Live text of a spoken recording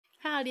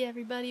Howdy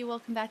everybody,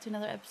 welcome back to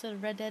another episode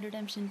of Red Dead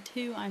Redemption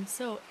 2. I'm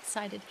so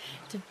excited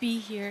to be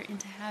here and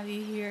to have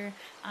you here.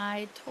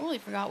 I totally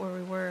forgot where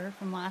we were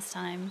from last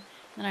time,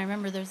 and I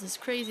remember there's this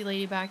crazy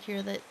lady back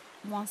here that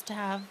wants to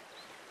have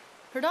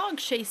her dog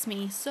chase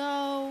me,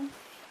 so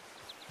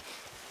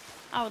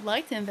I would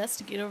like to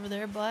investigate over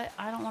there, but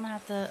I don't want to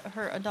have to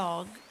hurt a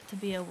dog to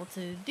be able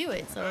to do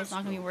it, so it's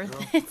not going to be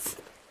worth it.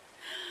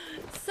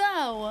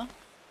 So,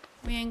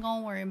 we ain't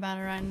going to worry about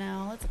it right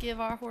now. Let's give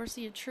our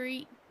horsey a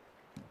treat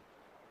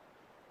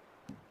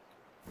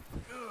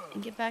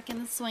and get back in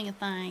the swing of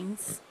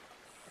things.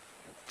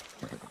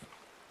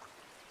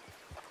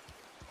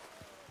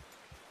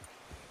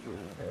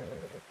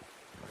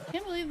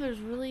 Can't believe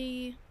there's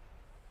really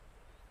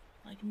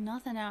like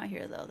nothing out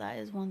here though. That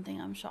is one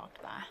thing I'm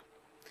shocked by.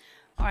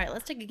 Alright,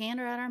 let's take a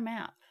gander at our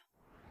map.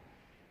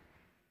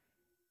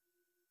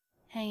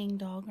 Hanging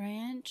Dog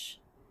Ranch.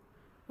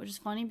 Which is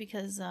funny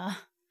because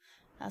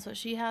that's what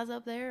she has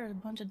up there, a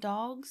bunch of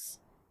dogs.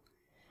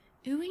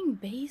 Ewing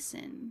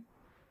Basin.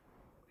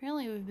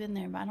 Apparently we've been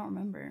there, but I don't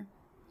remember.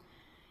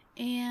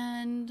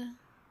 And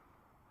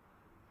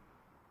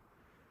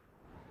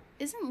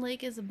isn't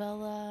Lake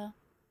Isabella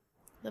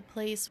the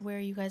place where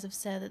you guys have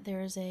said that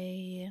there's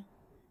a...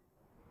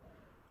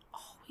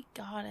 Oh, we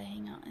gotta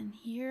hang out in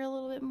here a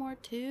little bit more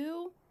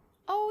too?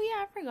 Oh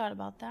yeah, I forgot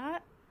about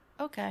that.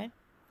 Okay.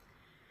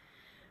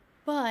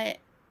 But,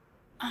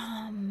 yeah,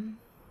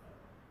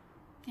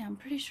 I'm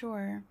pretty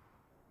sure...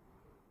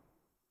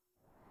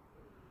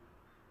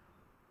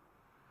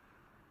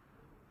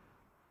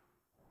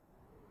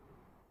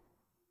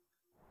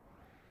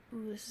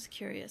 Ooh, this is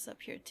curious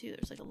up here too.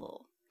 There's like a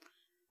little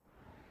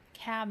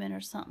cabin or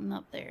something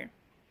up there.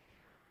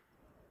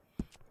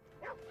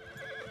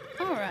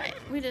 Alright,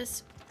 we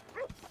just...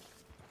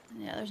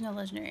 Yeah, there's no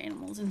legendary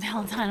animals in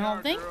Valentine, I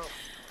don't think.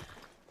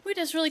 We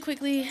just really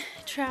quickly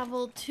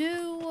traveled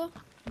to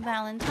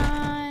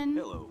Valentine.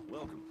 Hello,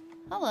 welcome.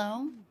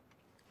 Hello.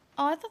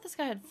 Oh, I thought this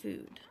guy had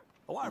food.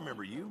 Oh, I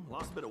remember you.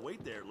 Lost a bit of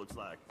weight there, it looks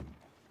like.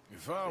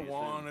 If I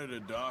wanted a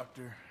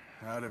doctor,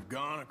 I'd have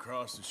gone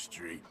across the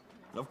street.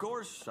 Of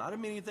course, I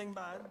didn't mean anything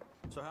by it.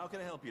 So how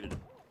can I help you today?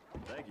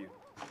 Thank you.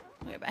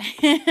 Okay,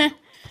 bye.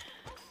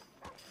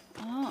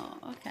 Oh,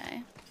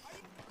 okay.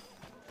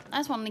 I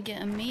just wanted to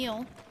get a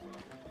meal.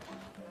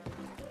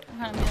 What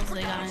kind of meals do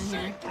they got in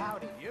here?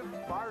 Howdy, you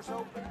bar's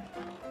open.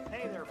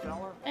 Hey there,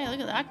 fella. Hey, look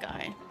at that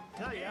guy.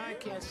 Tell ya, I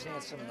can't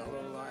stand some of the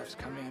lowlifes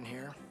come in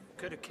here.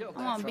 Could have killed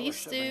I that want fella beef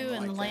shoving stew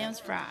and like lamb's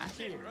that. fry.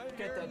 Here,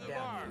 get that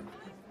down.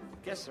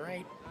 Guess there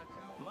ain't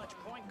much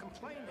point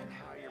complaining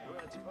how your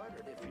blood's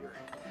buttered if you're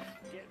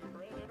getting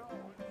bread at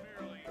all.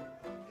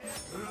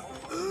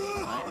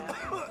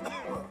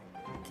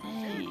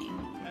 Dang.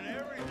 And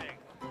everything.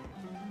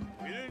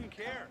 We didn't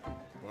care.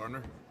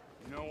 Partner?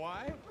 You know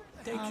why?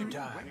 Take your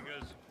time.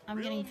 Because I'm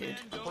real getting men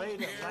food. don't Play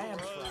the care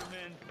lamb's what other fry.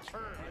 men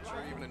turn.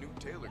 Sure, even a new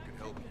tailor could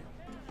help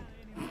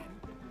you.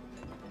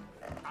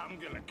 I'm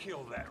gonna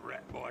kill that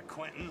rat boy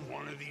Quentin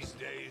one of these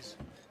days.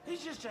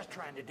 He's just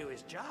trying to do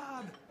his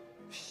job.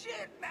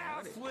 Shit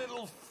mouth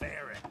little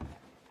ferret.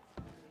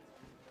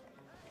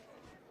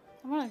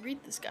 I want to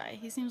greet this guy.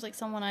 He seems like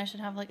someone I should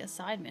have like a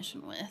side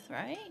mission with,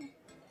 right?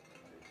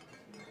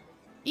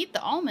 Eat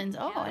the almonds.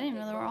 Oh, I didn't even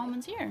know there were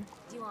almonds here.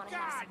 Do you want to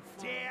have some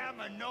fun? Goddamn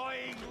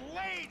annoying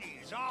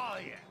ladies, all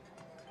of you.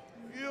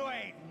 You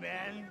ain't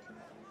men.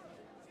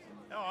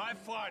 No, I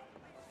fought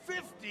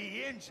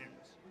 50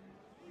 Injuns.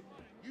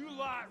 You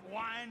lot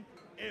whine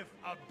if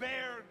a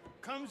bear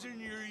comes in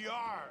your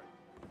yard.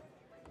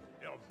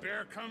 If a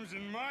bear comes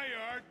in my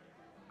yard,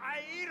 I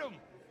eat him.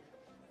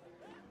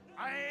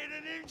 I ate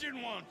an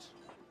Injun once.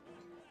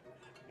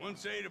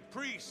 Once ate a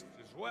priest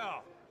as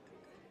well.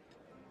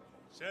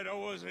 Said I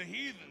was a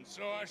heathen,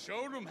 so I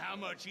showed him how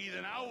much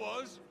heathen I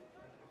was.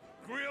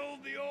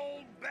 Grilled the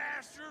old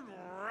bastard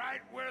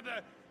right where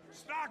the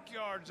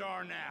stockyards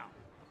are now.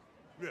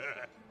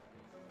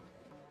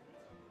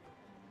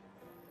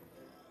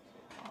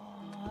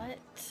 What?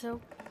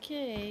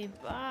 Okay,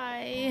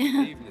 bye.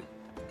 Evening.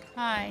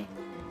 Hi.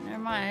 Never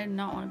mind, I do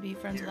not want to be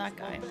friends with that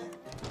guy.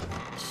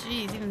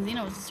 Jeez, even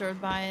Xena was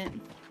disturbed by it.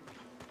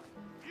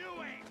 You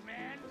ain't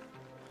men.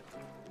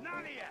 None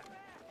of you.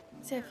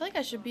 See, I feel like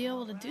I should be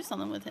able to do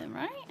something with him,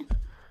 right?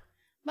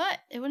 But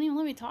it wouldn't even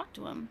let me talk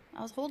to him.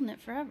 I was holding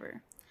it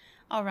forever.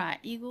 Alright,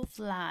 Eagle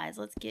flies.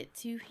 Let's get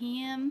to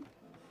him.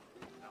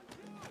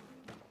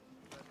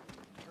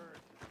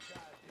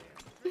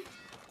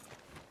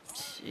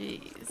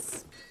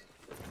 Jeez.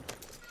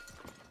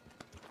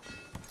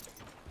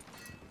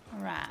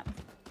 Alright.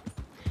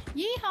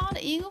 Yeehaw,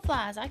 the eagle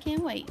flies. I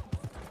can't wait.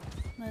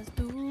 Let's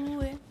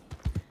do it.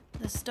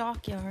 The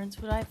stockyards.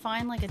 Would I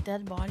find like a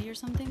dead body or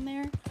something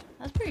there?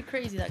 That's pretty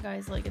crazy. That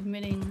guy's like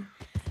admitting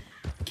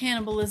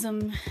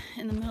cannibalism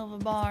in the middle of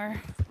a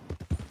bar.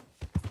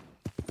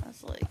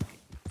 That's like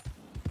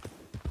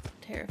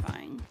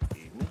terrifying.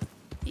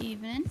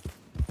 Evening.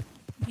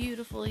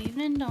 Beautiful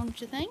evening,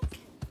 don't you think?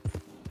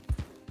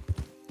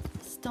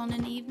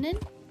 Stunning evening.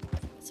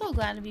 So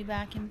glad to be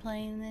back and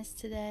playing this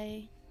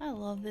today. I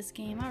love this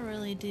game, I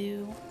really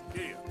do.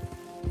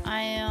 I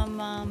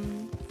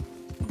am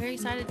very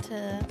excited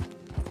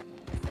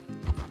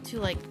to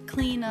like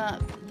clean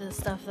up the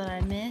stuff that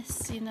I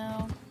miss, you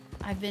know.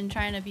 I've been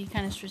trying to be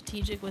kind of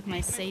strategic with my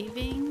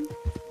saving.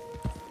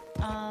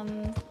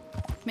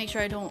 Make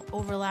sure I don't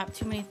overlap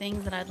too many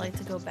things that I'd like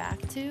to go back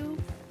to,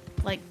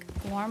 like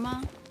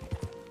Warma.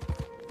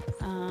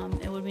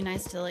 It would be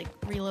nice to like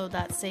reload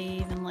that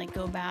save and like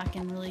go back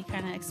and really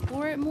kind of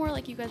explore it more,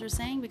 like you guys were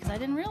saying, because I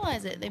didn't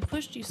realize it. They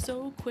pushed you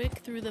so quick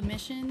through the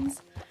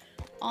missions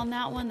on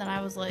that one that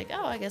I was like,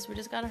 oh, I guess we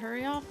just gotta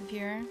hurry off of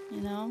here, you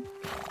know?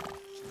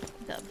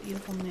 That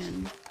beautiful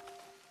moon.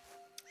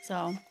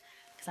 So,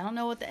 because I don't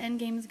know what the end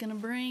game is gonna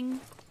bring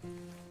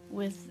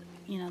with,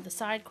 you know, the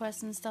side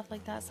quests and stuff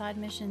like that, side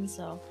missions,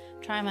 so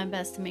try my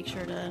best to make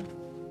sure I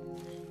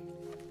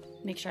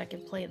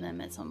can play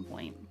them at some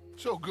point.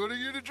 So good of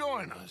you to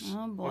join us.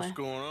 Oh boy. What's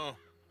going on?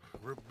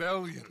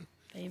 Rebellion.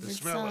 Favorite The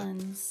smell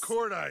sons. of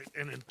cordite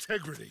and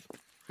integrity.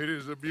 It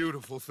is a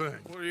beautiful thing.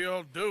 What are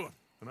y'all doing?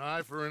 An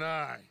eye for an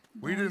eye.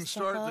 We Blowing didn't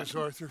stuff start up? this,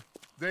 Arthur.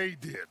 They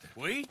did.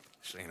 We?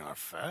 This ain't our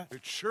fight.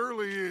 It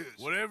surely is.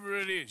 Whatever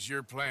it is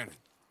you're planning,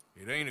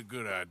 it ain't a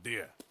good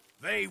idea.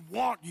 They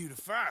want you to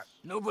fight.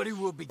 Nobody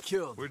will be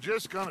killed. We're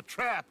just gonna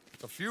trap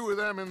a few of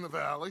them in the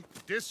valley,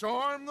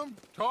 disarm them,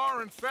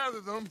 tar and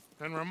feather them,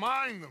 and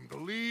remind them to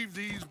leave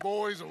these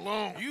boys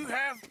alone. You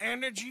have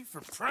energy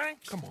for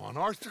pranks? Come on,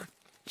 Arthur.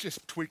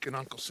 Just tweaking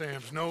Uncle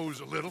Sam's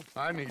nose a little.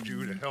 I need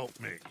you to help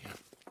me.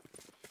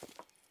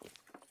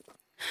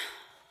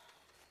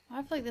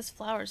 I feel like this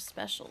flower is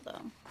special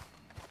though.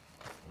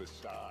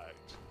 Besides,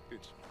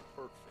 it's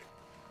perfect.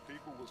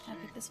 People will Can I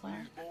see pick this flower?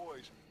 these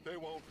boys. They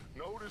won't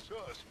notice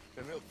us,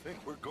 and they'll think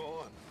we're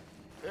gone.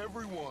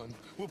 Everyone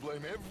will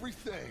blame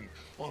everything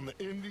on the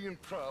Indian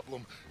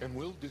problem, and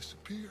we'll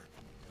disappear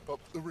up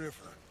the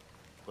river.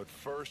 But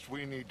first,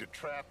 we need to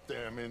trap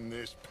them in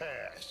this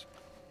pass.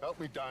 Help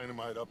me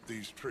dynamite up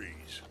these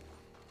trees.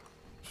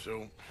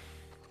 So,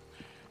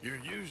 you're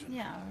using...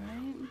 Yeah,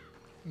 right?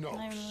 No,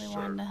 I really sir.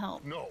 wanted to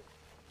help. No,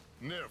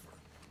 never.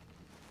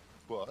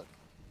 But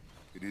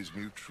it is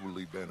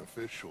mutually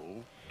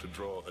beneficial to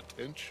draw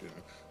attention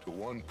to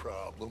one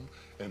problem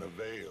and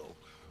avail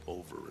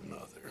over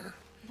another.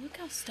 Look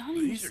how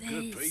stunning These this are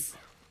good is. people,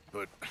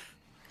 but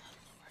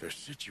their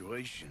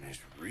situation is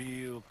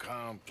real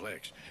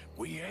complex.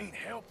 We ain't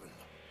helping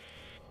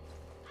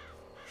them.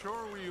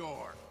 Sure we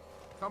are.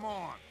 Come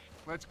on,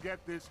 let's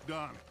get this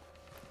done.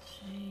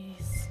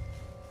 Jeez.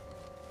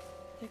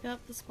 Pick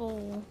up the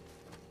spool.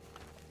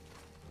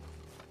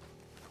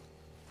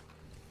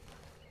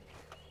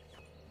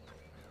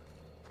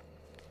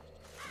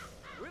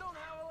 We don't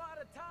have a lot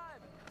of time.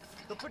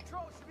 The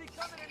patrol should be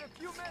coming in a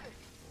few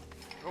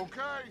minutes.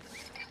 Okay,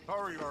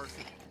 hurry,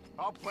 Arthur.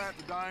 I'll plant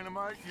the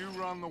dynamite, you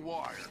run the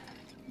wire.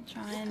 I'm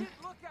trying.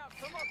 Keep lookout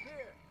from up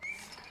here.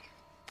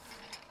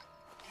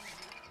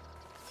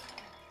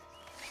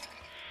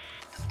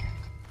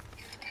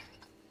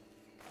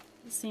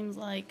 This seems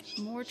like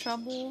more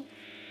trouble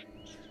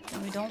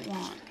than we don't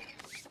want.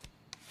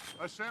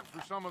 I sent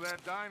for some of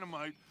that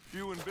dynamite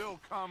you and Bill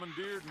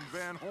commandeered in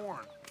Van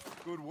Horn.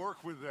 Good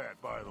work with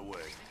that, by the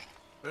way.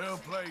 They'll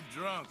play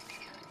drunk.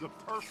 The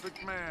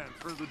perfect man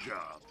for the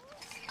job.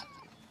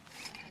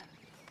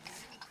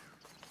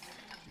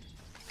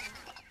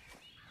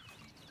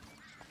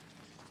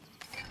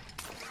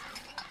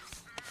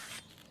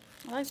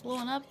 I like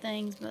blowing up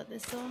things, but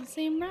this doesn't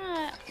seem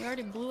right. We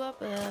already blew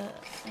up an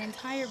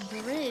entire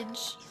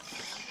bridge.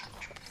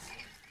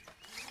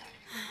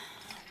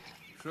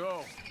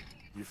 So,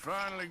 you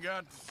finally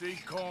got to see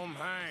Colm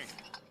hang.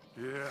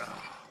 Yeah.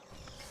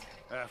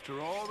 After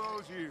all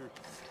those years,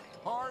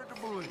 hard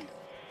to believe.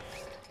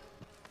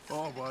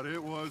 Oh, but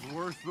it was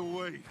worth the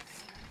wait.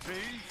 See?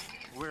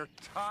 We're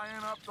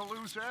tying up the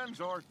loose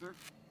ends, Arthur.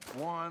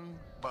 One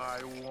by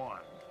one.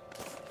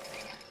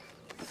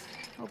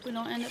 Hope we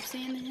don't end up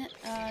seeing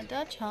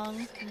Dutch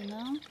hung, you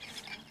know?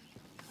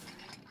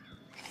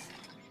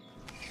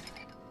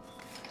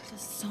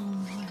 Just so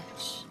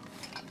much.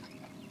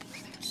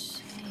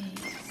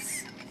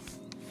 Jeez.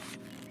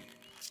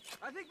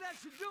 I think that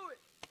should do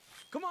it.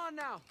 Come on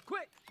now,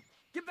 quick.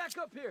 Get back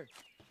up here.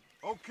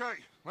 Okay,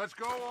 let's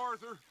go,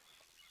 Arthur.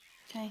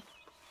 Okay.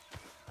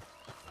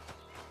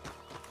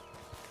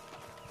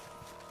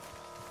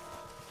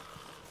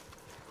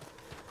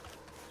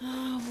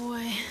 Oh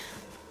boy.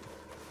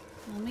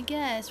 Let me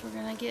guess, we're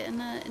gonna get in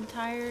an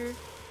entire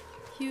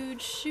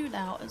huge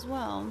shootout as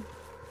well.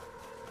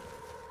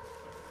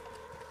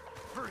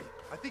 Hurry!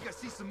 I think I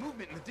see some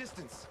movement in the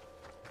distance.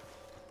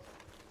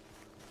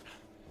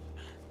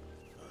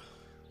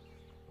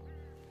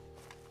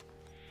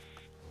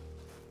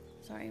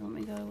 Sorry, you want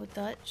me to go with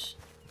Dutch?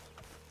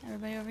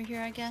 Everybody over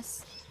here, I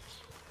guess?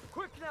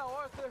 Quick now,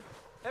 Arthur.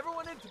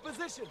 Everyone into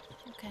position.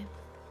 Okay.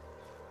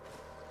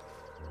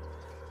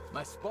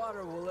 My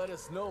spotter will let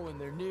us know when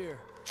they're near.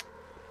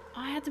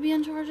 I have to be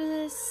in charge of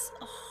this?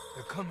 Oh,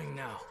 They're coming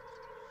now.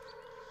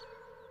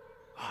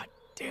 Ah,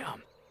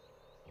 damn.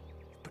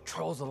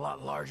 Patrol's a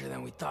lot larger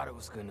than we thought it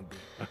was gonna be.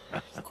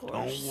 of course.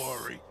 Don't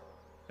worry.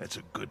 That's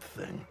a good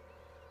thing.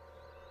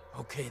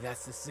 Okay,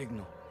 that's the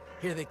signal.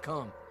 Here they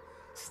come.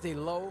 Stay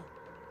low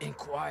and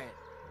quiet.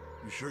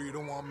 You sure you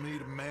don't want me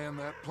to man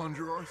that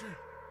plunger, Arthur?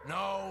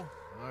 No,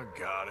 I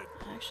got it.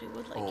 I actually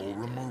would like Oh, it.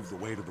 remove the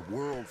weight of the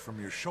world from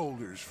your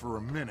shoulders for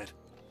a minute.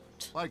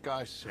 Like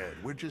I said,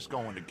 we're just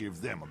going to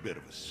give them a bit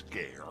of a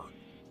scare.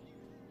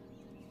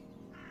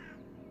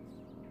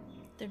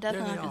 They're definitely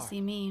There not they gonna are.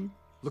 see me.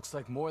 Looks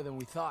like more than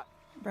we thought.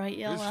 Bright It's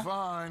yellow.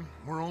 fine.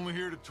 We're only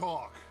here to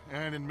talk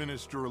and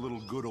administer a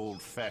little good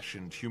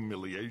old-fashioned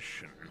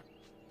humiliation.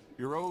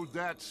 You're owed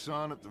that,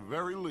 son, at the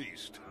very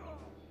least.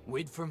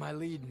 Wait for my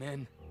lead,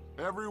 men.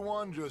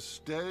 Everyone just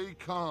stay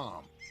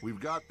calm. We've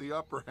got the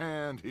upper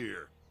hand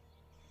here.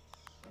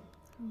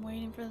 I'm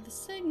waiting for the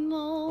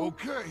signal.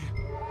 Okay,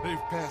 they've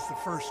passed the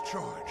first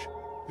charge.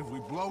 If we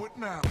blow it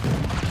now...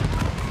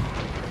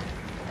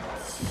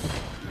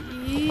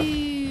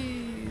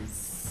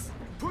 Jeez.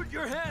 Put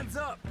your hands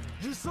up!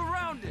 You're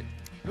surrounded!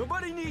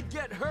 Nobody need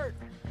get hurt!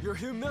 Your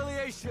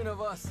humiliation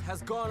of us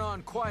has gone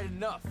on quite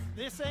enough.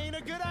 This ain't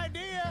a good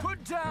idea.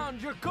 Put down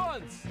your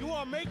guns! You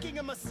are making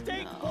a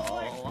mistake,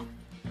 boy. Oh.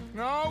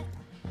 No!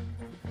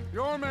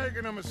 You're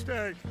making a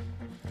mistake.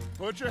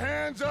 Put your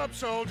hands up,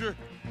 soldier.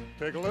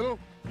 Take a little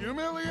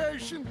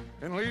humiliation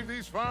and leave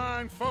these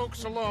fine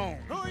folks alone.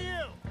 Who are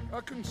you?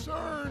 A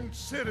concerned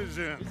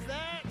citizen. Is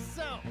that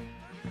so?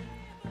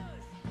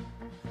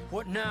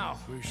 What now?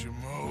 We should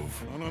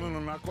move. No,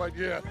 not quite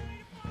yet.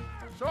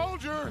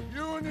 Soldier,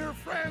 you and your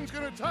friends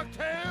gonna tuck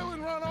tail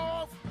and run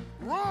off?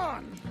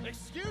 Run!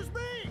 Excuse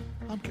me?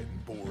 I'm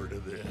getting bored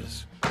of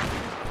this.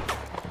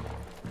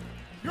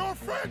 Your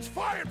friends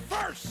fired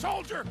first,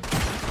 soldier!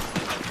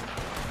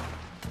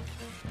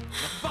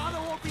 Your father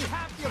won't be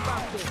happy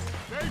about this!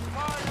 They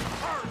fired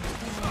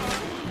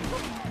first!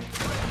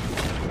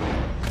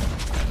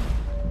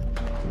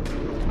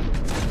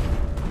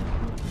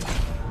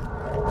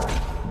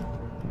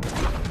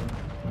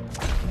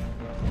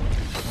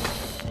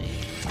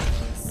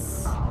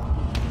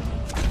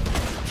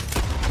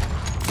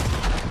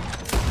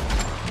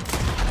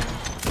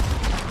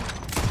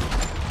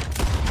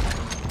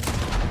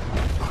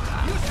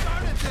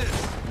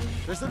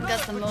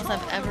 That's the most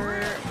I've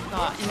ever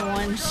got in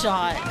one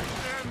shot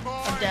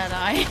of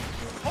Deadeye.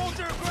 Hold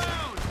your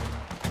ground.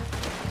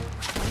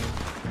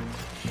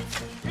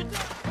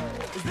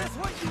 Is this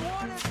what you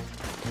wanted?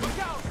 Look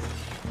out!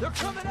 They're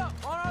coming up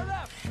on our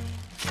left!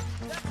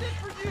 That's it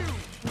for you!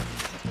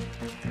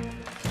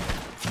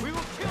 We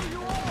will kill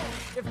you all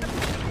if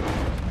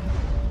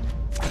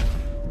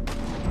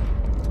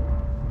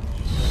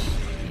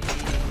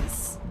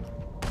Jeez.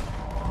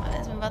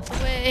 Let's move out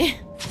the way.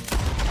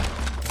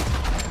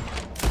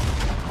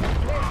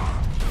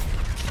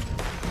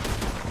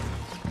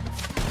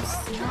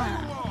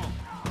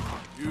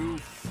 You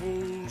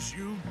fools,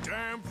 you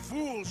damn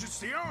fools, it's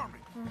the army.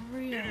 For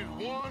real. It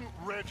is one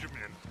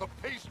regiment of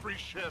pastry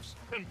chefs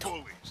and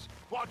bullies.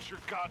 Watch your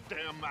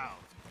goddamn mouth.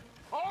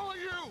 All of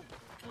you,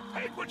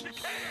 take what you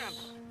can,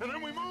 and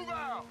then we move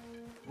out.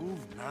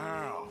 Move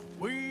now.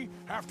 We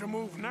have to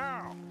move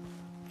now.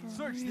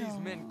 search these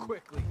men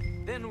quickly,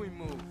 then we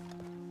move.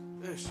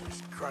 This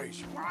is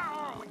crazy. Why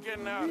aren't we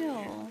getting out of here?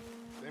 Real.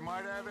 They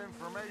might have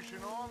information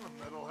on them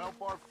that'll help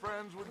our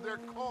friends with their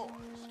cause.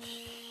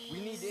 We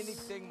need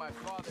anything my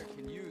father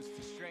can use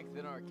to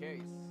strengthen our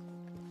case.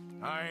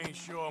 I ain't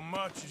sure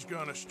much is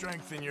gonna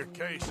strengthen your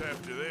case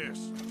after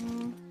this.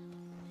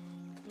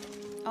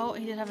 Oh,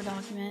 he did have a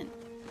document.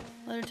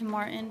 Letter to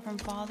Martin from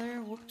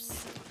father.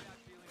 Whoops.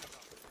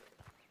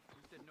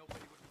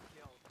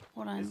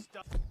 Hold on.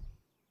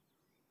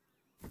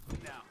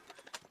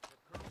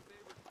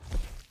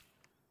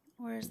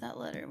 Where's that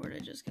letter? Where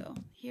did it just go?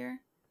 Here?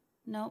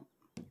 Nope.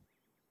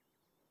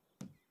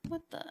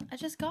 What the? I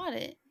just got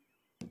it.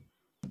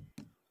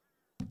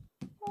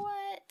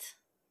 What?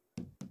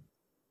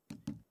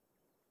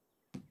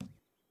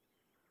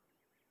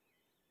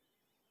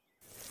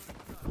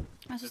 Am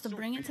I supposed to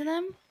bring it to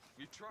them?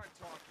 You tried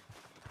talking.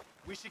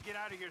 We should get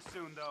out of here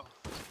soon, though.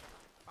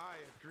 I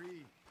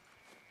agree.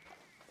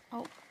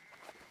 Oh.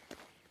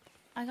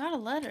 I got a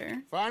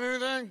letter. Find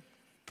anything?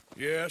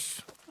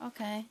 Yes,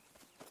 Okay.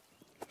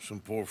 some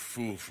poor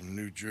fool from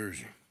New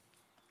Jersey.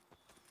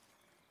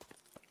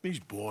 These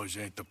boys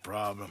ain't the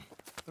problem.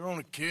 They're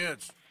only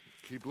kids.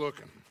 Keep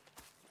looking.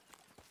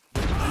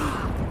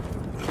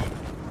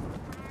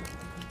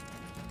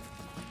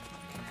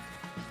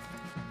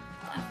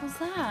 What was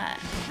that?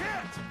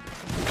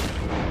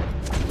 Crap.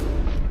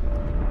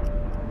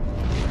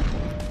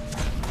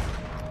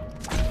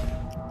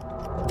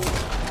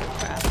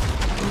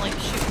 I'm like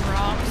shooting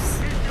rocks.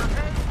 Keep your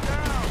heads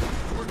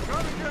down. We're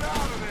gonna get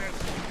out of this.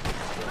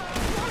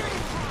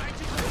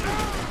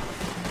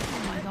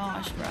 Oh my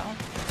gosh, bro.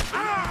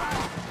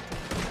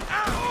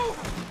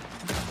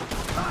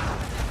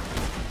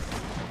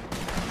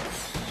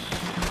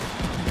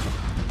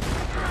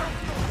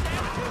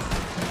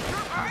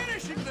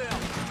 Finishing them!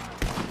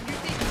 You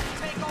think you can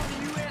take on the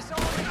U.S.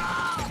 Army?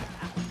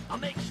 I'll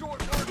make short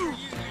work for you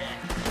yet.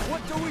 What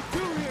do we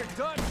do here,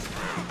 Dutch?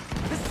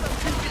 This is a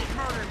convict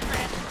murder and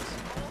madness.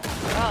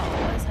 Bro,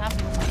 what is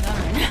happening with my gun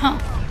right now?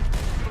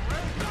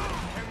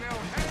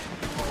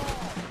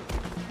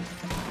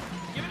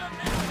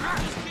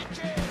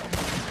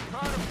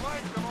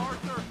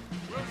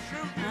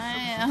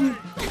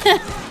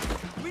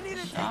 We need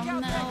to take Shot him out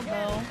in the that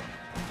elbow.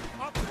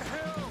 Up the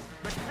hill!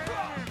 The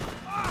canyon!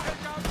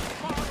 Take out the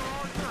father,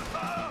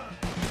 Arthur!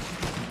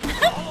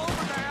 All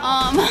over now!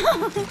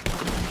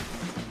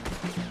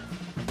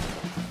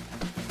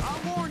 I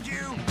warned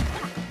you.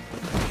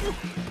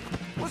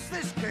 What's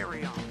this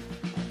carry on?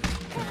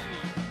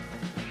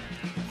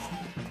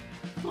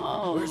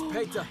 Oh. Where's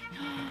Peta?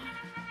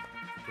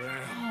 Well,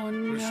 Oh,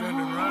 we're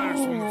sending riders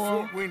from the no.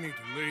 fort. We need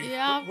to leave.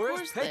 Yeah, of Where's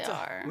course they Peta?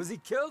 are. Was he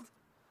killed?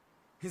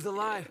 He's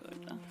alive.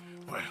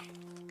 Well,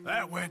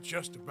 that went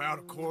just about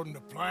according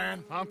to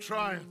plan. I'm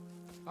trying.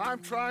 I'm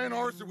trying,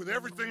 Arthur, with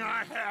everything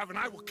I have, and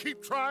I will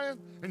keep trying,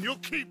 and you'll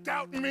keep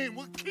doubting me, and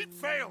we'll keep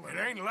failing. It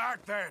ain't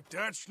like that,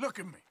 Dutch. Look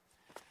at me.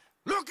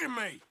 Look at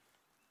me.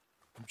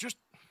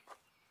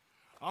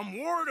 I'm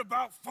worried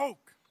about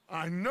folk.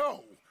 I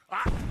know.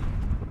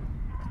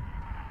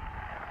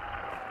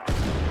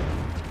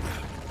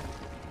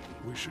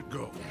 We should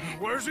go.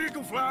 Where's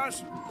Eagle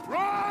Flies?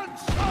 Run,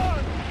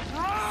 son!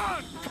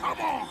 Run! Come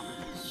on!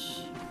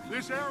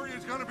 This area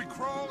is gonna be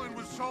crawling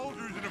with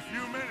soldiers in a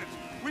few minutes.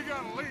 We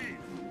gotta leave.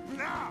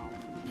 Now!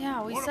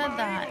 Yeah, we What said about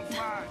that. Eagle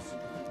Flies?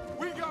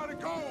 We gotta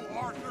go,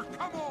 Arthur.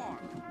 Come on!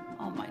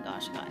 Oh my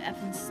gosh, I got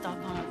effing stuck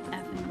on a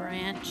effing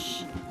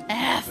branch.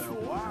 F! We need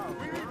to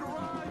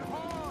ride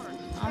hard!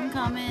 I'm Is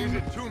coming.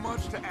 it too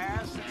much to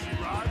ask that she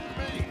ride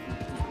with me?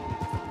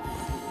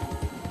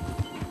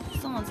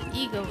 Someone's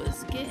ego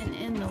is getting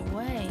in the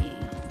way.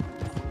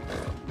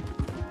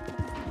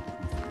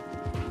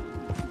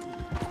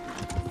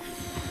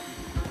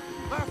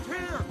 Left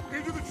here!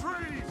 Into the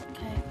trees!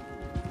 Okay.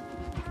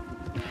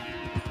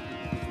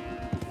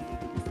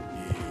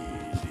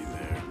 Easy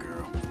there,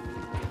 girl.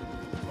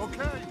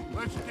 Okay,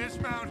 let's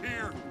dismount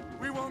here.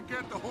 We won't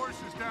get the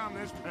horses down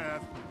this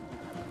path.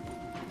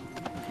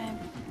 Okay.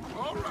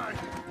 All right,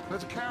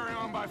 let's carry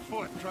on by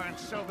foot. Try and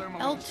sell them a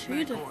little L2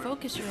 snake to oil.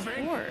 focus your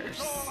See? horse.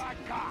 It's all I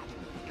got.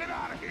 Get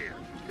out of here.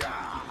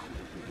 Yeah.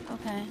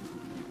 Okay.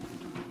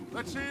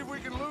 Let's see if we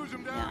can lose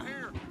them down Yeah.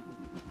 here.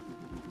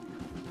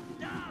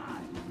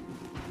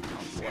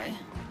 Oh boy.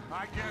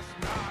 I guess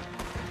not.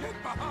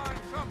 Get behind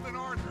something,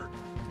 Arthur.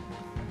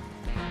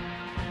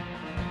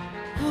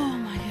 Oh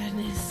my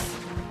goodness.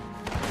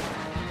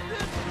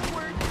 This is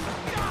where you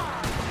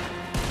die.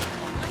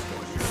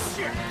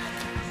 Shit.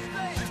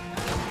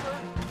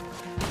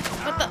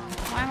 What the?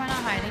 Why am I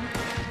not hiding?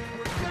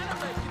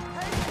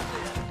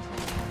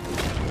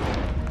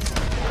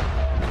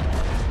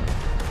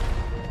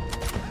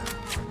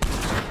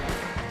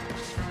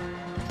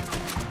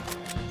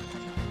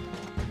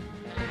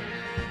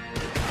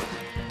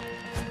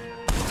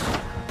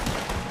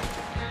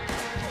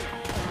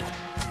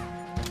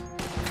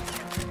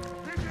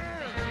 This is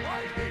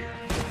right here.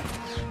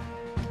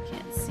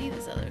 Can't see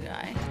this other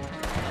guy.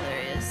 Oh,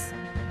 there he is.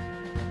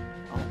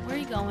 Oh, where are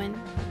you going?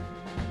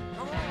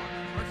 Come on.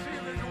 Let's see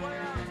if there's a way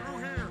out through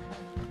here.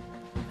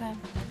 Okay.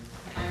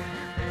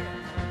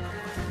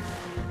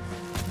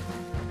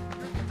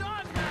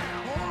 Done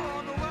now. More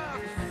on the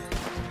left.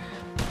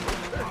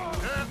 That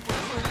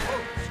was so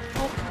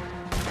close.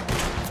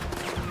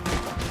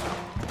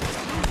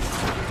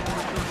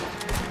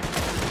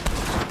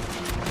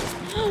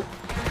 Oh.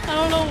 I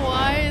don't know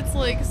why it's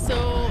like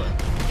so.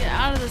 Get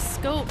out of the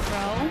scope,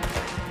 bro.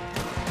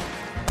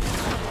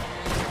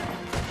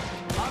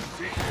 I'll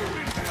see you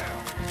in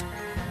hell.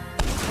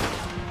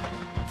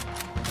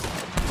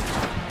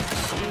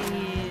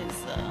 Jeez.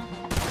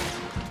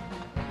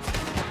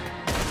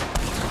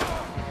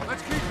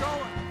 Let's keep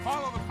going.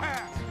 Follow the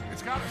path.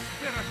 It's got to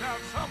spin us out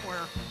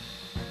somewhere.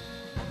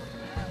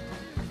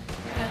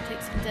 Gotta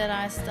take some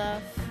Deadeye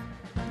stuff.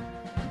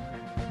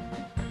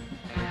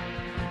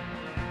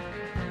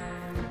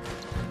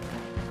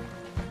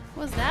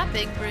 What's that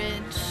big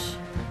bridge?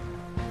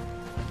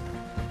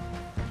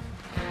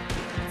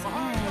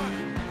 Behind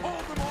us.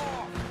 Hold them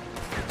off.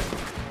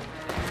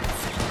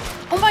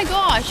 Oh my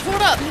gosh!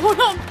 Hold up! Hold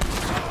up!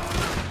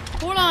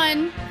 Hold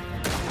on!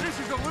 This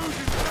is a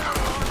losing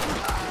battle, Arthur.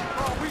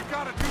 Oh, we've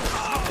got to do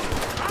something.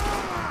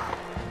 Ah!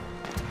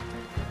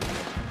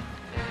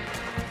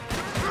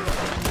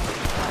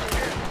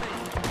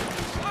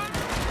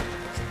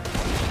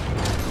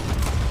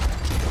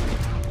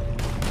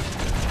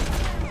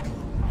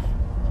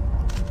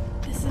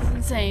 This is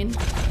insane.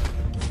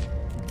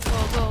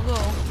 Go, go,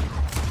 go.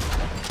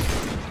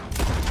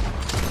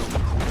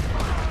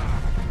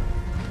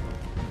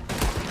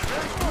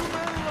 There's too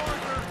many,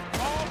 Arthur.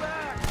 Fall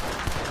back.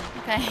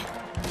 Okay.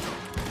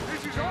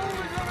 This is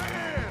only gonna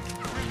end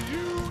with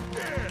you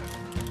dead.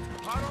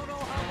 I don't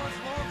know how much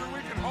longer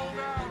we can hold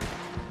out.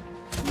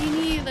 Me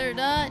neither,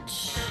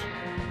 Dutch.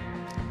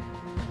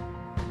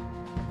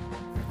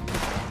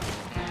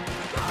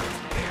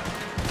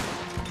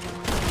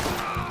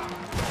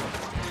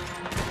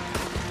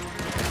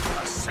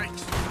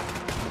 Sakes.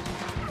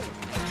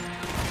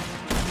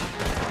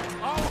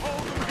 I'll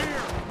hold them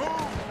here.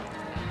 Move.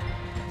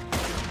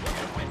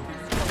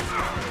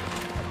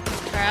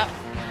 Crap.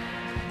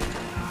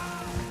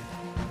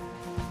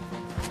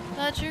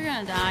 Dutch, you're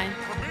gonna die.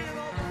 For being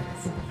over.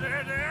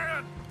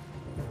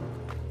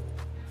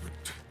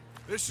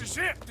 This is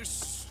it.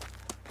 This.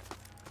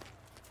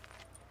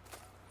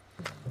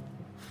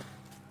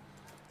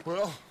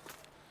 Well,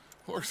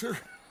 Arthur.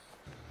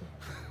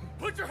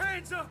 Put your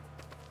hands up.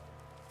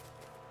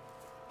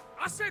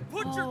 I said,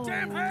 put your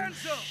damn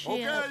hands up. Shit.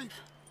 Okay.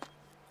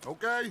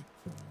 Okay.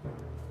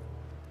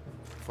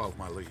 Follow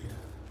my lead.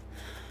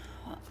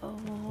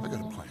 Uh-oh. I got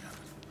a plan.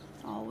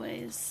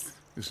 Always.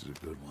 This is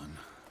a good one.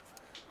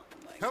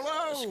 Oh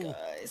Hello, gosh,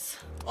 guys.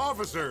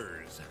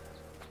 officers.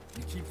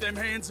 You keep them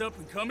hands up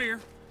and come here.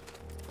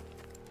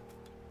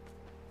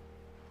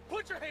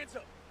 Put your hands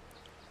up.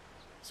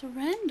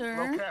 Surrender.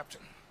 Hello,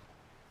 Captain.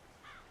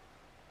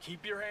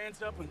 Keep your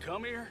hands up and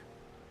come here.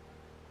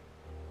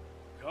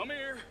 Come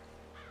here.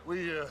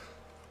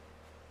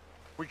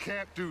 We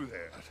can't do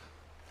that.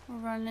 We're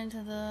running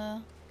into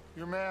the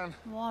Your man,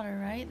 water,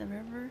 right? The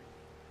river.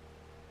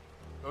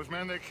 those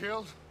men they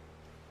killed,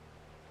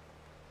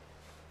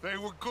 they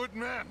were good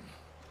men.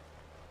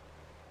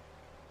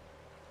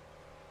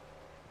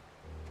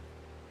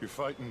 You're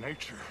fighting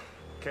nature,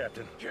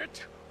 Captain.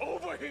 Get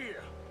over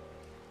here.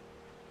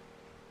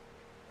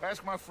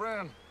 Ask my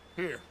friend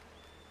here.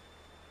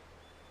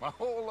 My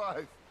whole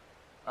life,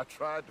 I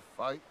tried to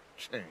fight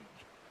change.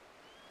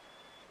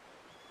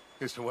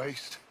 It's a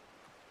waste.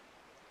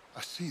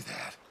 I see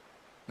that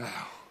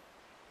now.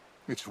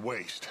 It's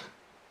waste.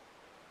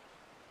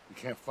 You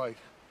can't fight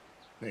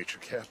nature,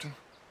 Captain.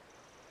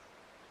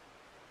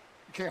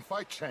 You can't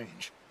fight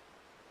change.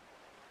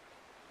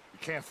 You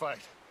can't fight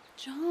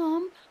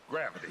Jump.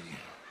 gravity.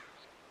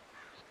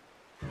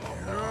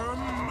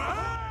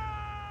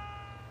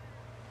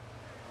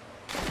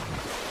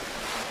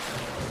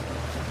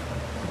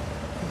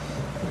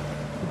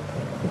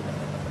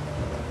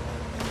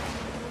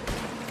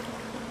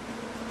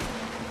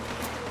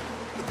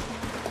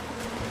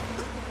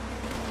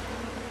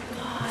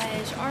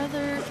 Gosh,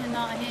 Arthur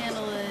cannot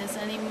handle this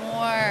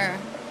anymore.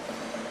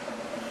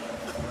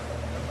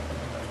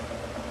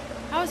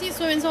 How is he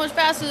swimming so much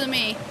faster than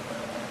me?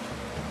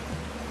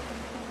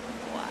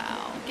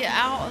 Wow. Get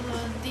out of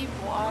the deep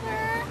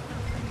water.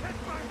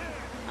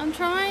 I'm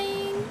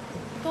trying.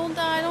 Don't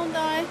die, don't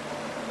die.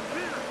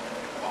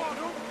 Oh,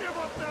 don't give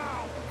up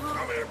now!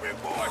 Come here,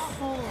 big boy.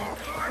 Holy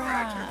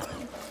crap.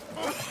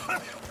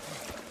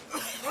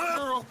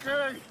 You're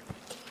okay.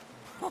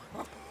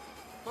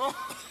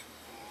 Oh,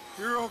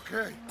 you're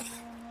okay.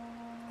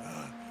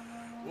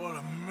 What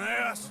a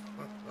mess.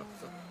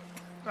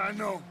 I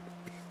know,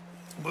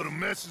 but a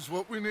mess is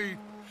what we need.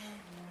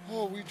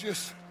 Oh, we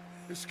just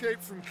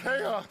escaped from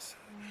chaos.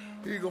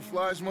 Eagle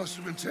flies must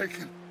have been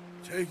taken.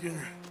 Taken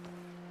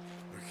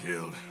or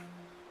killed?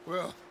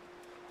 Well,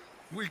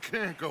 we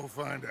can't go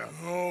find out.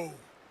 No,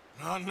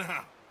 not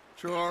now.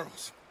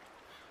 Charles,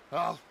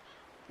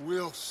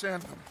 we'll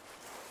send him.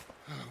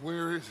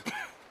 Where is it?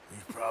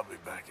 He's probably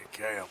back at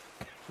camp.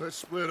 Let's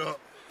split up.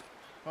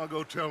 I'll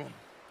go tell him.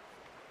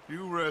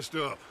 You rest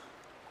up,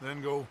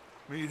 then go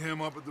meet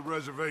him up at the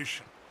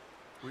reservation.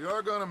 We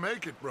are gonna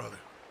make it, brother.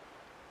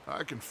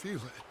 I can feel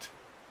it.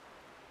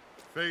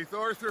 Faith,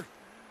 Arthur.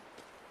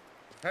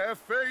 Have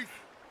faith.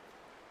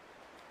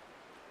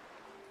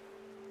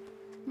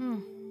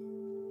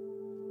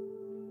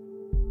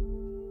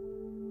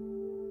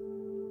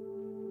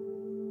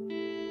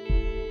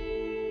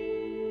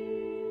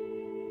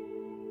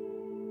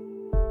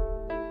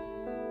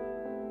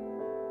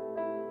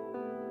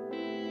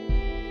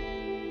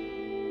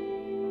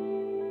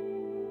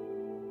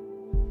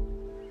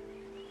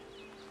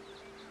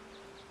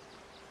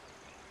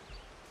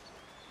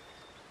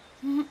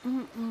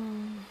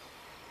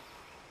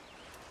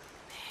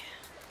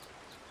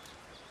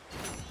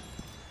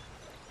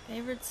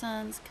 Favorite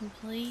sons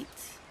complete.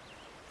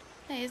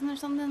 Hey, isn't there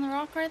something in the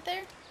rock right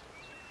there?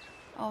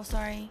 Oh,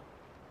 sorry.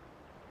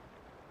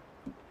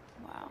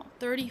 Wow,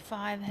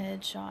 35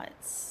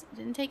 headshots.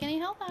 Didn't take any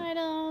health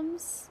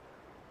items.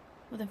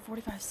 Within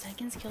 45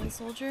 seconds, kill the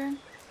soldier.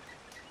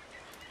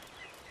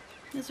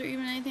 Is there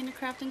even anything to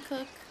craft and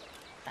cook?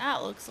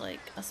 That looks like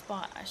a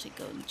spot I should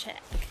go and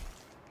check.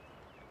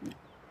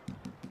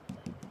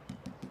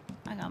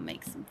 I gotta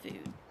make some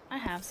food. I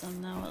have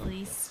some though, at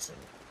least.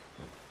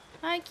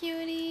 Hi,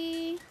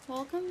 cutie.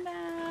 Welcome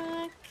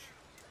back.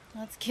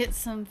 Let's get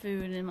some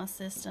food in my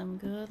system.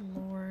 Good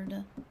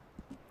lord.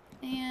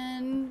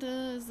 And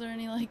is there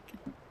any like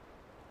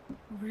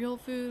real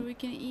food we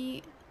can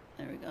eat?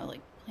 There we go,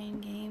 like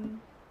plain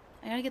game.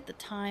 I gotta get the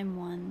time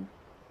one.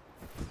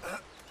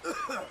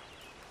 Don't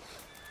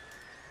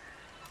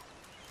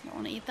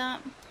want to eat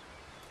that.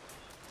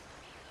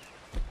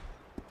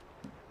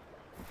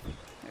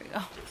 There we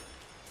go.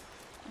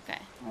 Okay,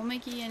 I won't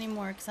make you eat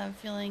anymore because I have a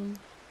feeling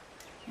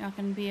you're not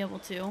going to be able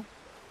to.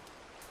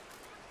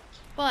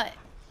 But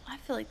I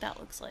feel like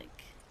that looks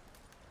like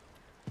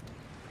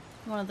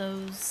one of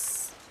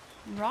those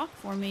rock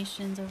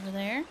formations over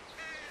there.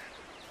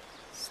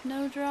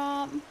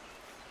 Snowdrop.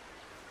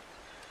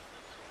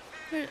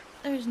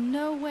 There's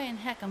no way in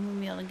heck I'm going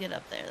to be able to get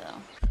up there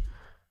though.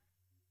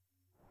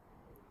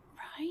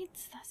 Right?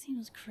 That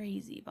seems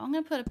crazy. But I'm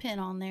going to put a pin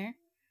on there.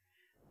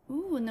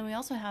 Ooh, and then we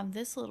also have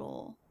this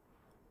little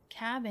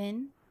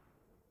cabin.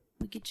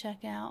 we could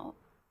check out.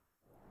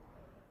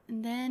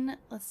 And then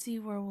let's see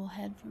where we'll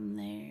head from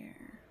there.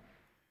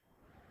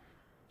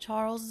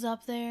 Charles is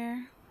up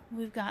there.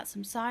 We've got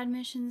some side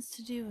missions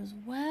to do as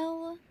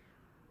well.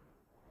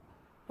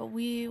 But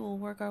we will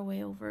work our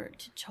way over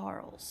to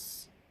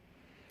Charles.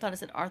 Thought it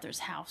said Arthur's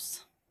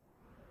house.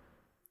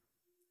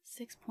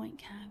 6 Point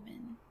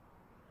Cabin.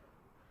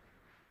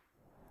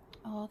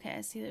 Oh, okay.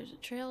 I see there's a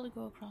trail to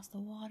go across the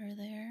water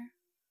there.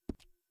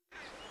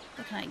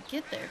 How can I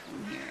get there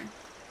from here?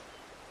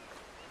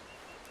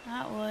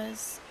 That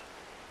was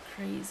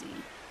crazy.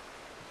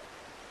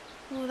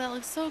 Oh, that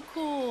looks so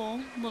cool.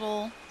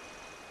 Little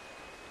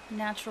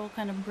natural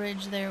kind of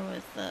bridge there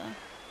with the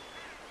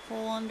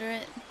hole under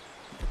it.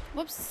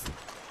 Whoops.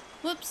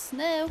 Whoops,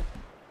 no.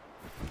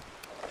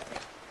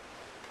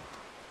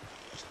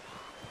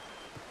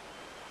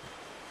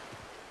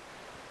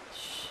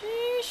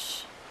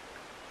 Sheesh.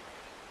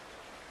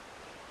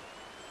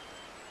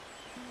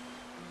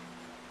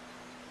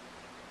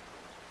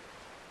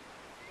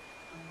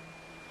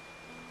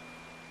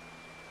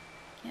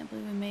 Can't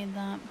believe we made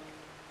that.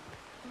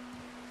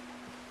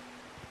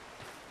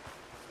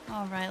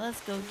 Alright, let's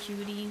go,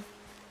 cutie.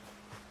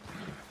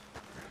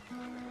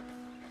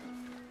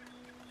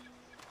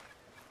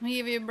 Let me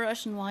give you a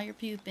brushing while you're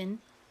pooping.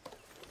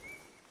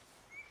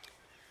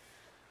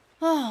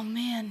 Oh,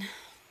 man.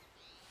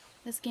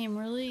 This game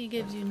really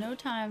gives you no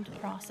time to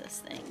process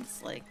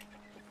things. Like,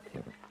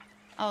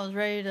 I was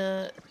ready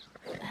to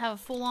have a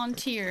full-on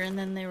tear, and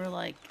then they were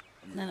like,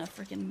 and then a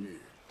freaking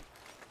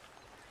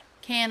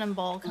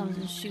cannonball comes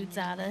and shoots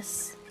at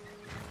us.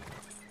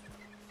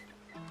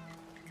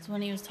 Because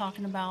when he was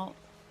talking about,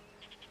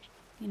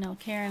 you know,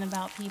 caring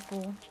about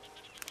people.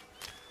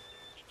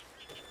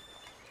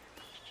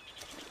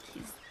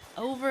 He's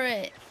over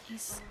it.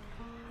 He's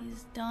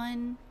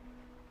done.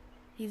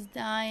 He's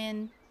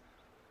dying.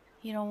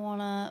 He don't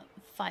want to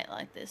fight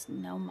like this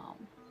no more.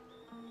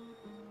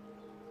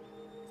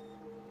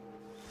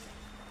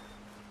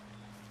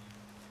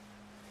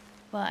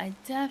 But I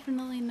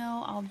definitely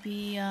know I'll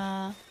be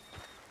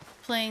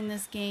playing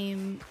this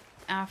game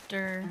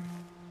after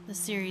the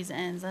series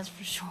ends, that's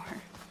for sure.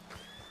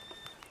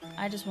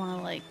 I just want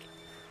to like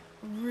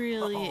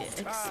really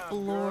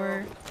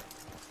explore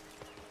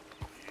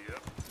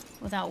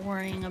without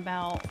worrying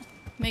about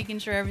making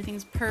sure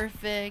everything's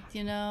perfect,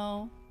 you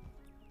know.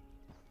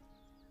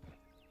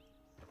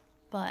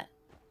 But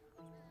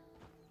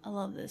I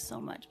love this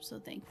so much. I'm so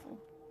thankful.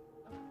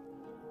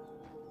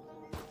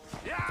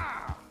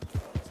 Yeah!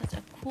 Such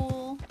a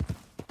cool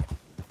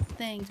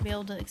thing to be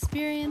able to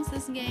experience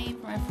this game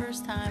for my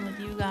first time with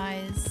you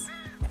guys.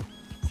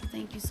 So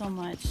thank you so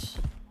much.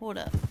 Hold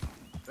up.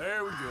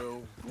 There we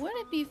go. Would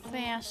it be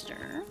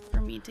faster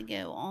for me to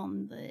go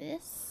on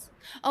this?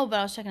 Oh, but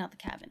I was checking out the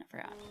cabin. I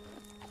forgot.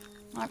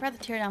 Well, I'd rather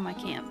tear down my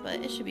camp,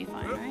 but it should be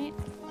fine, right?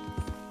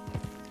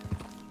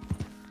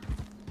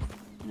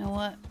 You know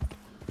what?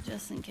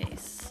 Just in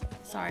case.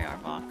 Sorry,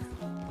 Arbok.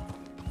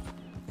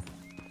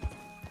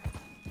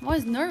 I'm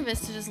always nervous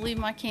to just leave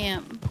my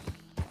camp.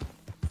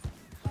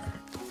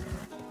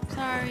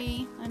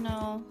 Sorry, I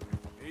know.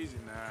 Easy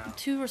now. I'm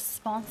too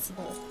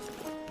responsible.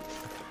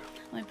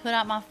 Let me put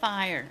out my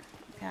fire,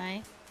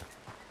 okay?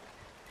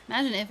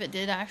 Imagine if it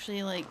did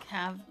actually, like,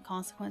 have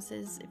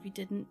consequences if you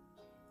didn't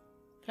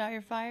put out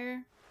your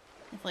fire.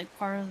 If, like,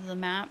 part of the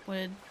map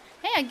would...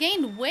 Hey, I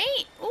gained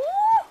weight! Ooh!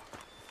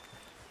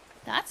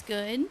 That's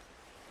good.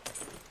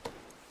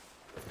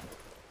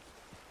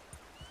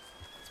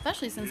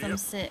 Especially since I'm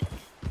sick.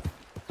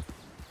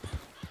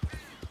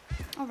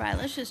 Alright,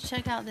 let's just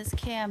check out this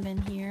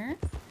cabin here.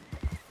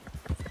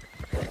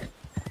 Hi,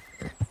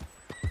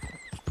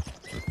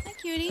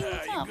 cutie.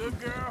 What's up? You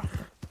good, girl?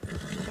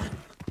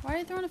 Why are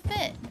you throwing a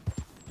fit?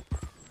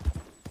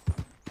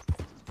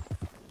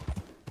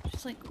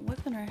 She's like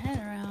whipping her head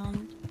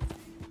around.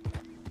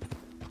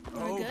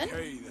 We're good?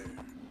 Okay there.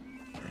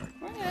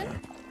 We're good.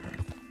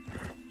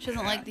 She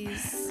doesn't like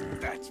these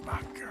That's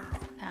my girl.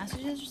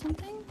 passages or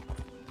something?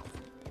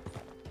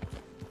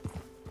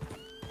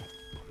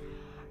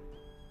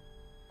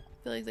 I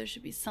feel like there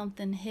should be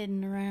something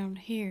hidden around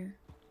here.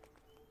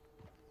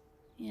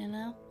 You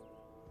know?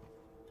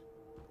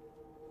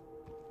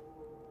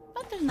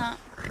 But there's not.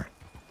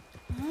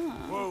 Oh.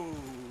 Whoa,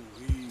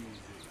 easy.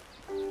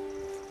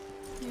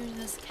 Here's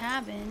this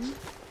cabin.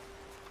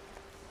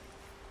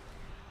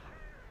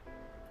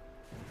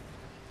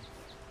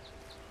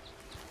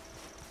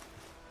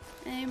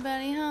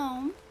 Anybody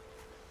home?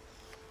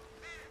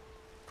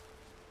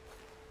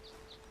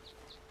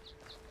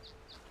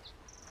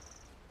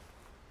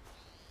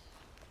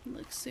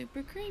 Looks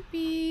super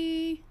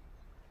creepy.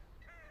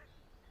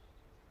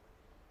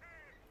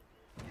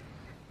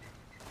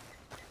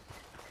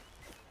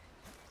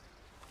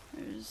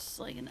 There's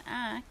like an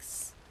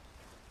axe.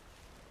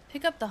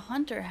 Pick up the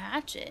hunter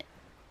hatchet.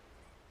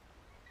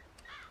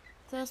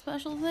 Is that a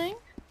special thing?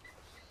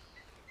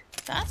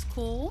 That's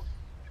cool.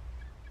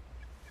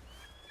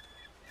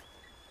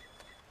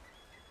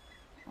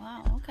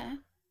 Wow, okay.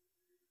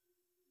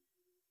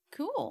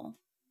 Cool.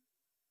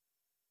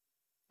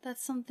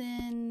 That's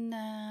something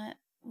that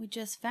we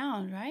just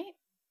found, right?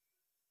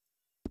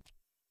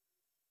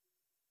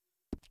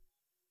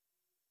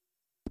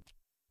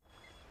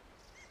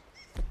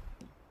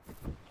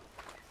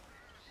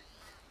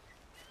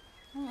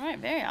 Alright,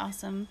 very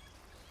awesome.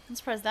 I'm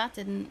surprised that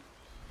didn't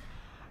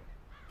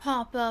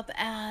pop up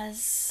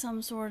as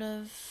some sort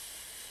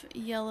of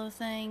yellow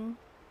thing.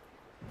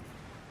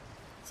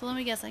 So let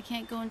me guess, I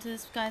can't go into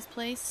this guy's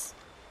place?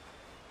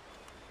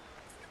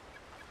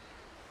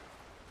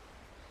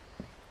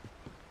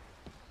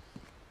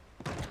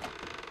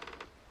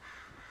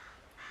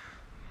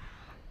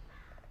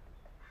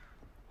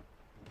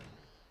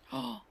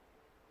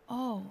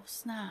 Oh,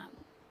 snap.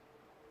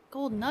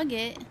 Gold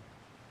nugget?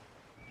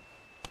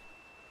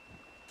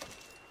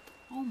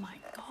 Oh my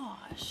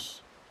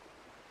gosh.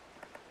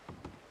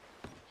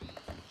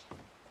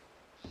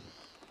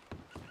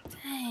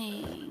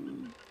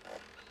 Dang.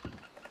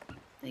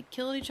 They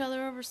killed each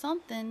other over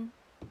something.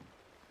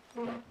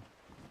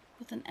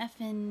 With an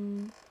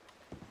effing...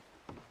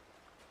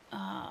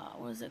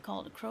 what is it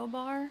called? A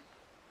crowbar?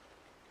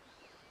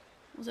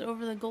 Was it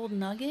over the gold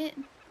nugget?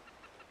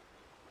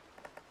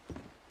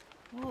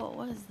 Whoa,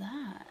 what is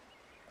that?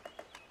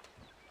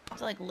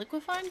 Is it like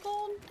liquefied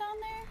gold down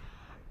there?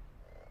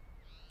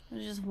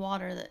 There's just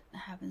water that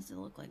happens to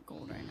look like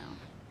gold right now.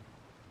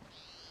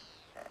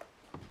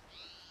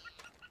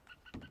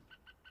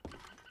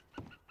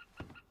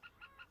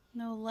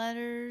 No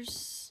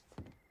letters.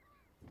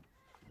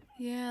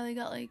 Yeah, they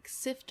got like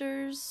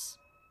sifters.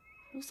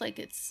 Looks like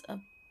it's a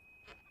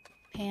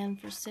pan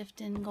for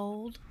sifting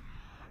gold.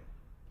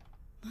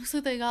 Looks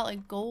like they got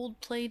like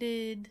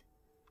gold-plated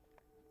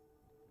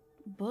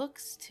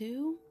books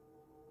too.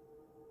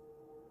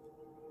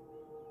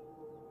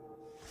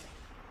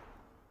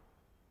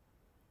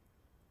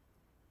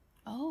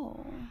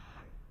 Oh.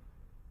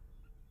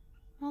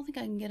 I don't think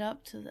I can get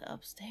up to the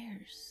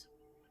upstairs.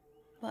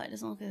 But it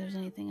doesn't look like there's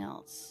anything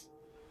else.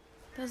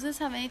 Does this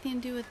have anything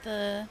to do with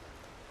the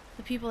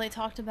people they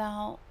talked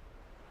about?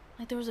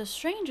 Like there was a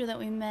stranger that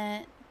we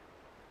met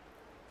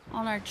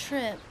on our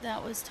trip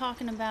that was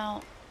talking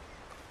about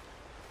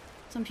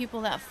some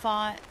people that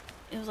fought.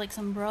 It was like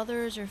some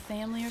brothers or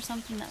family or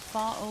something that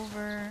fought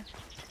over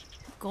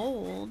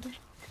gold.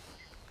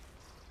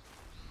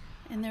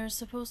 And there's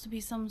supposed to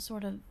be some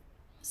sort of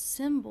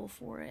symbol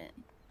for it.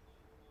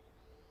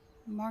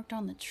 Marked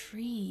on the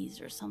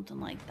trees or something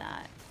like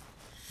that.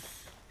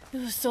 It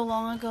was so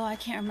long ago I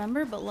can't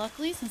remember, but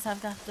luckily since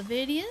I've got the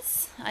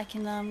videos, I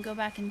can go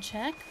back and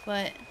check,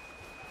 but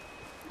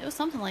it was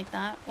something like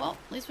that. Well,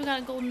 at least we got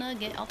a gold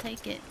nugget. I'll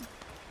take it.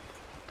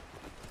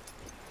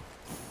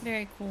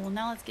 Very cool.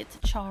 Now let's get to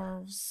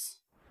Charles.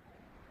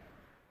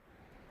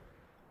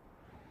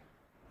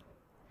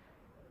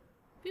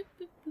 Boop,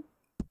 boop, boop.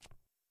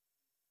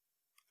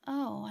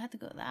 Oh, I have to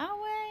go that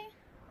way?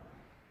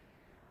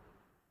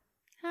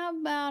 How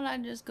about I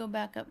just go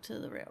back up to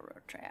the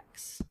railroad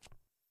tracks?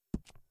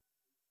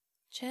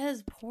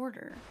 Ches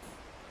Porter.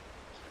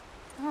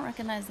 I don't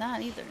recognize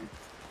that either.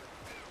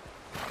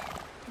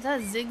 Is that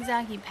a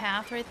zigzaggy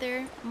path right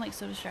there? I'm like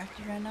so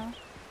distracted right now.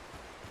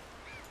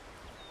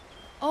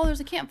 Oh, there's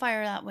a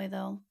campfire that way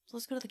though. So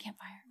let's go to the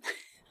campfire.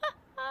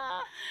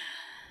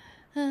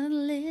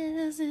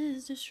 Liz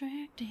is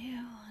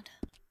distracted,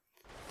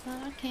 but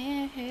I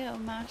can't help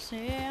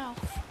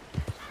myself.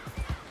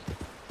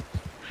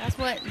 That's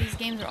what these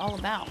games are all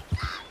about.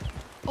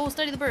 Oh,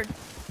 study the bird.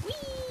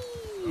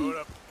 Whee!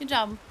 Good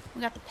job.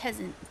 We got the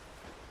peasant.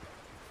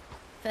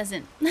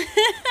 Pheasant.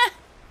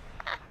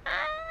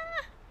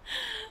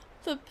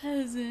 The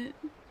peasant.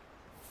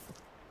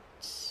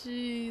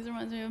 Jeez,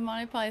 reminds me of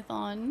Monty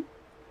Python.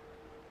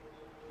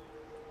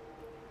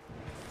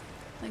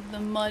 Like the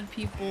mud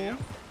people.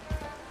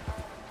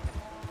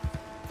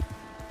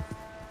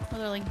 Where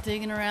they're like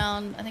digging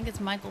around. I think it's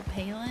Michael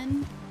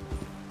Palin.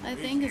 I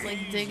think is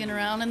like digging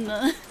around in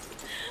the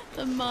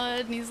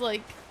mud, and he's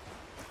like,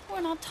 "We're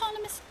an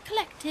autonomous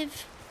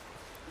collective."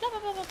 Blah blah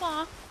blah blah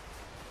blah.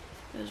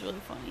 It was really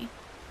funny.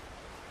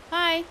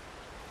 Hi.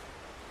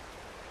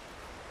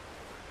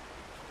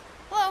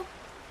 Hello.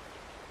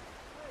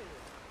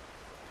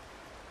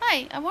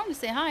 Hi. I wanted to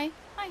say hi.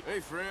 Hi. Hey,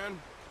 friend.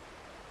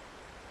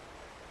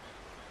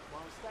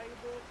 Want to stay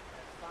a bit?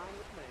 That's fine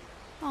with me.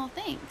 Oh,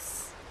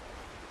 thanks.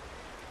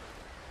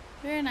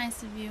 Very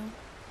nice of you.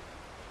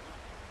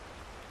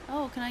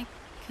 Oh, can I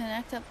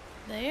connect up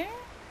there?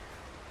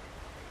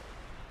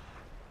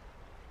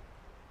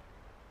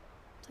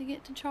 To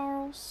get to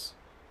Charles?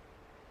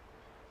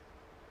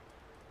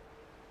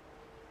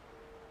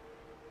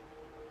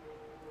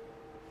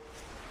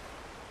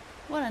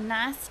 What a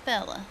nice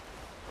fella.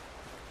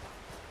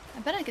 I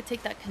bet I could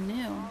take that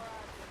canoe.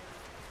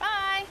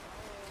 Bye!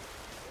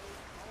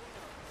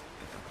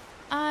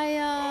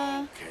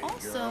 I, Okay,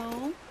 also...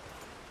 girl.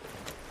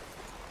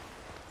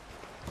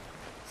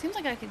 Seems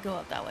like I could go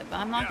up that way, but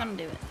I'm not gonna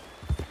do it.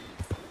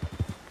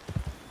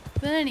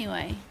 But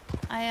anyway,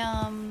 I,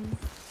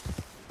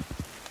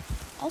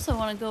 also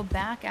want to go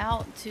back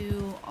out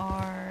to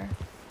our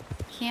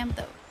camp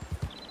that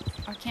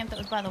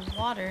was by the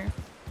water.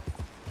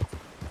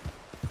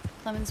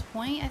 Clemens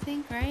Point, I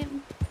think, right?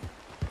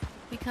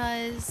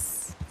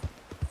 Because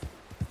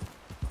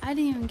I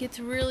didn't even get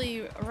to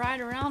really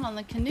ride around on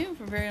the canoe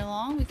for very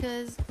long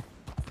because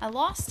I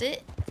lost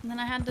it, and then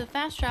I had to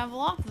fast travel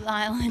off the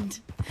island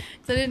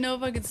because I didn't know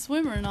if I could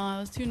swim or not. I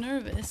was too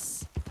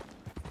nervous.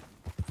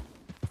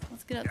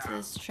 Let's get up to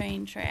this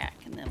train track,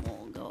 and then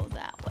we'll go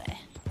that way.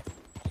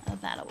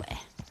 That way.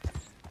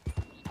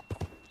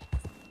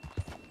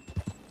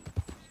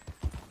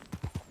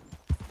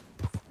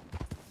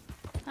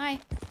 Hi.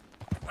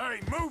 Hey,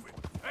 move it!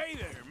 Hey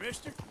there,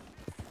 mister!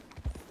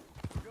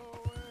 Go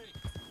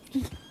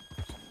away!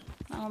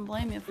 I don't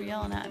blame you for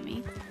yelling at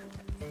me.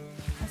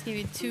 Let's give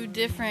you two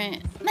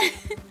different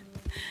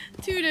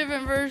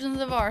versions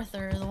of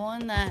Arthur. The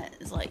one that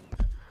is like,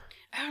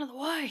 out of the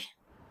way,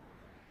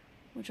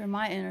 which are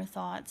my inner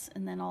thoughts,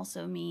 and then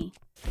also me.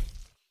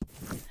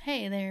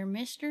 Hey there,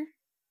 mister.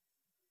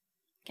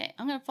 Okay,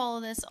 I'm gonna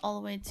follow this all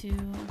the way to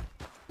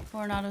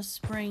Coronado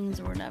Springs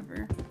or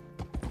whatever.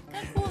 Look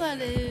how cool that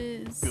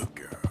is. Good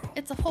girl.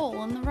 It's a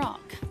hole in the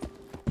rock.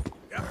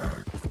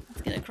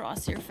 Let's get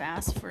across here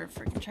fast before a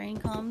freaking train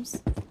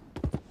comes.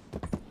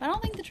 I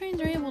don't think the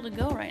trains are able to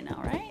go right now,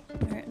 right?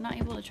 They're not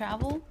able to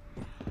travel.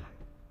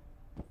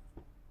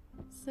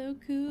 So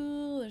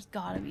cool. There's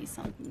gotta be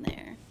something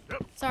there.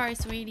 Sorry,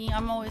 sweetie.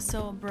 I'm always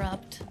so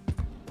abrupt.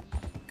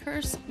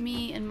 Curse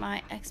me and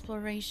my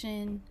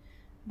exploration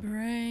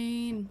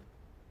brain.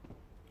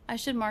 I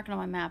should mark it on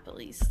my map at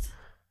least.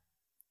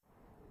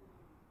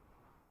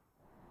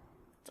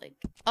 It's like,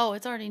 oh,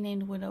 it's already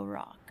named Widow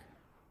Rock.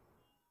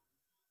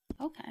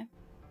 Okay.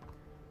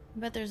 I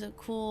bet there's a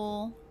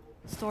cool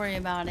story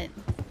about it.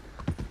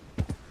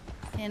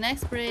 Okay,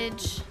 next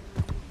bridge.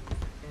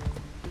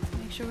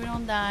 Make sure we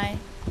don't die.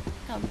 Look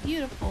how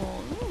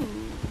beautiful. Ooh.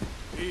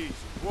 Easy.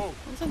 Whoa.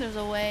 Looks like there's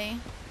a way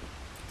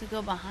to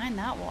go behind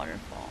that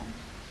waterfall.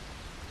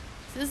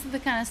 So this is the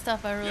kind of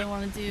stuff I really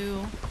want to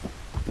do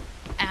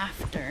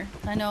after.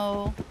 I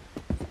know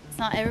it's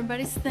not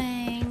everybody's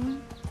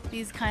thing,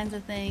 these kinds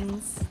of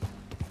things.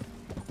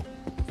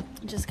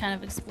 Just kind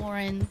of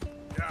exploring.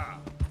 Yeah.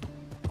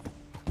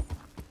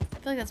 I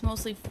feel like that's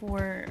mostly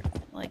for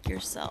like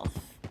yourself.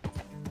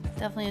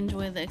 Definitely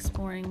enjoy the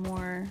exploring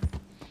more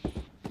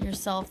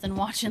yourself than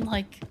watching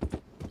like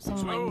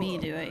someone like me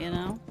do it, you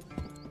know?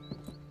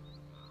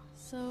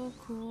 So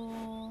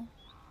cool.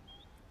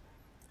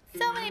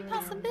 So many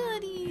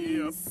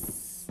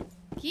possibilities.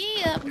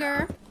 Yep,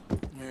 girl.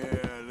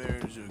 Yeah,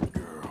 there's a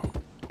girl.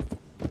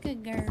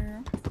 Good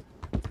girl.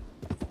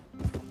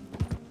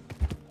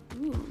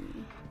 Ooh.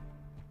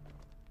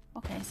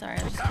 Okay, sorry,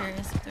 I was just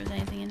curious if there's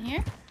anything in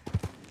here.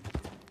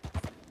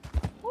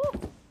 Woo.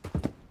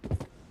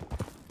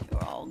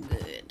 You're all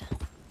good.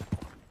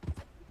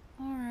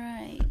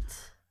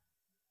 Alright.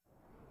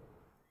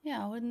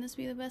 Yeah, wouldn't this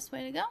be the best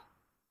way to go?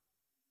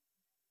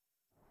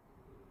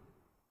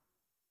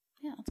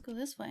 Yeah, let's go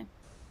this way.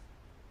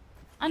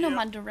 I know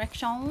my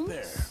directions.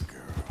 There,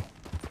 girl.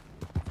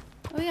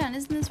 Oh yeah, and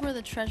isn't this where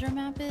the treasure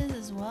map is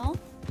as well?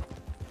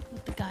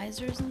 With the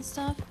geysers and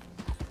stuff?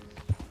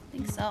 I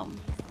think so.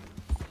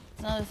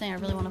 Another thing I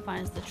really want to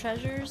find is the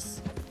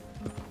treasures.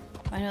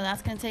 I know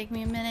that's going to take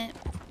me a minute.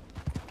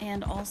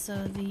 And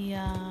also the,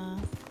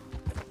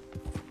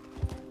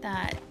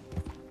 that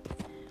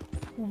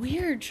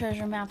weird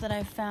treasure map that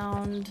I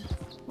found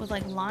with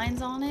like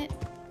lines on it.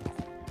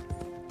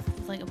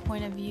 With like a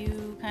point of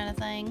view kind of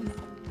thing.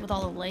 With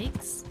all the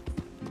lakes.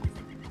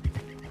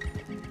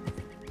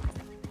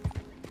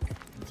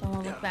 So I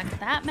want to look back at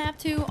that map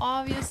too.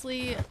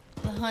 Obviously,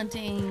 the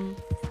hunting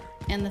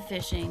and the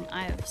fishing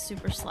I have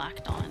super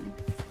slacked on.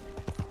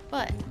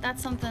 But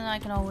that's something I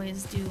can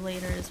always do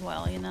later as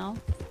well, you know?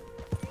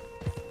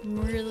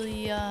 I'm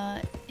really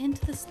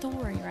into the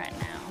story right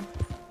now.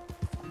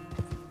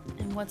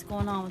 And what's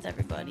going on with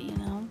everybody, you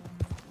know?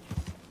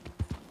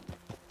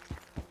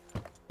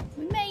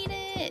 We made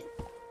it!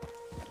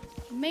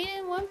 We made it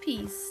in one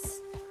piece.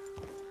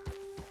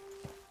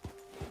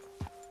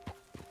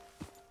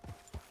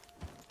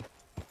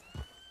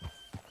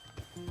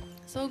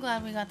 So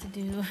glad we got to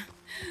do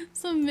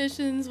some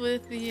missions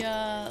with the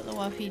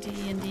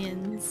Wapiti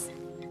Indians,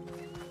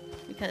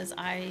 because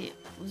I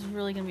was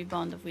really gonna be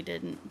bummed if we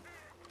didn't.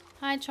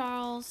 Hi,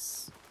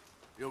 Charles.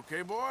 You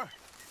okay, boy?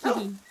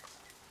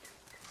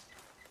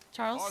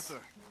 Charles.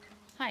 Arthur.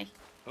 Hi.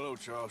 Hello,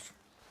 Charles.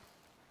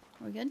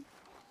 We good?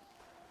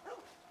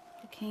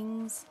 The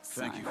King's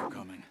son. Thank you for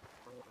coming.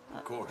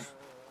 Of course.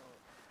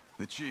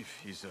 The chief,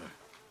 he's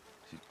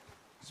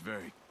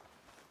very...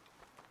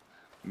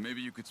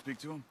 Maybe you could speak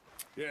to him?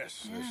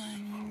 Yes, Yeah, this I is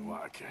mean-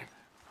 why I came.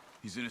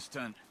 He's in his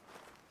tent.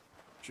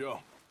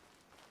 Sure.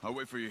 I'll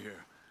wait for you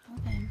here.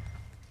 Okay.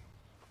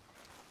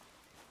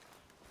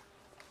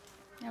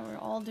 Yeah, we're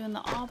all doing the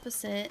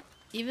opposite,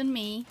 even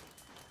me,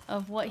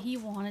 of what he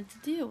wanted to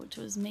do, which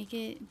was make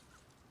it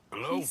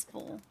Hello?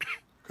 peaceful.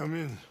 Come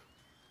in.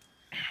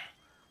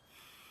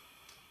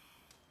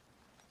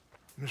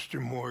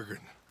 Mr. Morgan,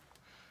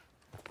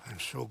 I'm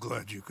so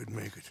glad you could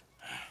make it.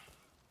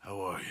 How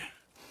are you?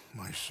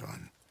 My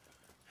son.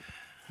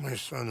 My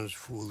son is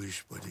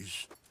foolish, but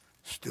he's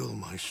still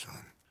my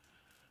son.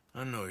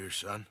 I know your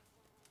son.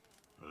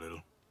 A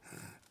little.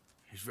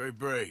 He's very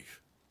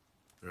brave.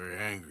 Very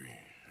angry.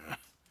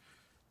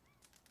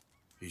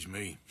 He's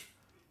me.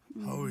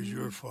 How is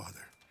your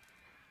father?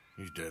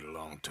 He's dead a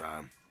long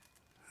time.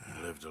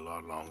 He lived a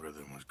lot longer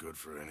than was good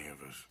for any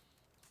of us.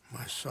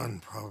 My son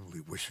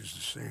probably wishes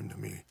the same to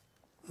me.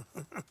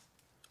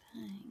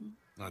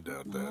 I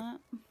doubt that.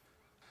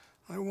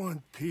 I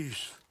want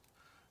peace.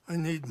 I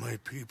need my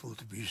people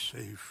to be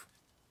safe.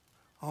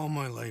 All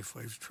my life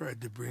I've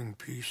tried to bring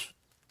peace.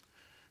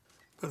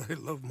 But I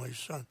love my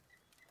son.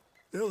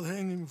 They'll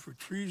hang him for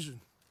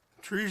treason.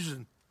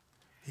 Treason.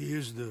 He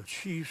is the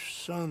chief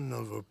son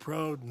of a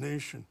proud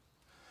nation.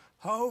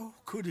 How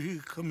could he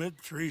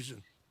commit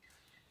treason?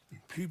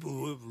 People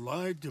who have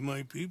lied to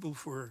my people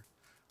for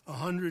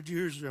 100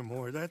 years or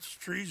more, that's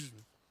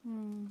treason.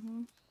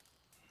 Mm-hmm.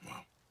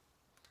 Well,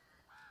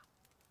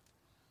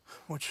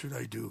 what should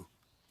I do?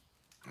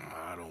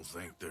 I don't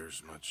think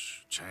there's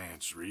much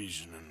chance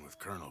reasoning with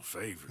Colonel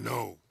Favors.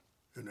 No.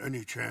 And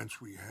any chance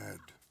we had,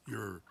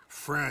 your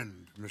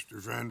friend,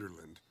 Mr.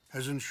 Vanderland,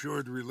 has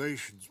ensured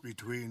relations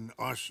between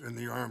us and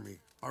the army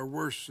are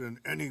worse than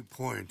any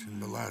point in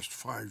the last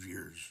 5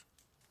 years.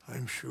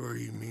 I'm sure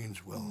he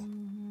means well.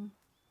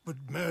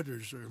 But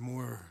matters are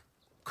more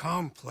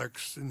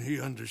complex than he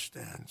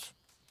understands.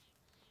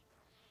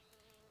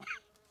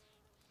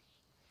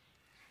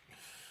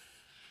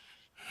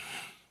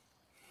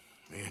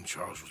 Me and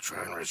Charles will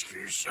try and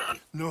rescue your son.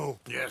 No.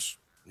 Yes,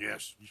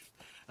 yes.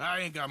 I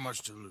ain't got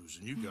much to lose,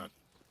 and you got...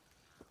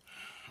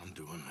 I'm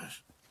doing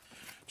this.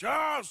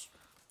 Charles!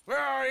 Where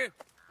are you?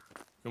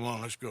 Come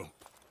on, let's go.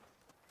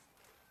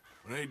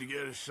 We need to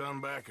get his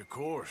son back, of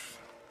course.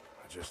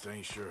 I just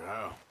ain't sure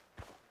how.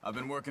 I've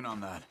been working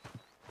on that.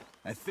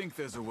 I think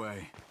there's a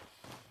way.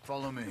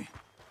 Follow me.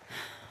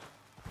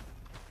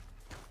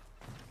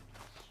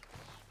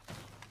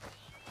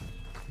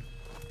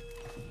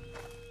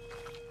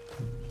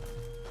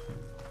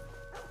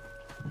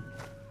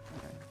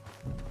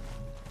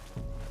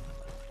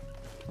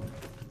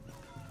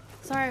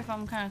 Sorry if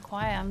I'm kind of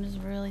quiet. I'm just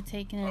really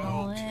taking it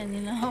all in, you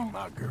know.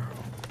 My girl.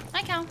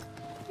 Hi, Cal.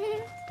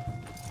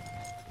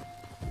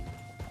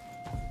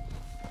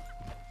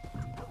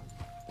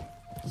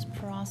 Just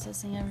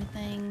processing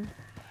everything.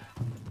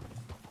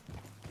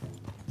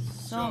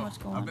 So much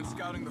going on. I've been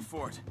scouting the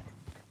fort.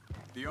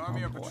 The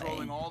army are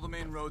patrolling all the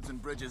main roads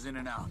and bridges in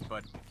and out,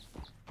 but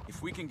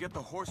if we can get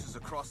the horses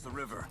across the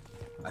river,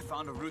 I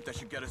found a route that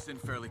should get us in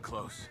fairly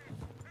close.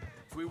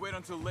 If we wait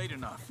until late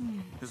enough,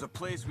 there's a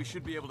place we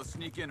should be able to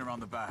sneak in around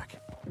the back.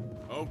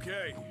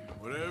 Okay,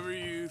 whatever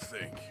you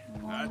think.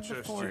 I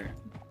trust you.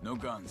 No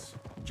guns,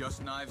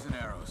 just knives and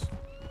arrows.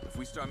 If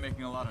we start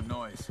making a lot of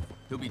noise,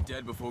 he'll be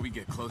dead before we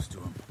get close to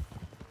him.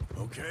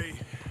 Okay.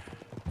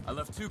 I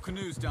left 2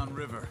 canoes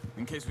downriver,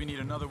 in case we need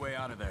another way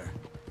out of there.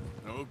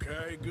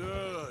 Okay,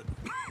 good.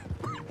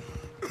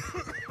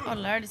 Oh,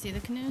 did I already see the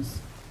canoes?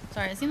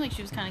 Sorry, it seemed like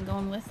she was kind of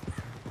going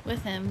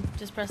with him,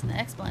 just pressing the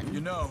X button. You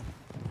know,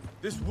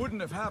 this wouldn't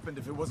have happened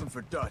if it wasn't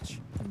for Dutch.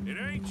 It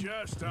ain't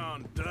just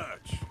on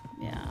Dutch.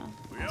 Yeah.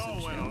 We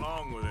all went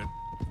along with it.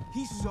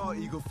 He saw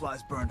eagle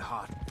flies burned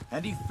hot,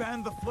 and he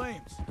fanned the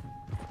flames.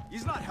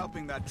 He's not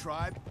helping that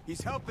tribe,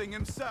 he's helping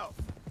himself.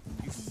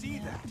 You see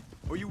that,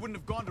 or you wouldn't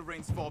have gone to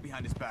Rain's Fall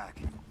behind his back.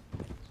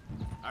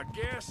 I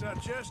guess I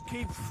just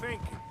keep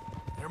thinking.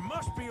 There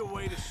must be a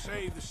way to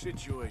save the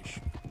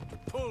situation. To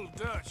pull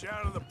Dutch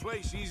out of the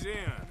place he's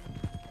in.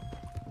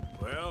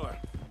 Well,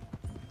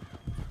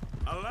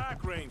 I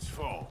like Rain's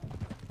Fall.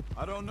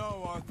 I don't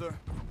know, Arthur.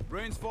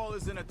 Rain's Fall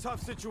is in a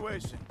tough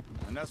situation,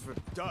 and that's for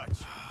Dutch.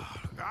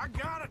 I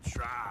gotta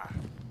try.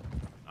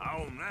 I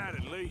own that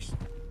at least.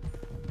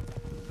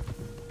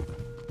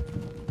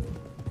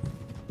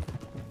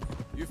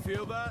 You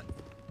feel that?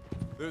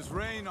 There's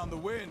rain on the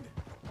wind.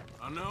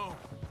 I know.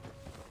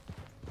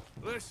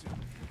 Listen,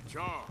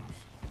 Charles.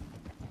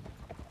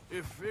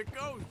 If it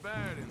goes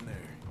bad in there,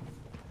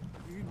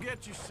 you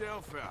get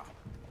yourself out.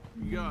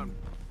 You got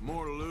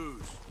more to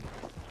lose.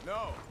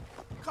 No.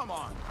 Come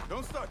on.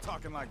 Don't start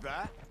talking like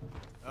that.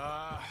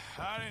 I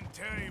didn't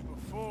tell you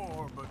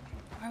before, but...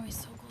 Why are we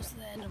so close to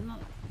the end? I'm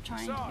not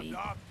trying saw to be. a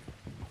doctor.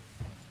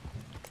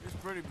 It's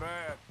pretty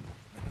bad.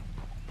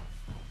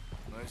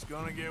 But it's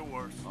gonna get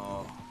worse.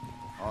 Oh,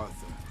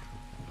 Arthur.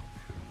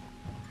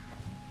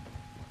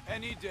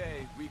 Any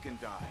day we can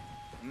die.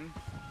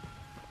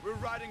 We're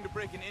riding to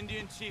break an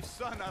Indian chief's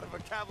son out of a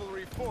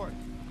cavalry fort.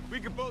 We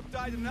could both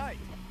die tonight.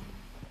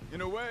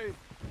 In a way,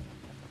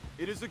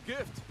 it is a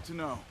gift to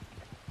know.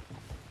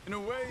 In a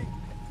way,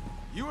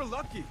 you were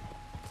lucky.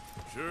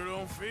 Sure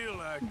don't feel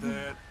like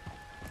that.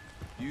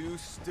 You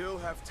still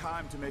have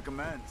time to make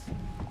amends.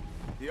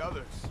 The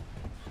others,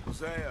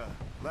 Hosea,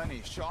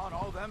 Lenny, Sean,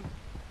 all them,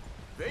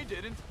 they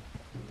didn't.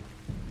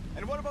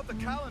 And what about the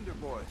Calendar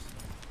boys?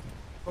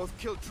 Both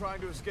killed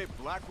trying to escape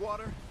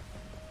Blackwater?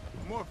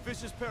 A more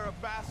vicious pair of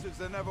bastards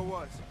than ever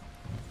was.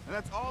 And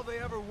that's all they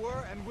ever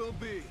were and will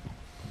be.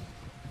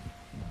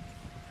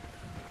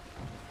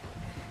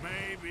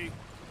 Maybe.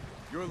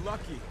 You're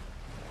lucky.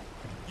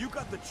 You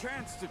got the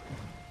chance to...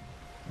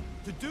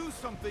 to do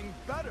something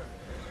better.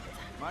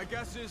 My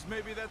guess is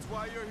maybe that's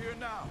why you're here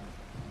now.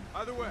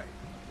 Either way,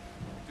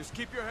 just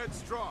keep your head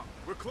strong.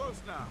 We're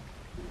close now.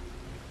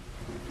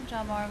 Good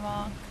job,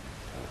 Arbok.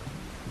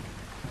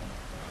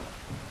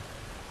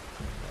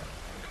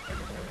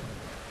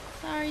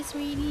 Sorry,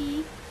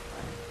 sweetie.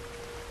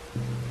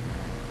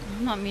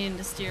 I'm not meaning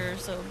to steer her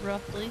so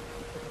abruptly.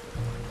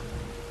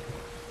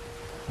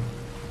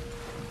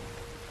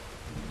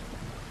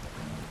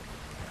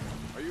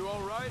 Are you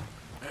all right?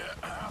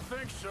 I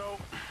think so.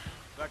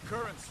 That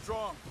current's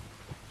strong.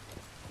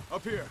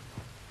 Up here.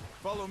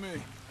 Follow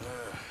me.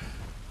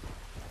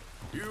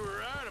 You were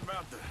right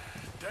about the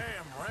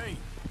damn rain.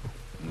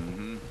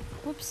 Mm-hmm.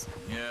 Whoops.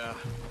 Yeah.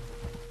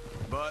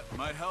 But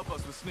might help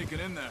us with sneaking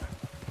in there.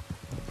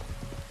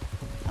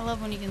 I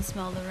love when you can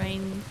smell the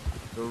rain.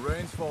 The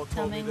Rainsfall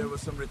told me Coming. there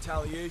was some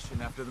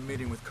retaliation after the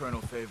meeting with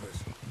Colonel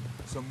Favors.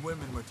 Some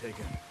women were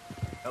taken.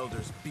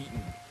 Elders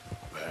beaten.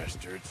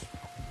 Bastards.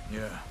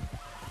 Yeah.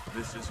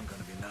 This isn't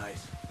gonna be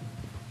nice.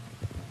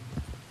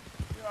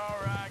 You all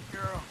right,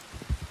 girl?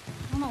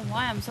 I don't know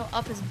why I'm so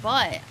up his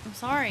butt. I'm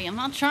sorry. I'm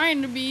not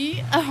trying to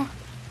be.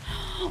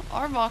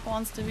 Arbok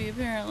wants to be,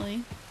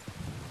 apparently.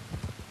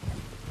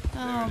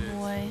 Oh, There it is.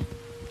 boy.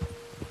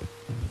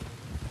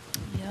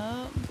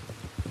 Yup.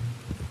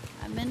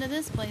 I've been to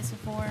this place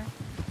before.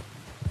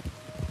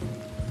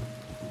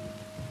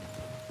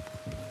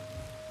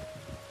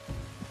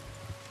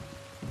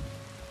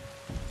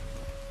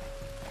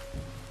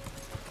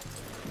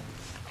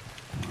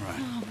 All right.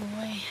 Oh,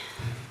 boy.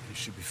 It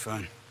should be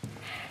fun.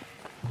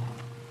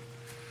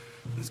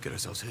 Let's get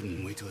ourselves hidden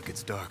and wait till it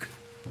gets dark.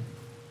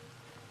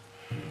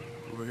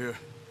 Over here.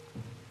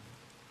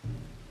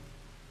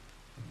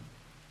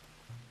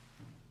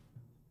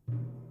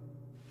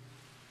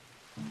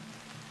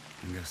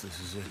 I guess this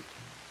is it.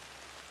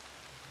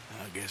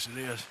 I guess it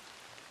is.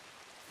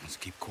 Let's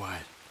keep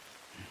quiet.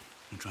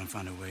 We'll try and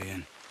find a way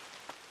in.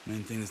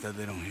 Main thing is that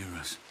they don't hear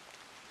us.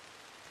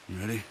 You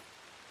ready?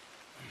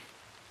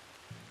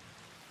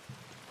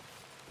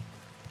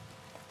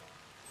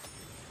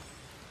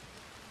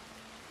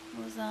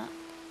 What was that?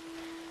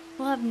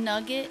 We'll have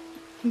Nugget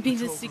be the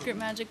Patrol secret group.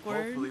 magic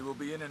word. Hopefully we'll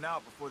be in and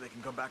out before they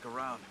can come back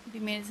around. If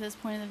you made it to this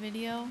point of the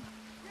video.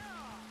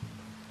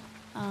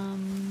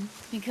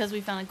 Because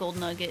we found a gold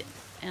nugget,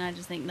 and I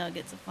just think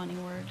nugget's a funny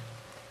word.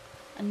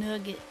 A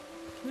nugget.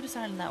 Who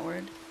decided that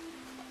word?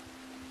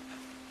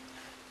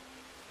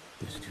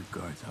 There's 2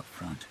 guards up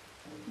front.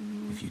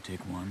 If you take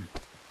one,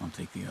 I'll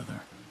take the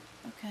other.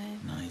 Okay.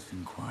 Nice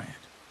and quiet.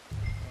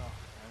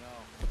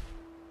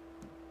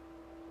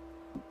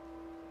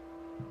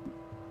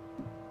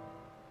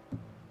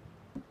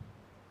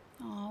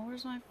 Oh,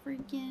 where's my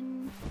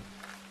freaking...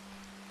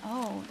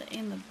 Oh, to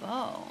aim the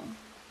bow.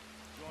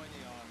 Join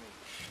the army.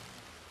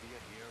 Be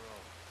a hero.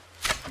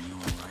 Are you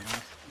alright,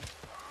 Art?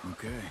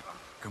 Okay,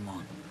 come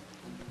on.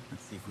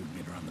 Let's see if we can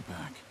get around the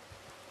back.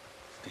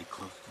 Stay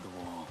close to the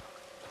wall.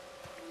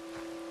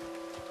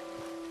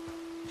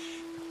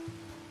 Shh.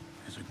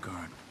 There's a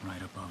guard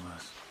right above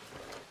us.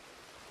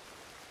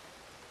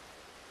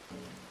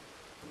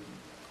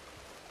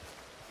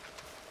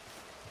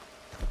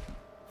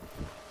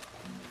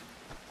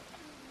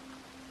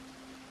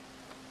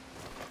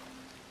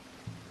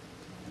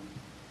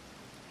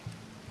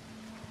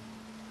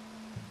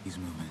 He's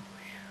moving.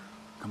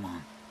 Come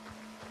on.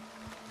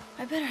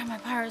 I better have my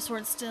pirate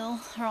sword still,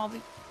 or I'll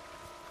be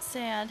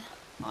sad.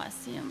 Oh, I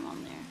see him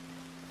on there.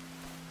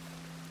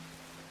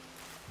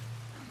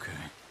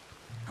 Okay.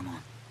 Come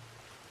on.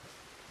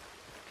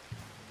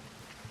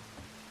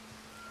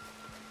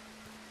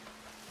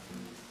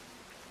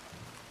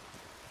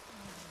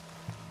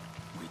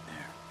 Wait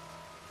there.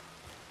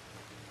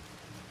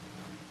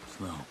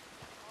 Slow.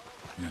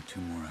 We got 2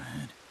 more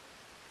ahead.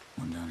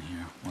 One down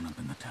here, one up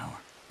in the tower.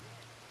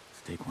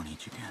 Let's take one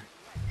each again.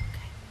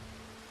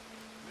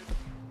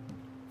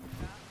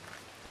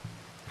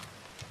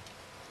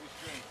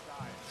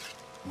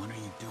 What are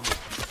you doing?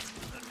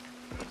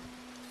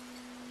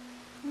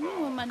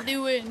 What am I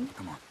doing?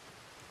 Come on.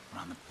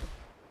 Around the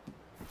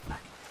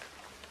back.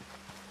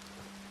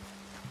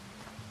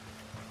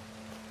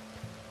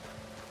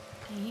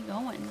 Okay, he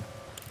going.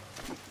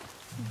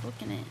 He's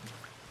booking it.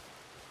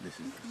 This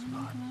is the Come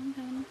spot. on, come on,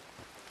 come on.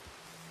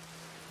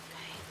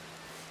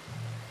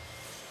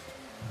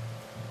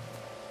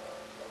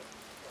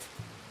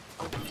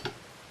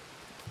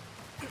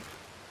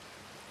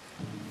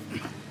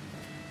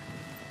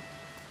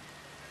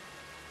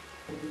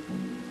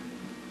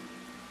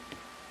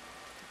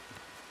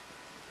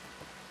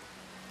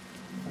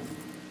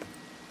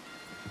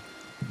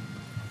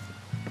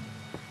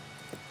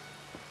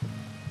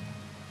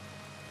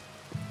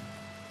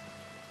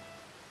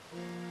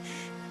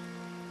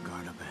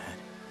 Guard up ahead.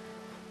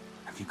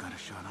 Have you got a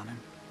shot on him?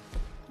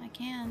 I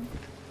can.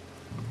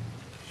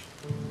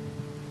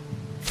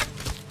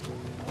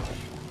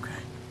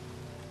 Okay.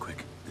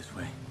 Quick, this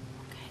way.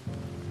 Okay.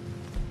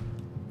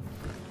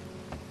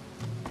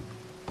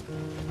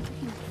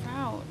 Freaking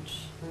crouch.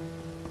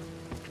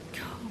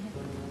 Go.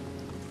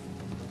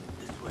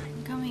 This way.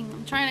 I'm coming.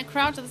 I'm trying to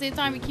crouch at the same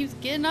time. He keeps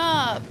getting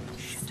up.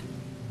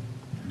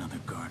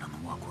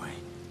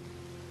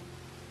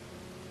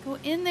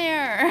 in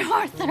there,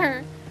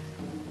 Arthur.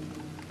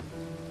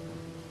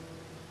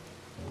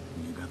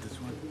 You got this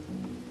one?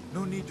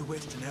 No need to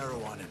waste an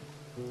arrow on him.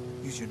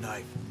 Use your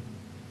knife.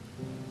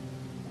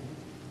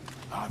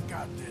 I've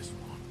got this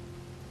one.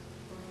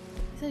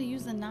 He said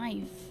use the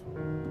knife.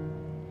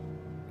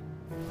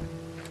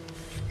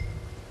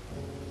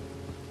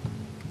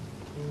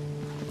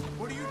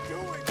 What are you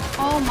doing?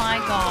 Oh my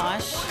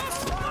gosh.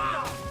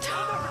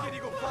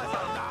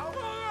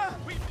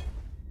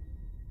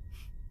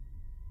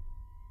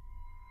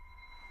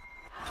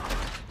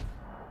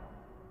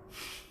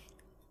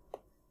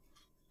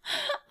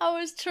 I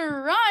was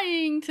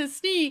trying to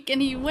sneak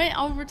and he went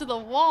over to the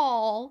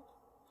wall.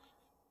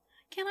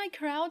 Can I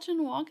crouch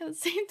and walk at the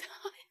same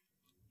time?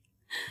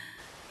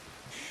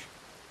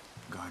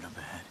 Guard up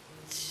ahead.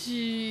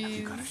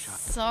 Jeez.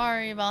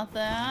 Sorry about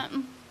that.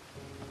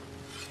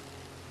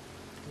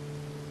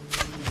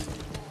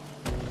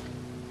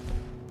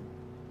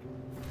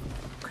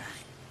 Okay.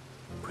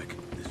 Quick,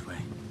 this way.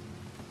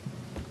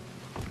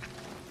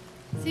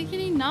 See, can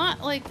he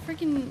not, like,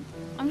 freaking...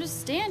 I'm just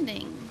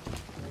standing.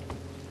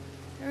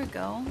 There we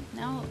go.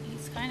 Now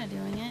he's kind of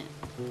doing it.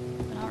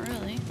 But not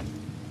really.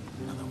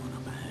 Another one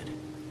up ahead.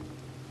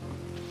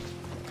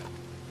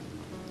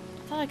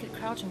 I thought I could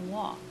crouch and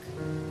walk.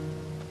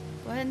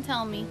 Go ahead and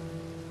tell me.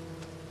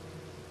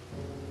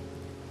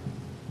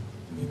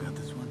 You got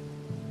this one?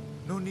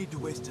 No need to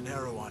waste an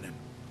arrow on him.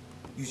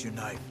 Use your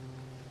knife.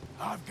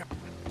 I've got...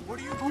 What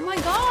are you Oh my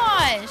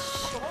gosh!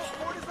 The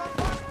whole fort is on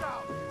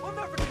lockdown. We'll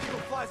never get Eagle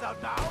Flies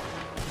out now.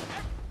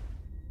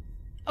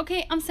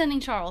 Okay, I'm sending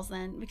Charles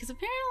then, because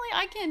apparently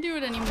I can't do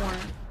it anymore.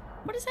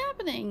 What is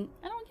happening?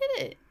 I don't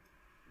get it.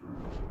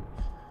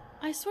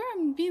 I swear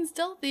I'm being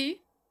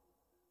stealthy.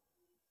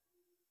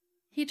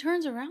 He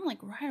turns around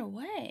like right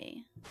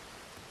away.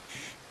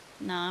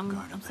 Nah,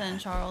 I'm sending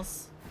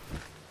Charles.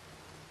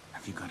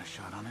 Have you got a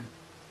shot on him?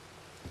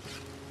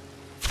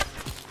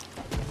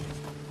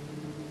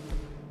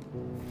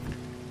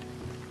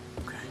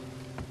 Okay.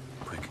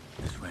 Quick,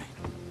 this way.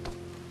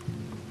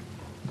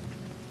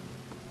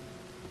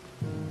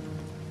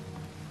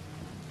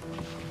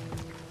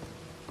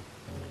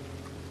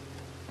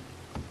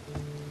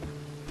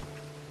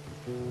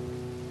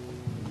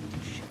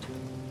 Shit.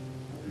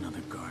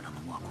 Another guard on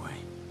the walkway.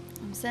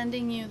 I'm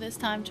sending you this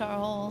time,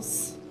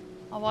 Charles.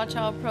 I'll watch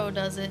how a pro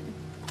does it.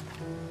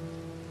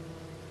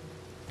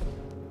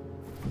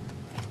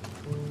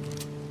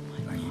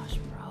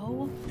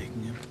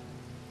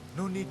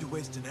 No need to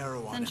waste an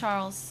arrow on Send him.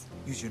 Charles.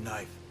 Use your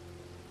knife.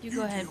 You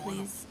go ahead,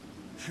 please.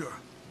 Sure.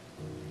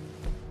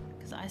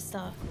 Because I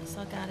suck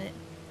at it.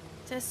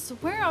 I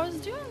swear I was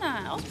doing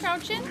that. I was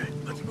crouching. Okay,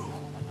 let's move.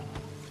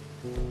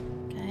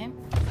 Okay.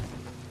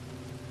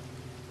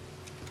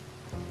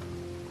 Oh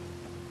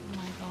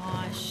my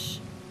gosh.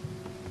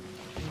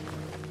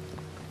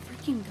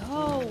 Freaking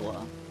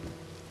go.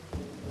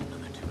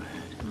 Another two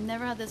ahead. I've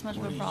never had this much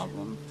of a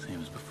problem.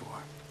 Same as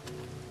before.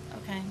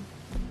 Okay.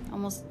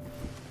 Almost.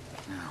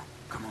 Now,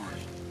 come on.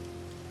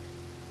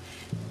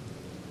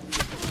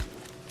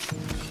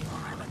 All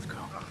right, let's go.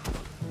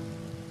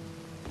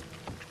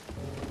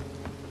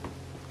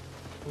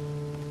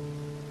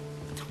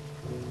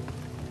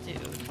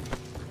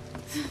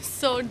 Dude.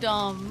 So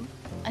dumb.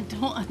 I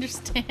don't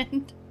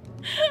understand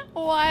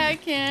why I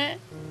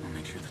can't I'll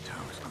make sure the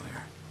tower's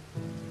clear.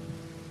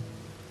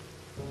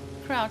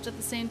 crouch at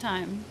the same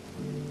time.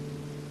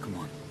 Come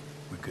on,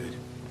 we're good.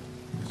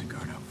 There's a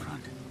guard out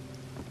front.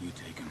 You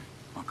take him.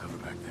 I'll cover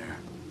back there.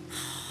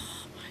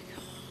 Oh my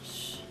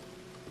gosh.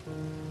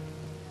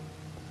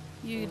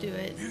 You do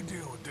it. You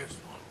deal with this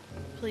one.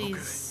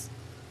 Please.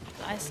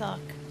 Okay. I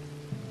suck.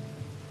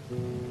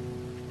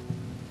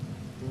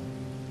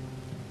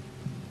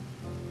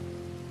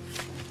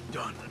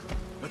 Done.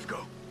 Let's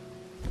go.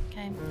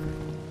 Okay.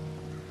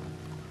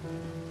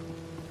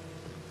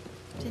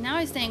 See, now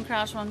he's staying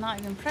crouched while I'm not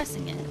even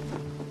pressing it.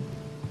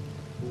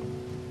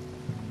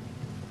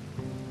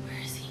 Where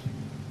is he?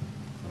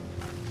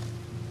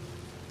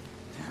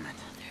 Damn it.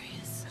 Oh, there he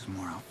is. There's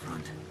more out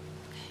front.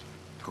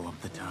 Okay. Go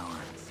up the tower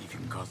and see if you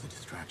can cause a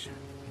distraction.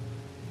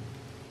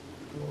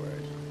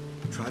 Lord.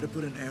 Try to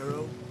put an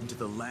arrow into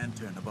the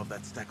lantern above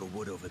that stack of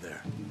wood over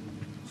there.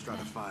 Start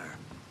a fire.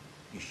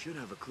 You should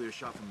have a clear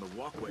shot from the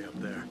walkway up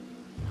there.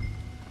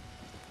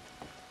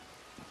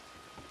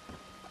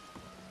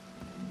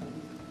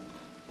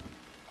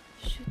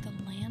 Shoot the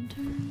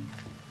lantern?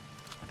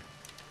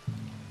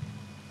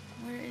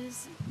 Where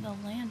is the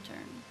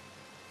lantern?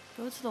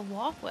 Go to the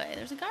walkway.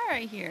 There's a guy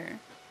right here.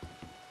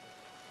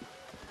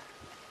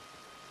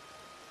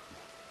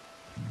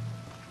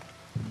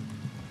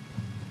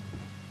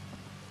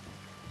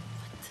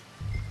 What?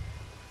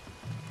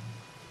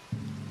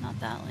 Not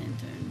that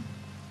lantern.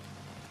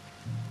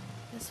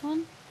 This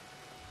one?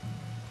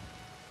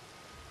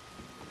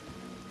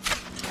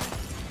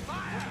 What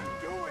are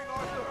you doing,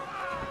 Arthur?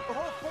 The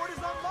whole fort is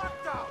on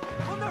lockdown.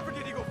 We'll never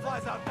get Eagle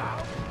Flies out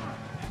now.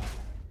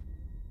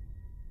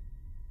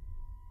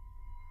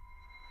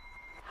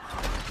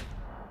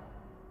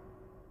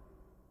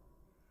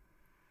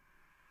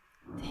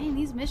 Dang,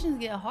 these missions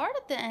get hard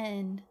at the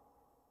end.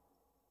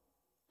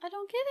 I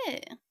don't get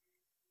it.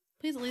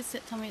 Please at least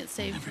tell me it's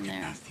saved from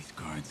there. Past these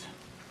guards.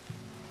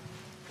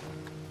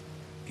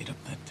 Get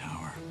up that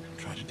tower and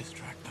try to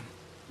distract them.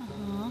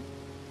 Uh-huh.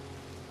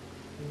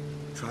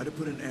 Try to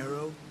put an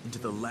arrow into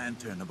the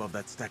lantern above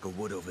that stack of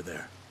wood over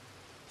there.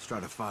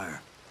 Start a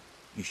fire.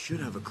 You should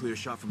have a clear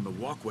shot from the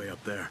walkway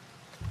up there.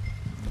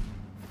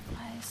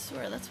 I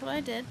swear that's what I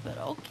did, but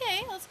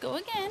okay, let's go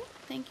again.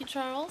 Thank you,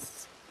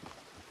 Charles.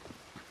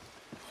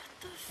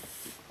 What the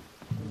f...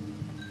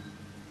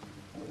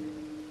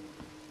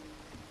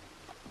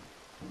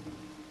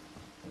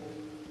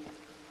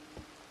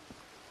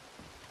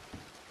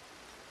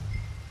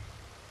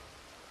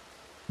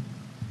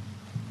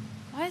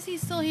 Why is he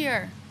still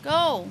here?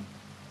 Go!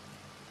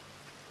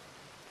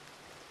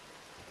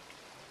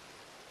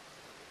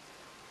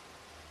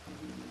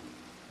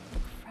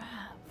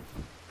 Crap.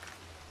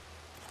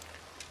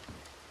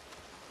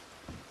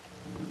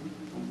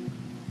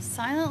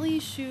 Silently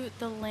shoot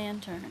the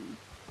lantern.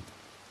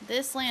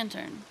 This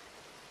lantern.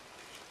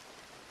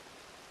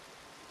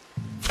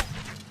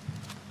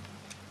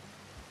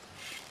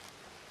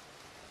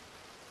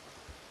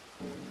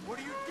 What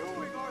are you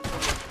doing, Arthur?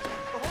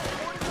 The whole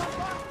fort is on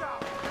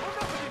lockdown. We're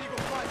not getting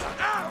eagle flies out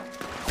now.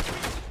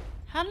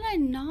 How did I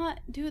not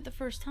do it the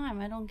first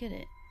time? I don't get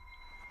it.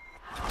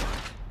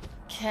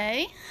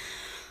 Okay.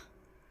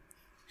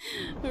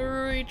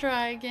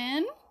 Retry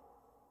again.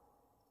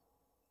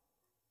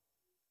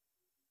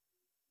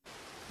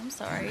 I'm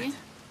sorry.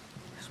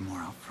 There's more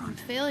out front.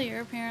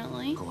 Failure,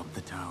 apparently. Go up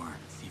the tower,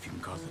 see if you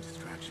can cause a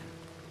distraction.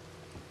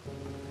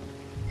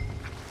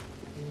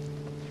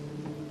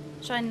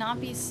 Should I not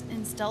be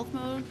in stealth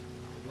mode?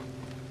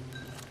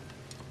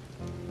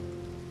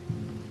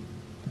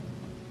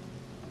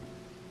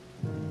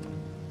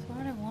 So why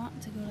would I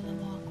want to go to the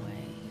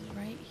walkway? He's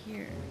right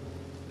here.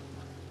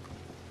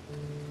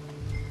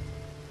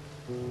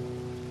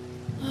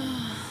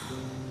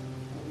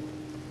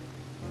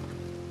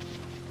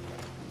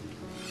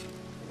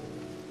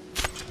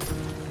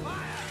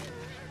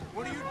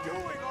 What are you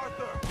doing,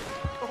 Arthur?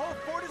 The whole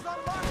fort is on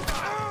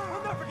lockdown.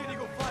 We're never getting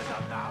eagle flies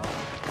out now.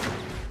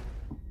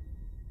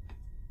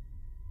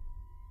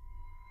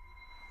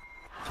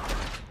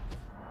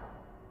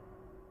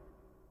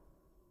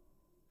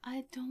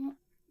 I don't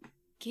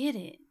get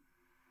it.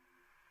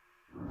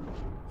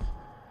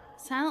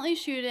 Silently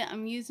shoot it.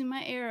 I'm using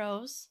my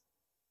arrows.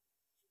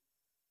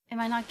 Am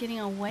I not getting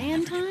away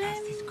in time? Get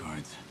past these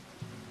guards.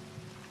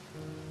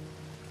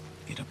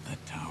 Get up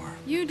that tower.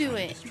 You do Try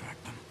to it.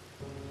 distract them.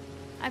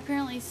 I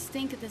apparently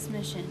stink at this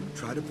mission.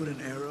 Try to put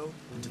an arrow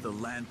into the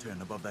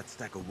lantern above that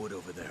stack of wood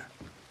over there.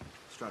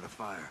 Start a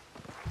fire.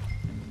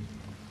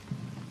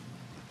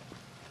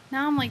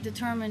 Now I'm like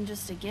determined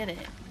just to get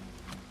it.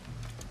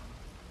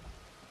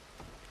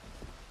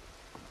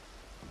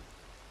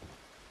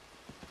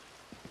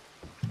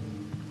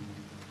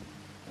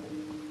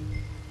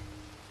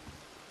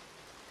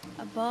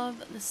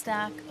 Above the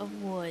stack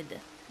of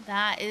wood.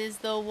 That is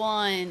the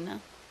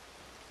one.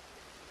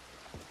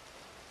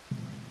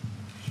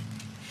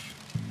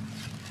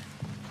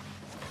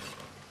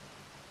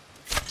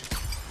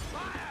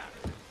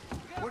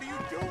 What are you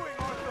doing,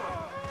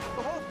 Arthur?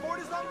 The whole fort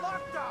is on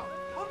lockdown.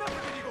 We'll never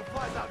get eagle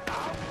flies out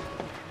now.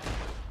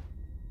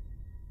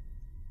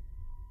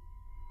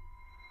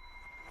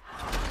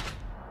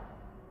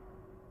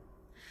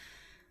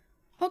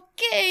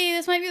 Okay,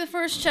 this might be the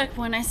first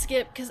checkpoint I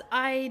skip because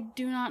I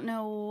do not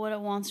know what it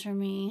wants from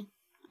me.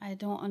 I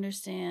don't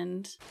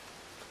understand.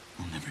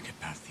 We'll never get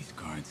past these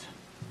guards.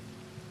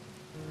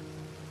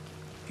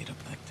 Get up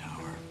that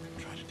tower and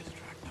try to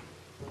distract them.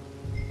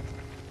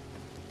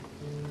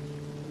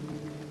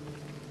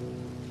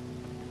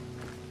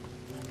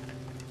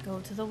 Go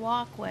to the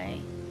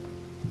walkway.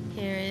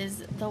 Here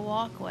is the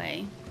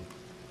walkway.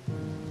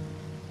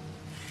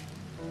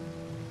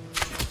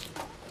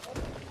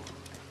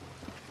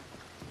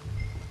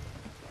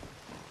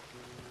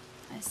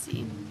 I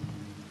see.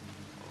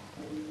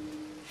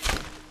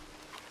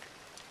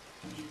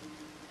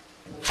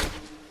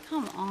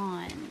 Come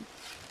on.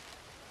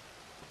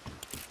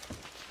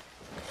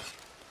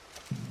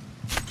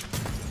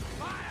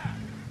 Fire!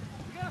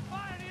 We got a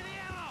fire near the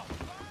ammo!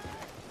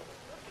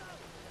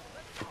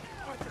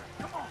 Arthur,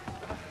 come on.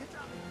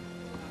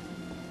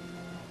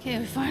 Okay,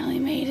 we finally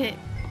made it.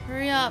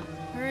 Hurry up.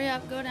 Hurry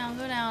up. Go down.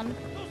 Go down. Do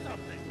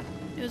something!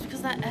 It was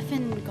because that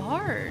effing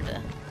guard.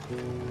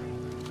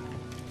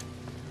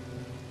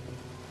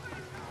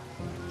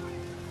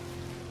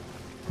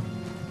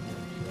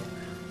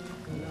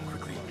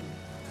 Quickly.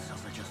 The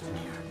cells are just in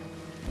here.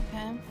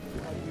 Okay.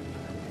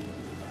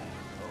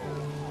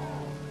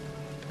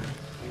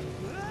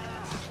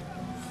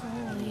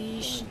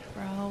 Holy shit,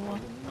 bro.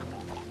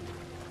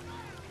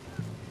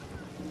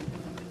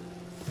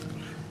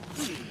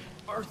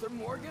 Arthur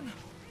Morgan?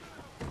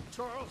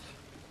 Charles?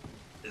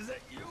 Is that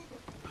you?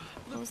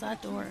 Close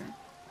that door.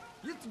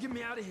 You have to get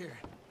me out of here.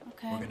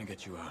 Okay. We're gonna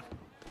get you out.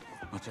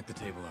 I'll check the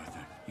table,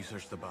 Arthur. You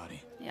search the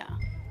body. Yeah.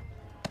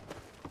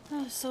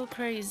 That was so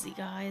crazy,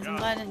 guys. I'm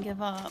glad I didn't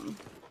give up.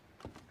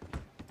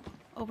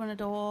 Open a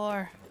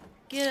door.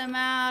 Get him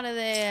out of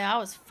there. I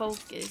was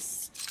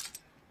focused.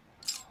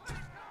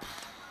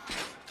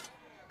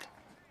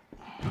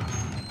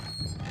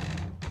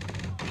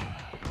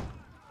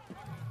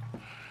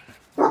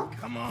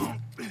 Come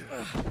on.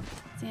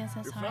 Santa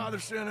says Your hi. father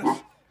sent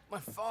us? My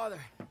father.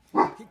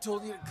 He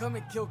told you to come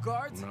and kill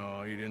guards?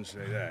 No, he didn't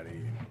say that.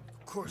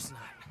 Of course not.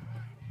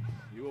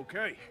 You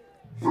okay?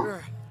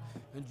 Sure.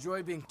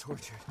 Enjoy being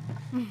tortured.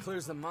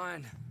 Clears the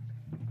mind.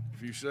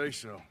 If you say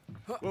so.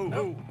 Whoa,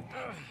 whoa.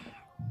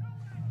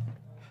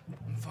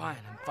 I'm fine.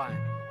 I'm fine.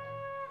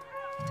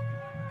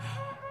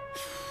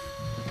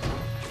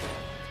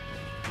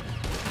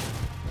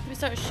 We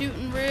start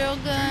shooting real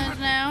guns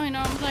now, you know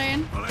what I'm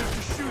saying? We'll have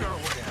to shoot our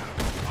way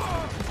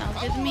out.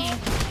 Sounds good to me.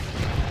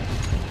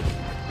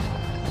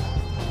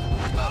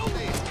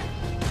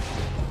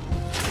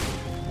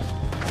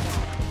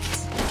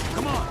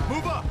 Come on,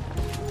 move up!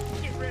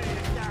 Get ready to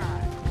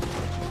die.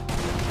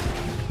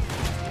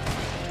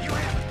 You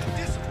have the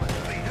discipline to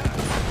lead us.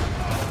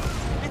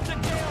 It's a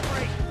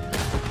jailbreak.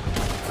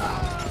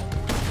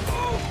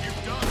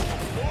 You've done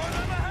more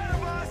than ahead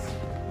of us.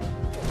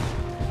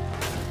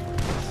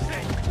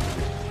 Shit.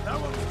 That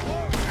one was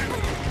close.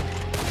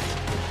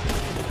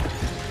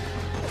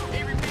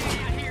 Hey, remain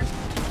out here.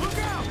 Look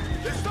out!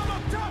 There's some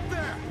up top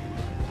there!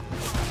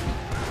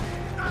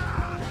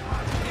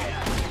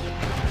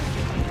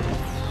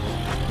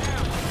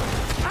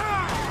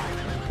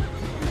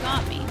 You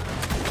got me.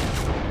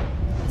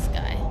 This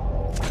guy.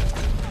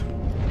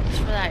 Just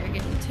for that, you're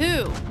getting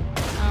two.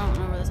 I don't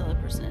know where this other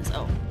person is.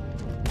 Oh.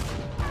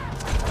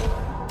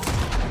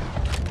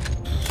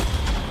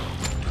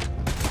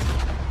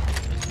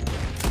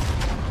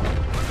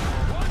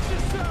 Watch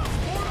yourself!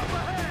 More up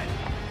ahead!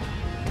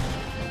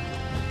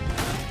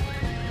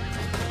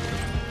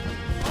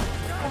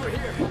 Over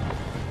here.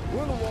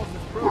 One of the walls is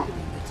broken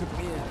and they took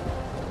me in.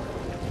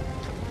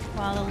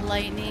 Wow, the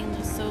lightning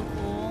was so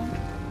cool.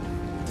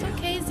 It's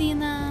okay,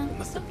 Xena.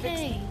 It's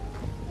okay.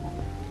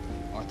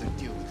 Arthur,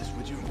 deal with this,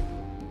 would you?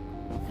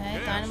 Okay,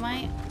 Yes.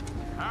 dynamite.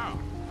 How?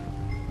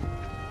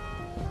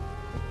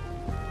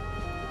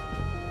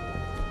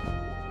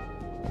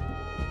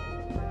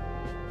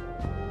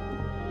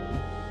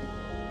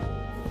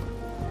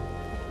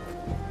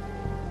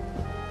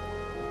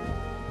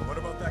 What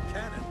about that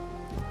cannon?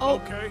 Oh,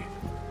 Okay.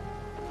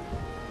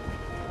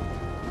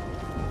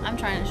 I'm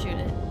trying to shoot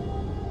it.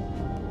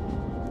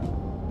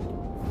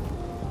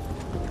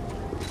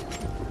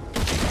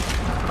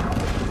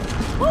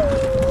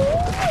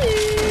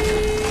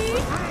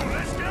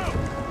 Let's go.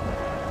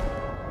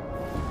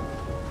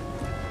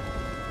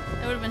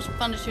 It would have been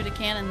fun to shoot a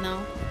cannon,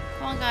 though.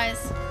 Come on,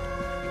 guys.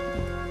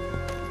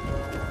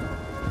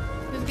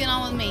 Who's getting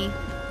on with me?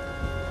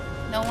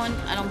 No one?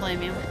 I don't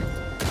blame you.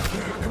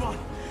 Come on,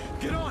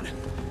 get on!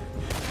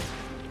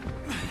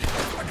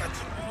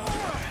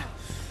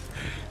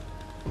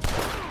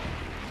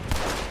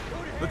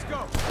 Let's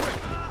go, quick!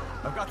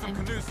 I've got some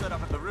canoes set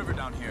up at the river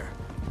down here.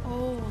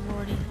 Oh,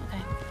 lordy.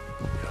 Okay.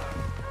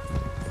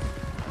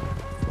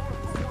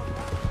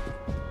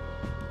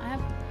 I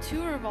have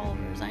 2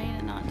 revolvers. I need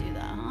to not do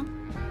that, huh?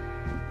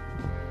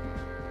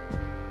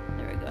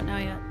 There we go. Now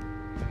I got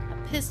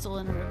a pistol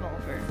and a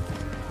revolver.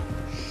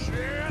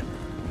 Shit.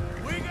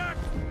 We got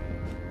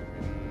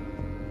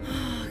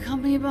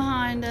Company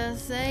behind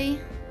us, eh?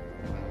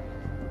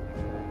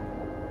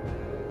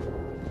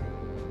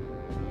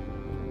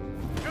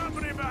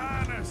 company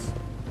behind us.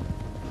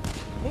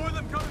 More of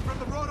them coming from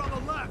the road on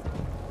the left!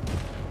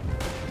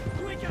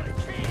 We got a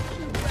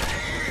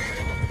chance.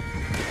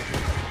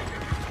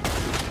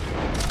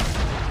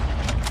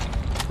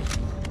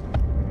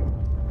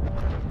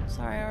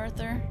 Sorry,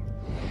 Arthur.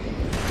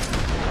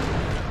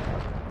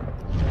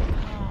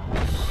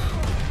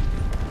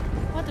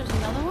 What? There's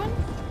another one?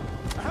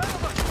 Ahead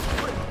of us!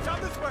 Wait,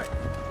 down this way!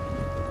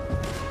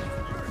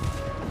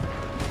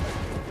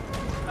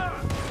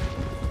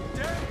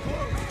 Damn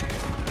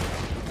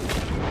close!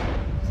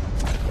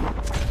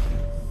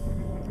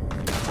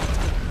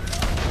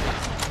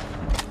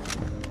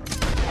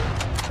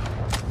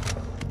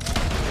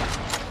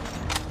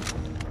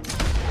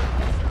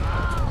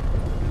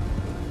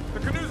 The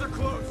canoes are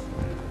close!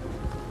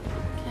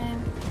 Okay.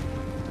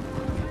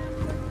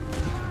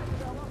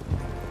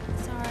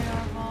 Sorry,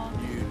 Arval.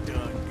 You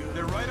done good.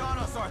 They're right on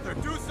us, Arthur.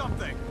 Do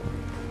something!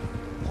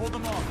 Hold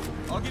them off.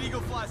 I'll get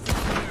Eagle Flies to the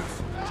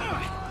canoes.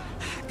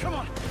 Come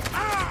on!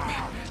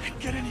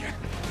 Get in here!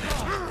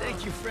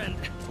 Thank you, friend.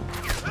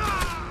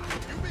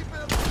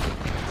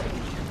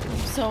 I'm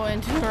so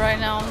into it right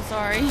now. I'm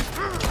sorry.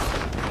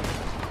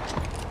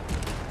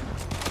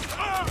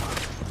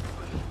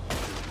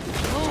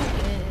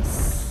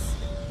 Focus.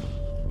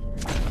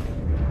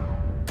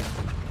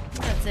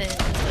 That's it. Just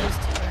those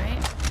 2,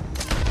 right?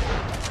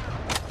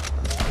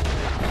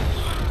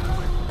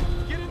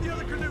 Get in the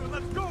other canoe and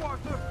let's go,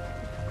 Arthur!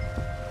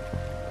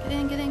 Get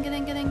in, get in, get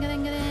in, get in, get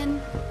in, get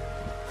in.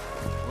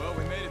 Well,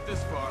 we made it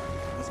this far.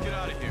 Let's get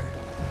out of here.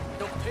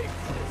 They'll pay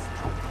for this.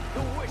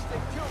 They'll wish they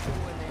killed me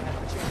when they had a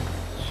chance.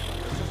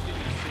 Let's just get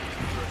into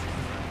safety first.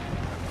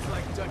 It's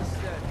like Dutch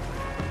said.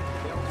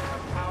 They only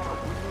have power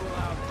when you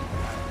allow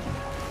them.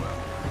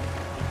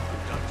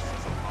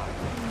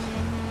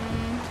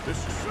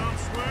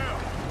 swell.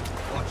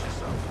 Watch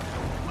yourself.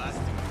 Last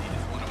thing we need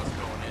is one of us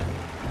going in.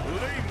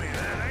 Believe me,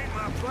 that ain't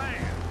my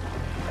plan.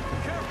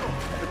 Careful!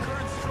 The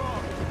current's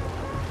strong.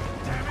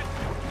 Damn it!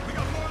 We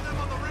got more of them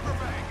on the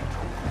riverbank.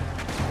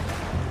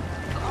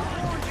 I'll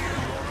warn you,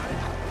 all right?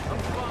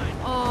 I'm fine.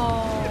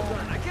 Oh.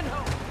 I can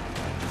help.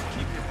 Just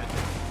keep your head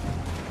down.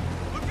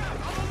 Look out!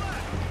 On the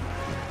left!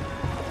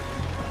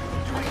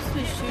 Am I supposed to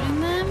be shooting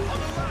them? On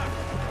the left!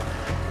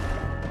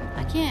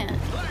 I can't.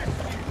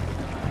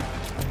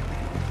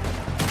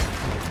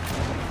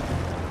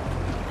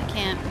 I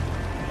can't.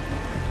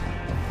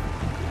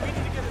 We need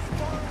to get as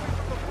far away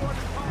from the fort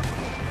as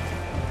possible.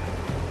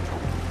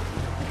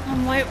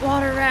 I'm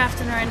whitewater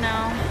rafting right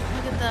now.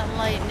 Look at that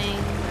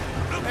lightning.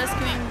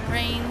 Rescuing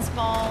rains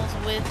falls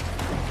with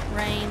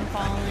rain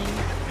falling.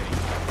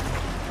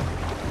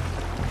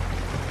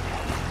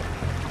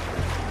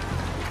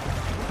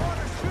 The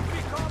water should be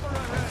calmer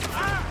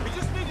ahead. We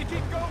just need to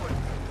keep going.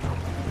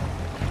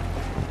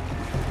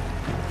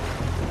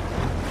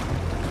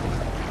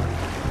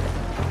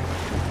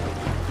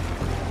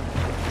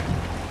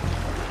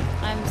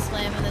 I'm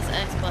slamming this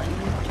X button,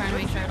 trying to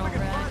make sure I don't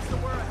wreck.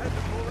 Somewhere ahead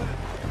to pull in.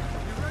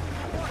 You ready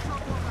to watch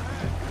up on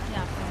ahead?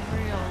 Yeah, for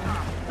real.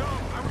 No,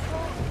 I was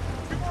wrong.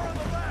 Two more on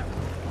the left.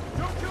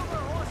 Don't kill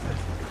their horses.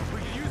 We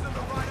can use them to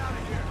ride out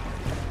of here.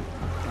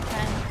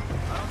 Okay.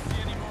 I don't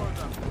see any more of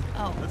them.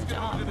 Oh, Let's good get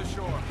job. over to the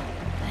shore.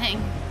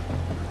 Dang. I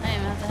didn't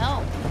even have to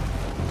help.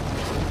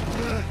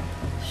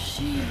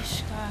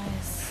 Sheesh,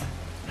 guys.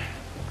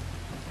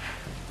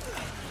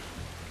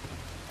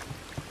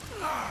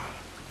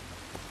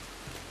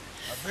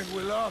 I think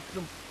we lost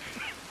them.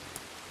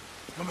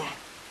 Come on.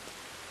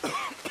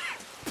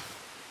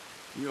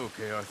 You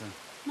okay, Arthur?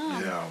 No.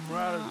 Yeah, I'm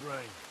right as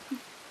rain.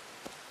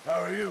 How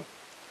are you?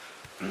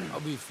 I'll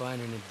be fine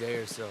in a day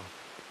or so.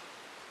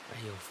 I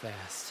heal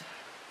fast.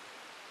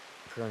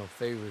 Colonel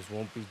Favors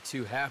won't be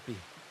too happy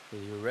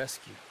with your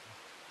rescue.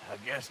 I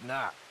guess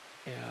not.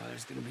 Yeah,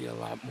 there's gonna be a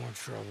lot more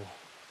trouble.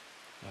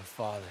 My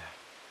father,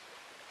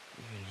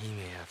 even he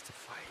may have to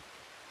fight.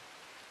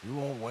 You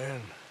won't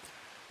win.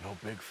 No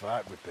big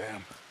fight with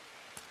them.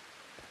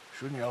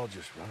 Shouldn't y'all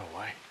just run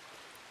away?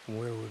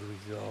 Where would we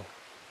go?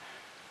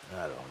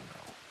 I don't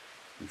know.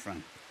 My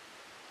friend,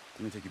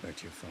 let me take you back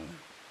to your father.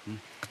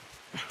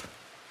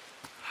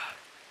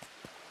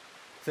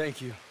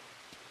 Thank you.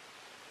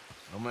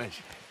 No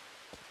mention.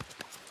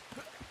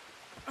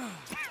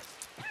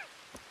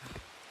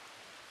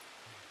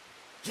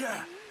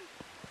 Yeah.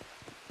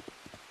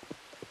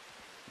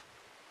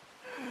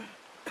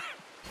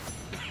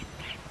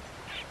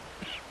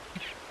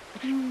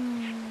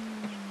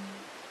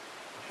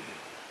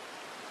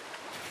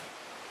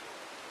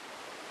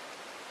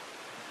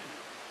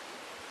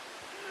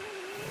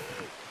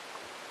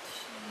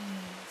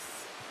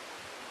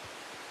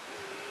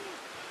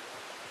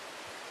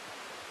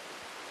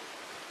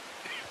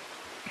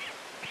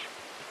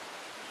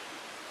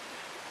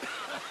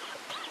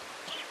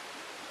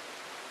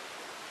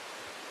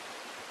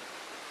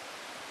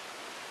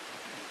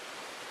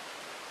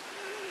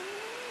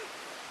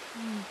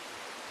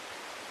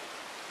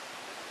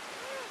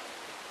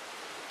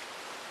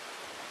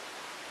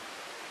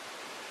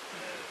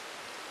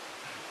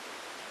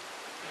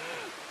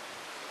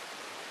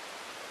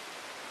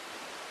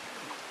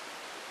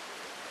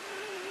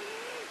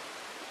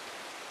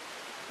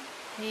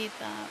 Hate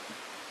that.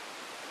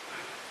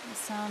 The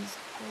sound is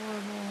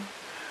horrible.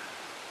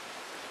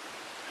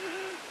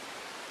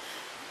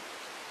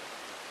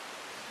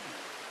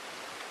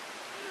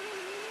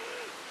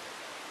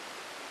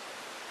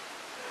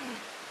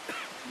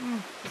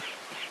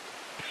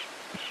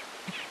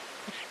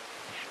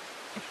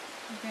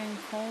 I'm getting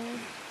cold.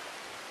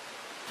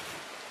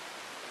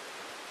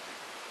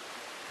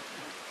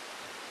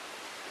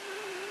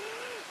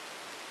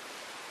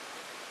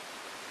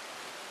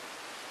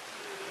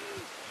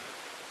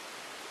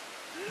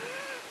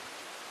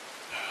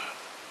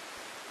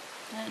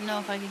 I didn't know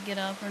if I could get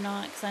up or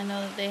not because I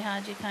know that they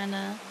had you kind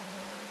of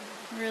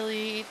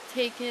really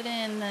take it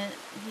in that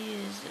he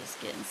is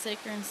just getting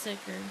sicker and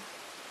sicker.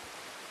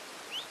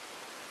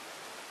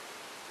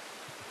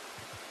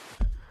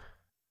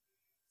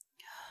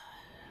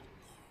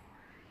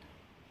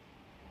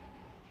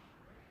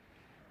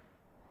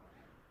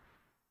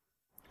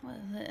 What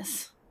is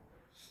this?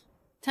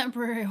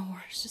 Temporary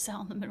horse just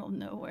out in the middle of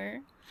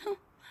nowhere.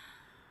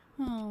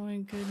 Oh my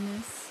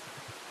goodness.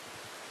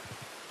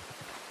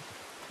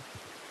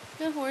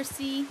 Good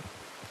horsey.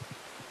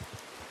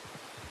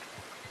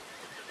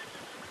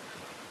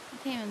 I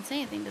can't even say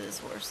anything to this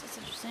horse. That's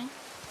interesting.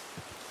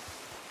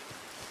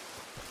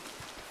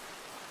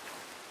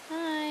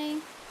 Hi.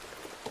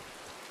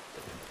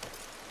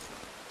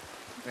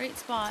 Great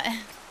spot.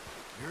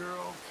 You're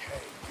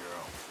okay,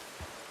 girl.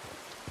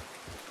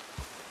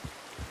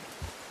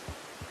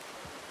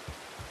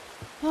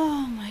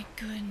 Oh my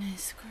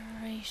goodness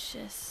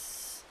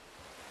gracious.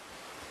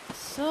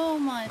 So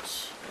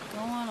much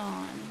going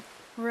on.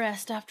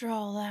 Rest after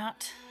all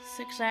that.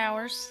 6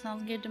 hours.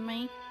 Sounds good to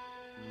me.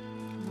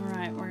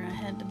 Alright, we're gonna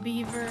head to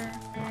Beaver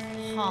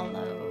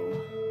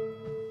Hollow.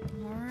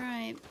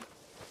 Alright.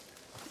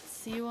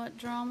 see what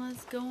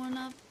drama's going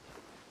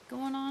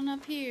on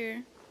up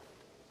here.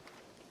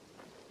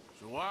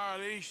 So why are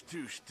these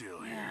two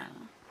still here? Yeah.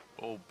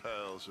 Old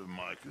pals of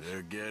Micah's.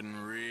 They're getting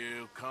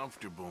real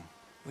comfortable.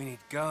 We need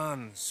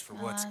guns for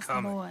what's Last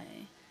coming. boy.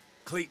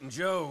 Cleet and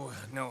Joe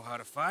know how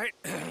to fight.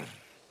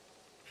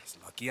 It's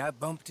lucky I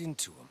bumped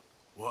into them.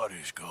 What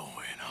is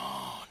going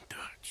on,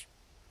 Dutch?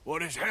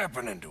 What is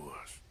happening to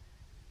us?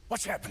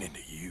 What's happening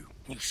to you?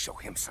 You show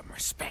him some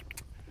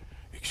respect.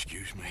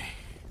 Excuse me?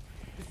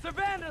 Mr.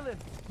 Vanderlyn!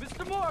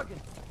 Mr. Morgan!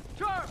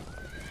 Charles!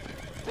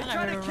 They're I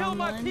trying heard to a kill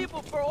my rumbling.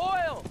 people for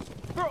oil!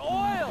 For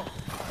oil!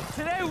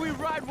 Today we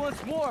ride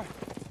once more!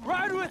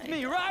 Ride with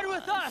me! Ride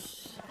with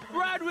us!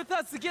 Ride with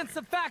us against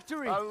the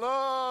factory! I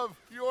love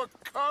your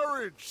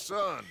courage,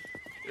 son.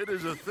 It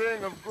is a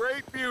thing of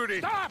great beauty.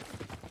 Stop!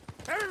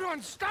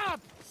 Everyone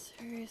stop!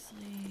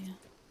 Seriously.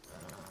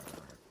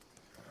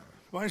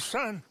 My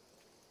son.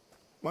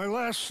 My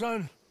last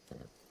son.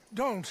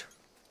 Don't.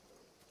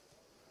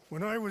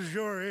 When I was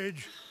your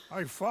age,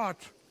 I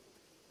fought.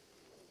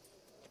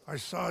 I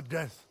saw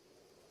death.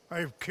 I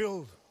have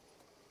killed.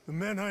 The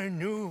men I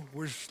knew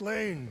were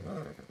slain.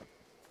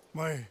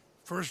 My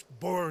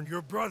firstborn,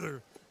 your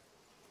brother,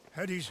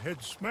 had his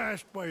head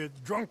smashed by a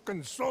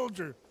drunken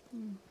soldier.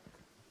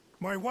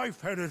 My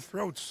wife had her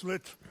throat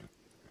slit.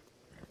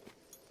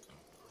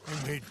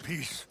 I made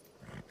peace.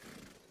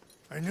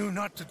 I knew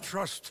not to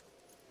trust,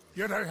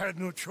 yet I had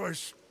no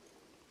choice.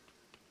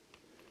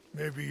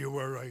 Maybe you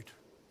were right.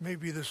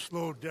 Maybe the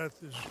slow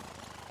death is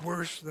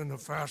worse than the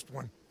fast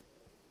one.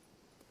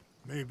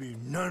 Maybe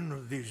none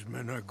of these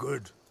men are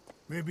good.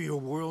 Maybe a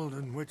world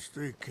in which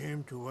they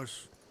came to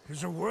us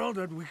is a world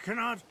that we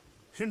cannot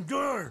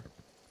endure.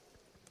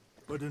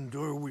 But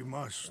endure we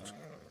must.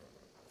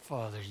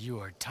 Father, you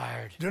are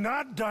tired. Do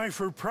not die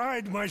for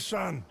pride, my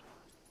son.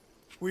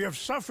 We have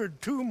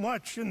suffered too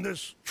much in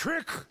this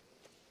trick.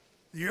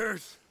 The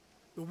earth,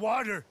 the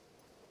water,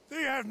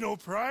 they have no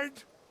pride.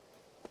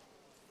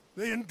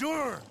 They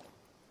endure,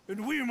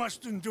 and we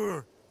must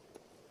endure.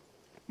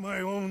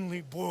 My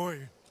only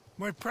boy,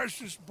 my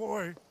precious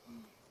boy,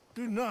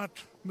 do not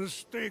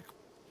mistake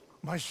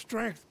my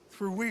strength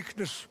for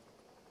weakness.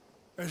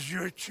 As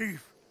your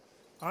chief,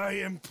 I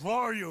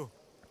implore you.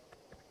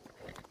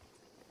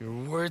 Your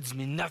words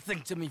mean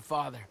nothing to me,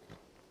 Father.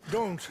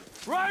 Don't.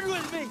 Ride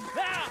with me!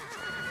 Ah!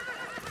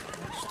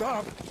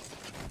 Stop.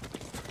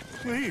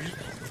 Please.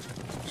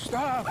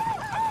 Stop.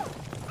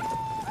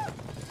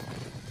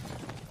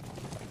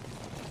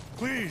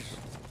 Please,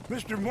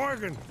 Mr.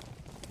 Morgan.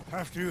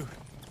 Have to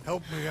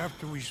help me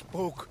after we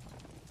spoke.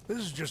 This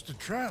is just a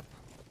trap.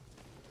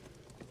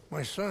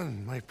 My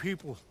son, my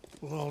people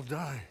will all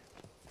die.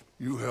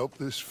 You help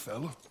this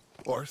fellow,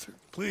 Arthur?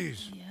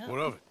 Please. Yep. What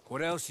of it?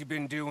 What else you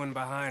been doing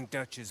behind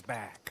Dutch's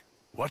back?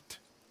 What?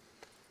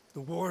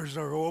 The wars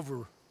are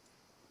over.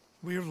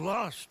 We have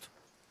lost.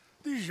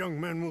 These young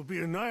men will be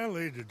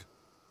annihilated.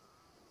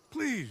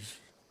 Please.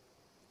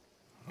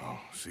 I'll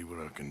see what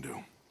I can do.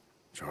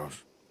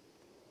 Charles?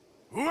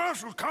 Who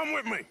else will come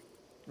with me?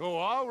 Oh,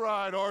 all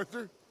right,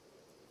 Arthur.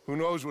 Who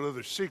knows what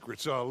other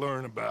secrets I'll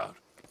learn about?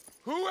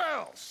 Who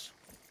else?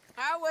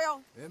 I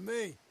will. And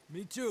me.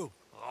 Me too.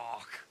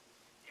 Oh,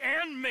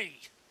 and me.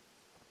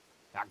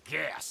 I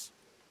guess.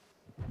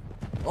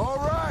 All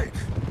right.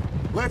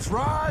 Let's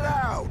ride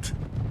out.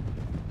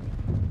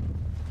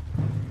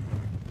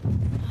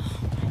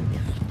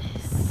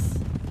 Goodness.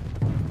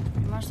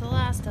 Pretty much the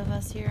last of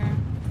us here.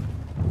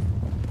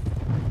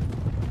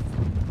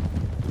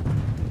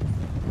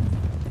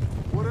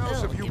 What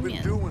else have you give me been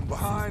a- doing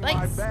behind my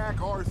spice.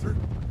 back, Arthur?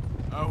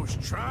 I was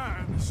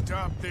trying to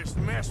stop this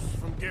mess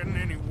from getting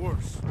any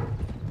worse.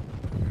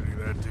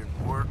 Maybe that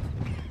didn't work.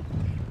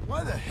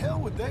 Why the hell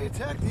would they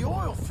attack the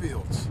oil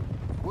fields?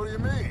 What do you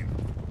mean?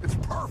 It's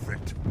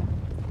perfect.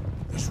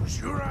 This was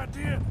your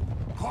idea?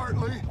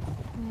 Partly.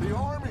 The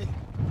army,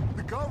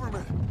 the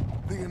government,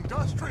 the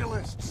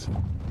industrialists.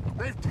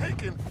 They've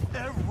taken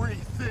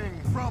everything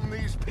from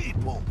these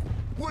people.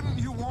 Wouldn't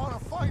you want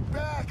to fight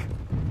back?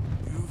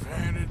 You've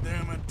handed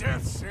them a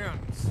death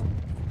sentence.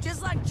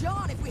 Just like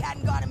John if we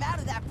hadn't got him out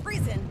of that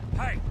prison.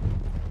 Hey,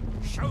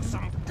 show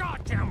some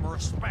goddamn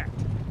respect.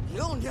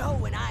 You'll know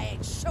when I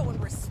ain't showing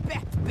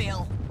respect,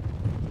 Bill.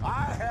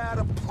 I had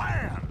a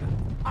plan.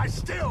 I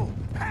still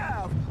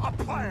have a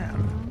plan.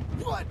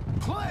 What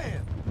plan?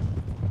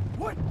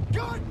 What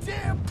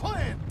goddamn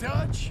plan,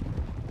 Dutch?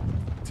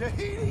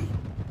 Tahiti?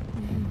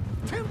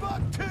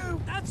 Timbuktu?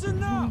 That's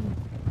enough!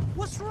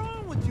 What's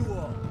wrong with you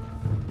all?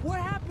 What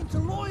happened to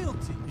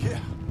loyalty? Yeah.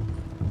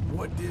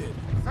 What did?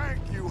 Thank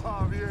you,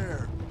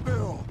 Javier.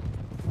 Bill.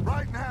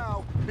 Right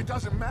now, it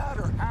doesn't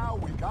matter how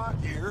we got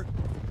here.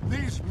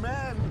 These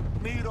men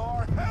need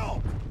our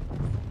help.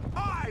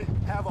 I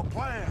have a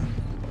plan.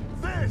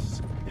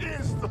 This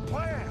is the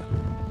plan.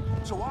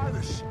 So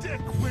either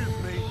stick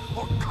with me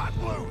or cut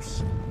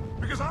loose.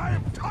 Because I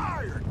am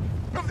tired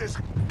of this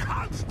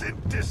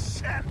constant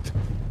descent.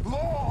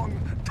 Long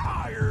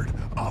tired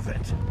of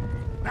it.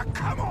 Now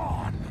come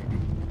on.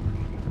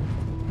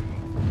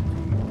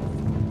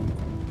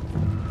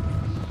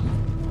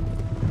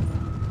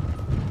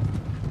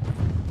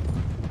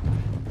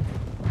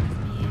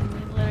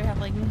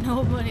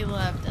 nobody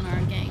left in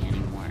our gang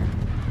anymore.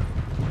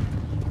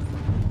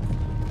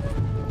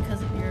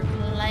 Because of your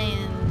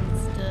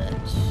plans,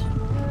 Dutch.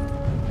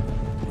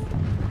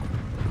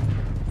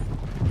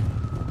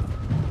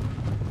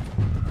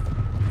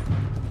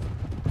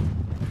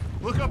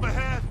 Look up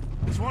ahead.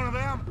 It's one of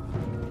them.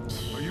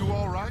 Are you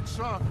all right,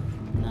 son?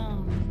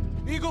 No.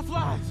 Eagle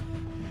flies!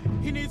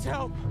 He needs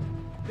help.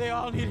 They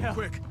all need help.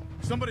 Quick,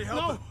 somebody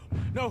help him.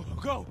 No,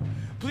 go.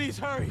 Please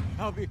hurry.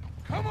 I'll be...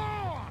 Come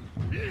on!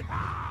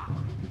 Yeehaw!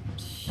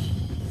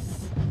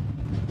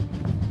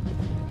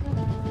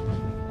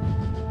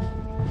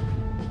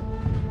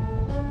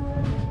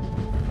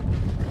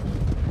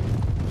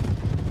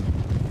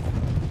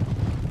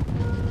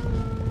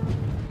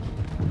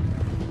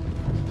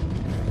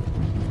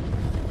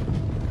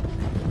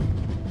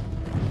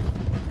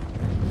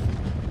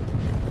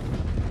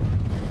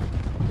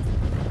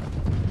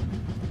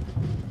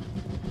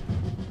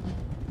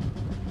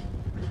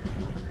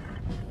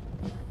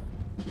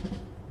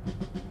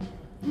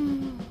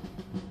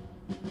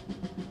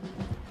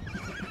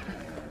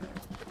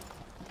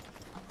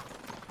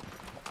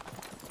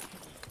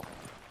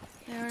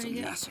 It's a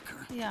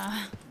massacre.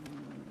 Yeah.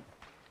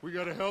 We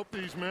gotta help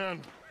these men.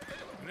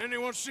 Can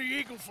anyone see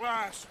eagle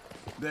flies?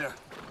 There,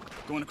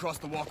 going across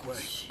the walkway.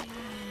 Jeez.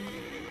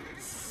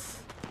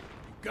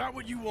 You got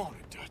what you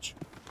wanted, Dutch.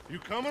 You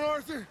coming,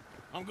 Arthur?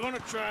 I'm gonna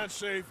try and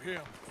save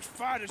him. This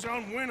fight is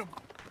unwinnable.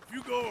 If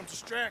you go and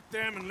distract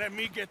them and let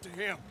me get to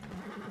him.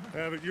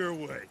 Have it your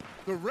way.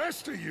 The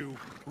rest of you,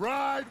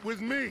 ride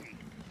with me.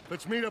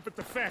 Let's meet up at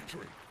the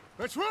factory.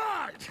 Let's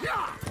ride!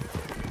 Yeah!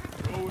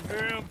 Go with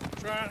him.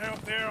 Try and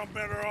help there. I'm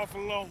better off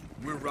alone.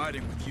 We're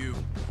riding with you.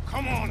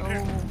 Come on,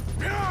 then.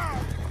 Yeah!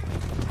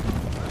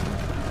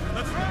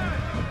 Let's ride!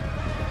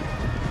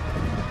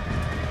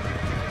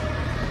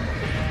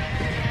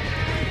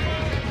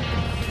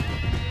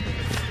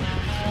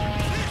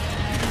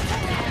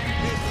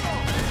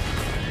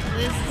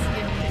 This is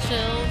giving me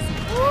chills.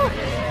 Woo!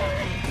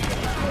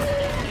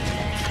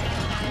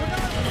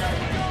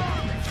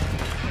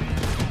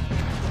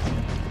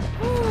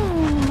 Oh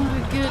my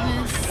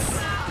goodness.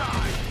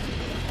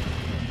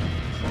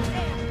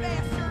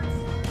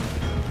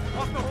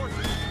 Off the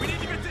horses! We need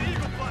to get to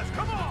Eagle Flies!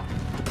 Come on!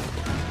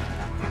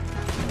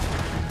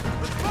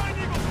 Let's find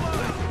Eagle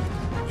Flies!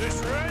 This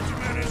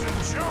regiment is a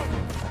joke.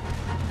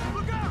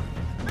 Look out!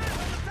 Man,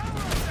 there's a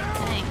tower up there!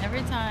 Dang,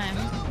 every time.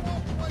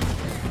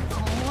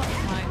 Oh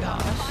my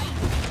gosh.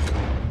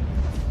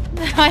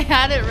 I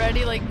had it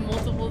ready like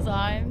multiple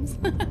times.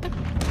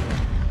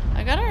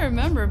 I gotta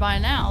remember by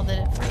now that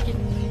it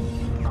freaking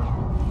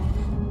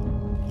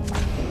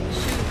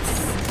shoots.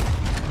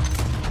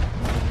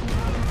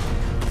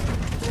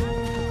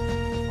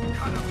 What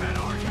kind of men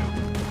are you?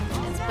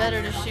 It's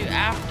better to shoot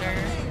after.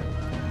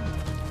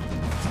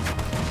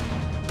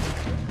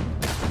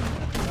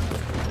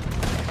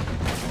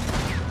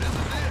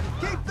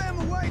 Keep them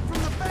away from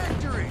the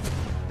factory!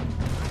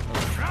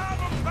 Drive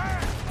them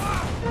back.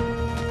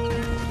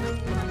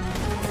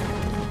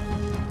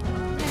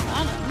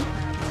 Got him.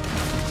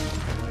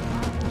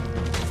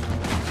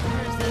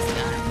 Where's this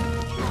guy?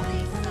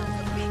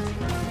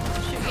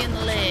 Shoot me in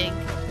the leg.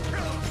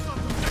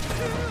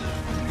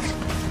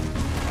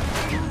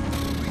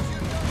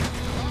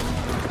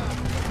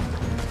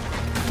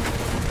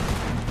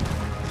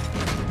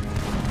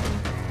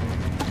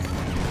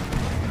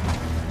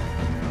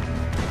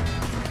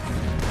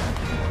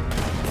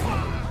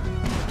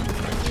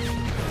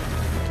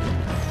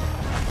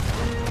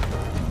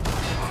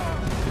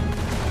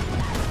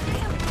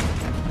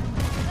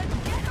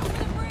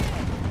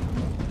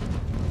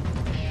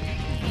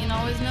 Ian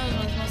always knows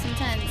when it's most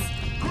intense.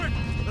 Quick!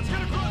 Let's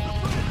get across the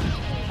bridge!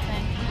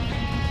 Okay.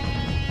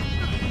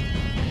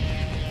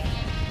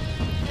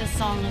 This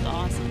song is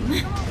awesome.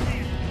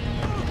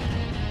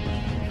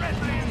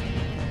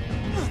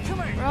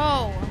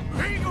 Bro.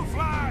 Eagle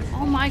flies.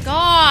 Oh my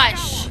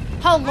gosh.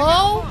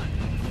 Hello?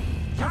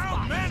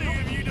 How many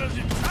of you does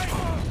it take?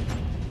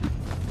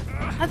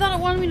 I thought it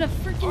wanted me to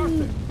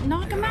freaking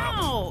knock him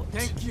out.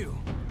 Thank you.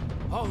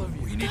 All of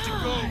you. We need to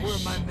go. Where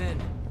are my men?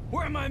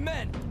 Where are my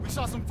men? We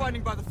saw some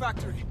fighting by the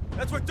factory.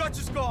 That's where Dutch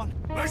is gone.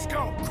 Let's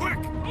go, quick!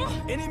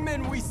 Any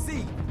men we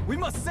see, we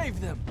must save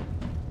them.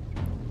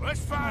 Let's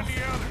find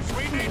the others.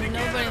 We need to get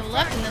Nobody out of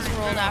left in this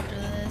factory world now. after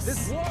this.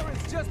 This war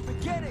is just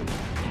beginning.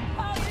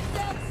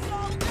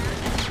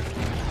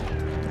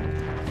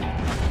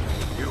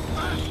 You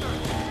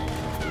bastard!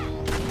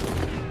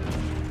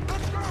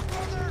 Let's go,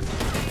 brothers!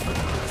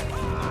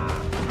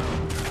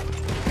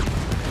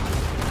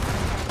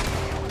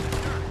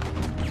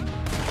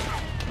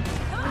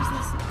 Where's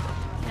this?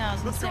 Yeah, I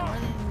was gonna say, where are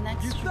the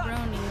next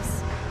jabronis?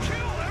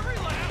 Kill every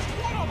last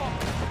one of them!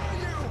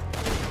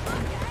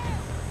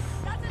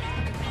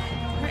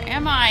 Where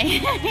am I?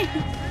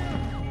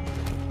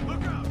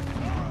 Look out!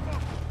 More of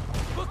them!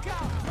 Look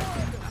out!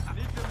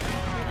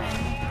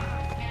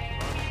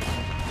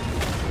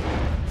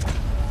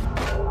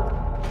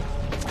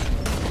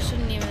 I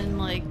shouldn't even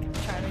like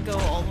try to go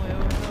all the way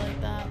over like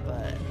that,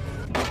 but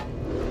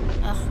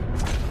ugh.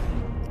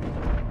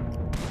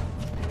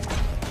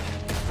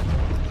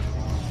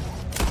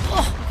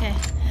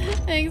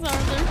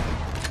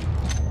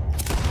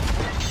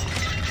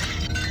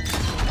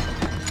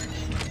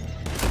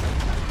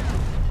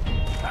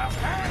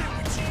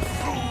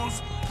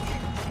 fools!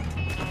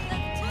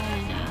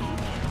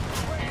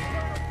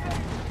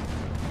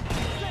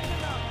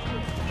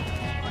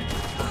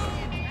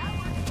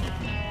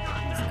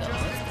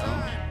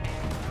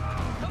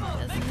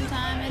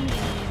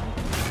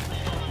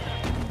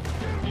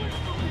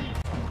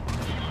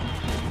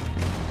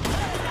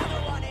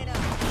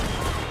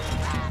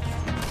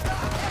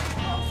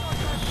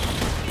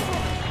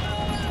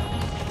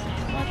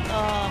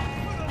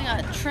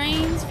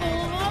 Trains full of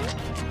them.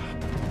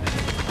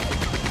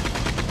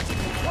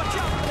 Watch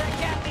out for that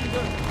Gatling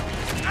gun.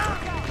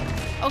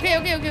 Okay.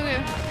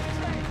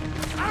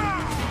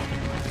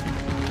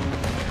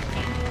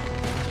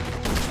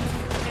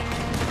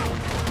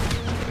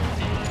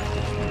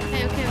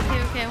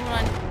 Okay, hold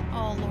on.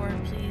 Oh Lord,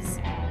 please.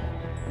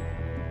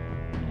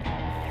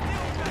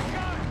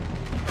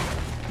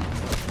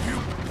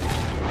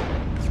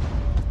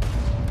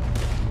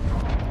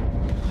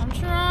 I'm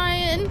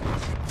trying.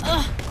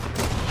 Ugh.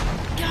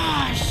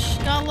 Gosh,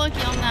 got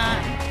lucky on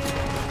that.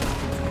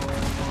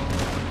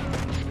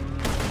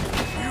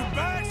 You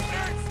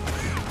bastards!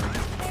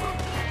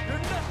 You're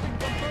nothing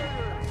but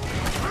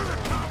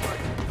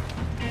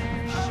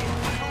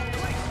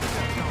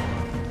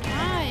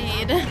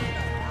Hide.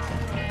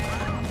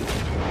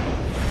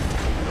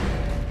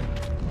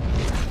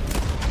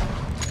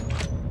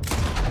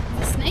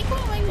 The snake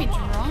won't make me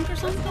drunk or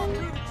something?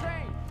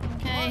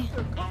 Okay.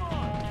 Coming.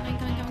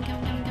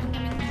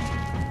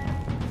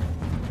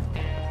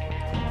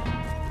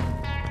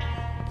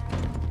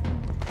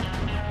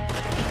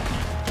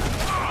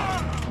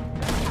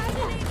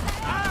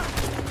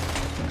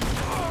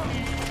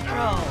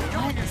 Bro,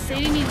 what?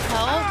 Sadie needs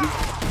help?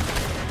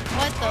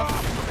 What the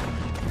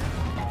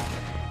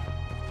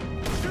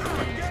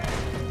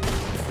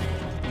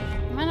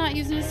Am I not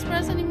using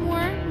express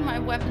anymore? My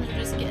weapons are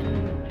just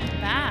getting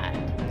bad.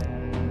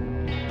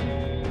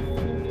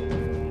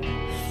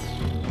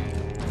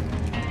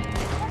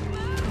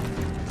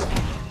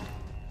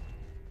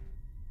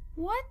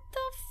 What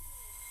the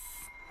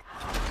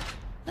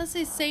Let's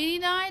say Sadie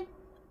died?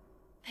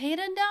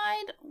 Peta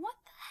died? What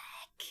the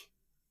heck?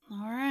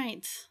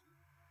 Alright.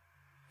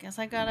 Guess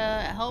I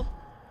gotta help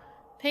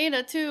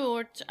Peta too,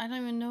 or I don't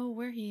even know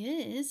where he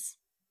is.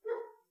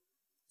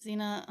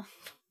 Xena.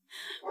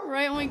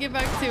 Right when we get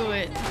back to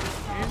it.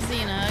 Here's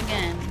Xena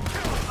again.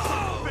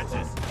 Oh,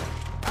 bitches!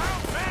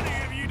 How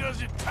many of you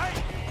does it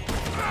take?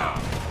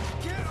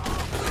 Get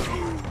off!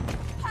 Jeez.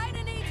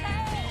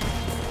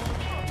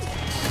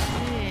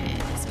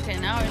 Okay,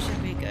 now it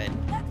should be good.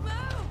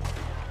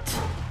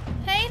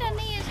 Peta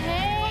needs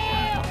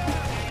help!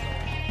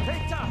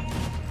 Peta!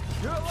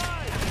 You're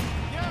alive!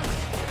 Yes!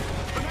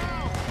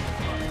 Now!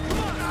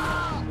 Come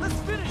on! Let's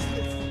finish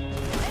this!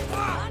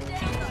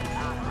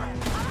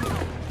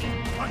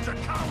 Bunch of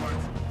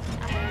cowards!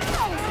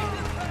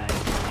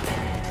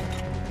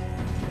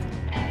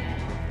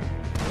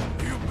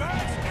 You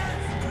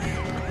bastards!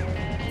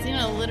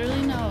 Xena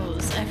literally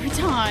knows every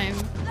time.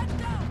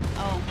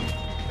 Oh.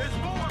 There's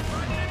more!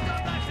 Running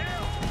up that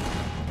hill!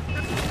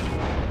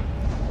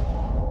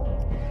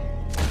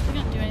 We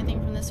don't do anything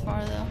from this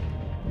far though.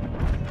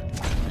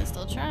 Let's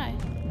still try.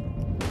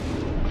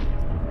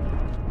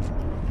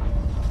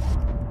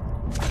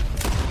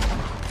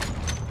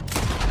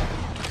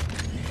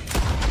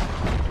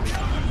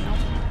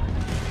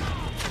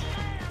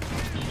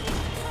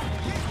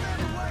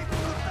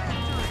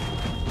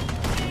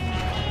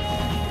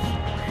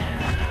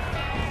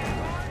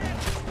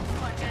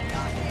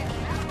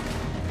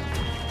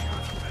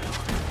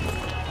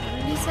 What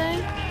did he say?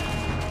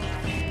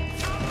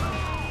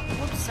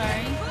 Whoops,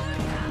 sorry.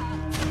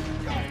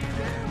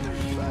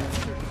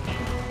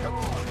 Come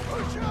on,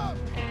 push up!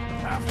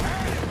 I've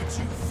had it with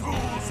you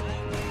fools!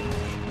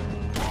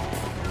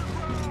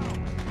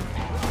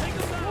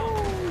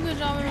 Woo, good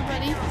job,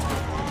 everybody.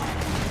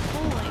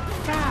 Holy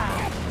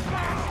crap.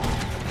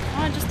 Why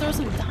not just throw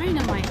some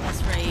dynamite at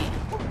this rate?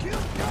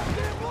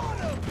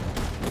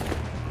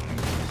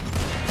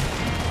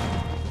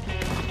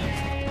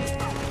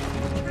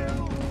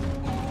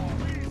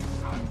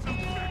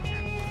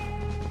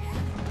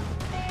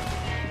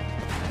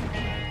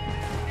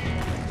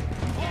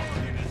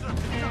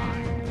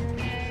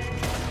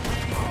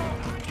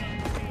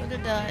 Look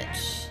at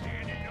Dutch.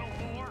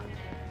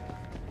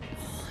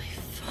 Holy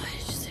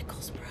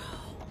fudgesicles, bro.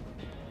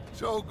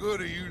 So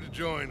good of you to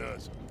join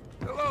us.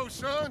 Hello,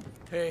 son.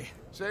 Hey.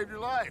 Saved your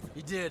life.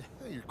 You did.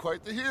 Hey, you're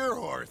quite the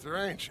hero, Arthur,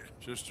 ain't you?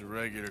 Just a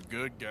regular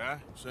good guy,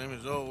 same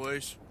as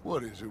always.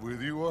 What is it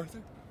with you,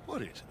 Arthur?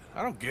 What is it?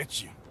 I don't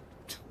get you.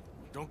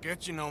 Don't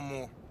get you no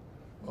more.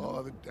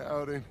 Oh, the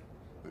doubting.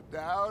 The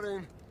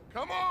doubting.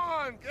 Come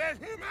on, get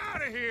him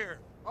out of here.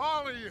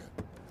 All of you.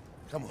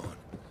 Come on.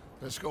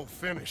 Let's go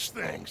finish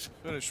things.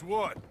 Finish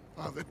what?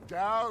 Oh, the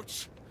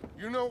doubts.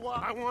 You know why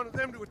I wanted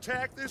them to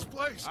attack this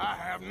place? I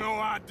have no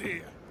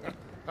idea.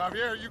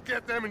 Javier, you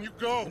get them and you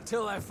go.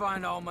 Until I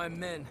find all my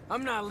men.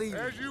 I'm not leaving.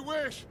 As you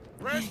wish.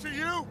 Rest of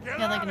you, get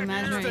Yeah, like out an of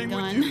here. imaginary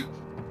gun.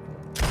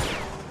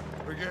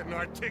 We're getting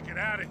our ticket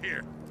out of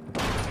here.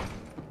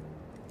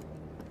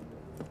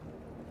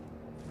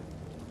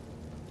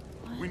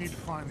 We need to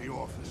find the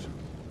office.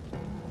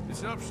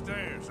 It's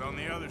upstairs on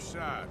the other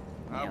side.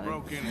 I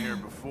broke in here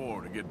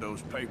before to get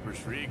those papers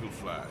for Eagle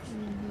Flies.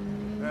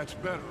 That's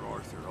better,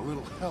 Arthur. A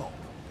little help.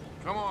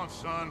 Come on,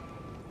 son.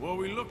 What are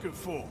we looking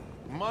for?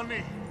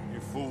 Money, you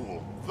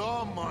fool.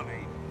 The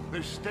money.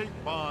 There's state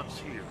bonds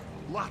here.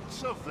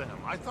 Lots of them.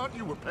 I thought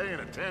you were paying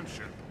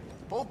attention.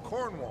 Old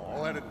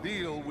Cornwall had a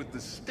deal with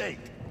the state.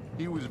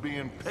 He was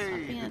being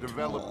paid to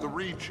develop the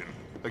region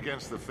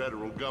against the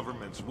federal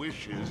government's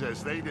wishes,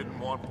 as they didn't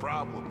want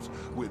problems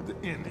with the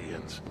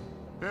Indians.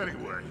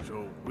 Anyway.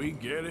 So we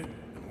get it,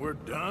 and we're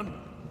done?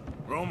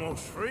 We're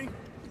almost free?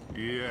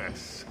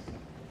 Yes.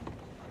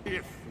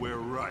 If we're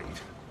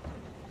right.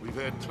 We've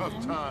had tough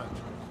times.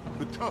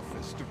 The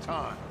toughest of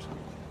times.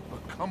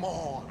 But come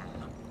on.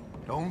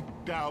 Don't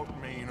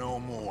doubt me no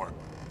more.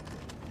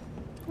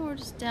 We're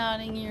just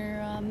doubting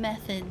your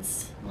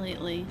methods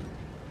lately.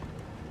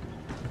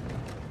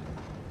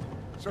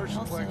 Search the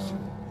place.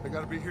 They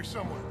gotta be here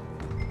somewhere.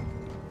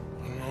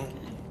 No.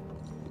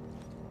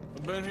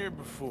 I've been here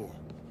before.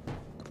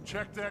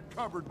 Check that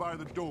cupboard by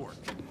the door.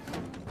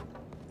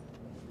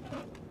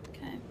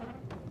 Okay.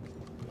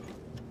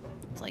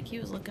 It's like he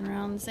was looking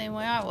around the same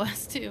way I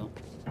was, too.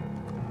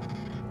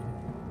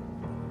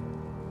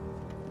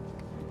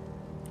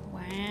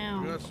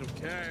 Wow. Got some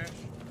cash.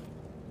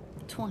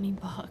 $20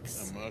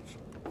 bucks. How much?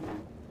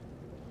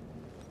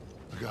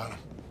 I got him.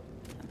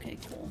 Okay,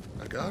 cool.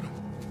 I got him.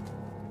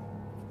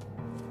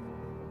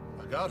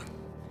 I got him.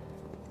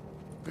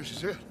 This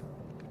is it.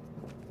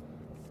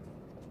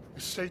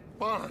 Estate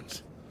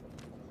bonds.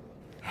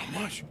 How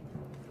much?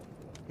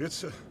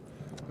 It's a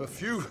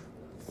few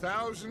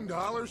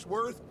 $1,000s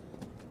worth,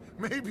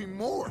 maybe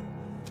more.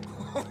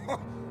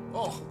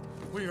 Oh,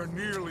 we are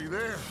nearly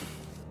there.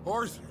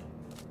 Arthur,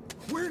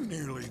 we're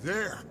nearly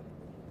there.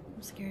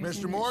 I'm scared.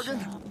 Mr. Morgan,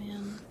 shot,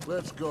 man.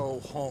 Let's go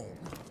home.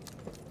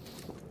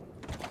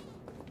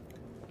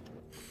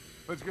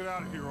 Let's get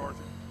out of here,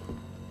 Arthur.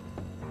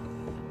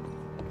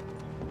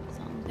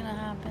 Something's gonna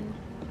happen.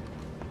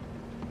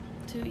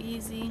 Too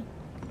easy.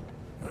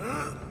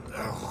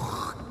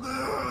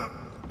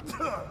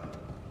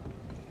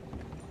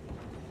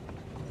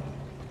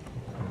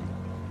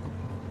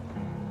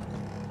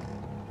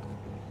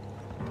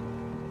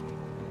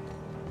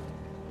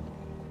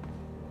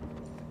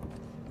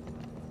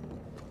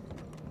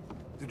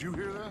 Did you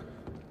hear that?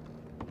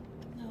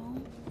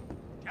 No.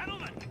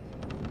 Gentlemen,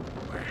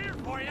 we're here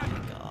for you.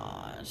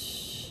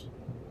 Gosh.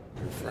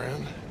 Your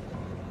friend?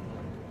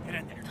 Get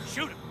in there.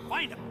 Shoot him.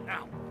 Find him.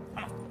 Now.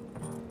 Come on.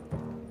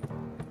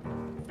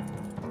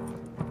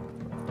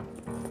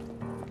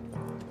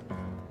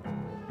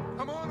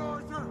 Come on,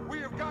 Arthur. We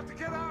have got to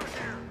get out of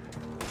here.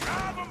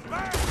 Drive him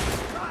back!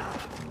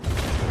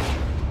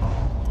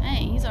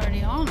 Dang, he's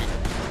already on it.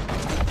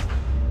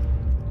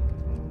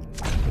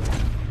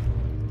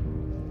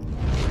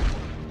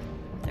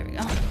 There we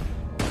go.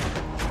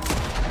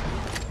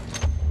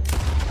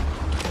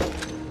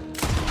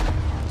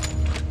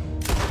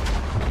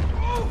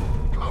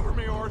 Cover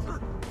me,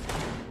 Arthur.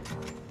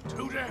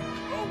 Too damn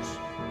close.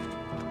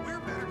 We're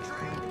better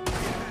trained.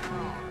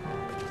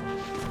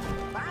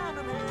 Found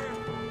him here.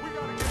 We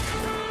gotta get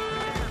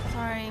him.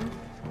 Sorry.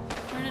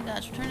 Turn it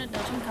Dutch, turn it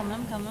Dutch. I'm coming,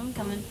 I'm coming, I'm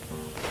coming.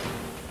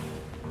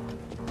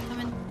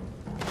 Coming.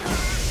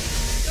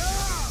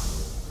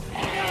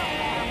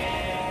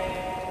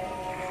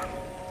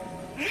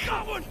 You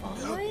got one!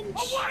 Fudge? A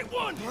white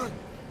one!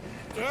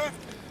 Dad?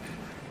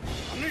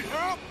 I need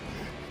help!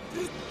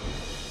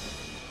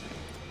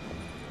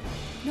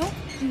 No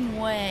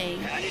way.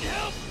 I need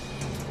help!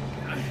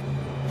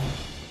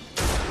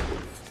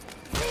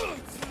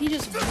 He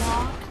just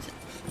walked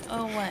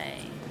away.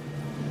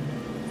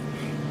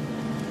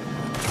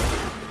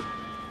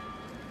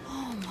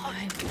 Oh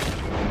my.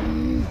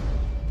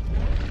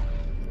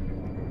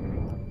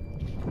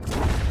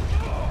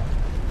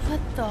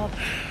 What the?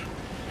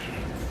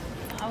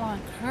 I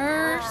want to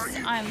curse.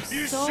 I'm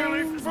you so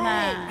silly fool.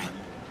 mad.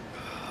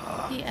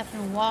 He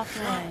effing walked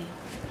away.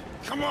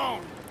 Come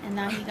on! And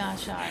now he got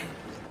shot.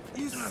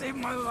 You saved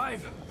my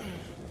life.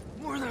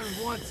 More than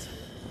once.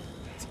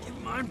 To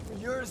get mine for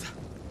yours.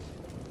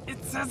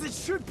 It's as it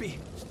should be.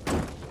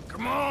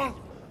 Come on!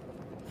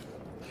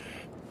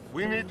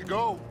 We need to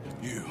go.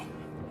 You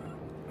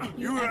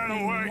You ran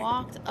effing away.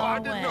 walked Oh, I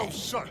away. did no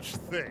such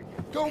thing.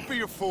 Don't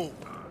be a fool.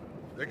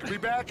 They could be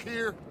back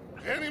here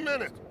any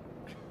minute.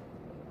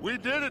 We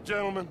did it,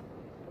 gentlemen.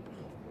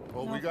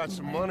 Well, we got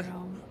some money.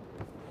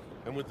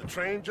 And with the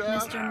train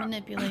job... Mr.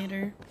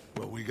 Manipulator.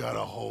 Well, we got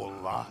a whole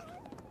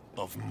lot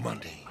of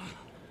money.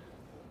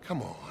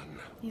 Come on.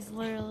 He's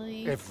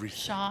literally Everything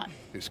shot.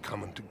 is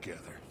coming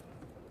together.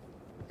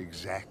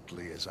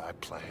 Exactly as I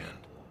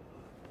planned.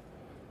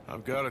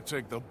 I've got to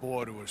take the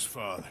boy to his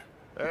father.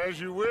 As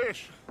you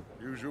wish.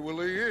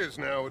 Usually is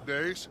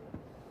nowadays.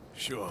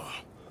 Sure.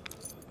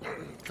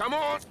 Come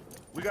on.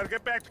 We gotta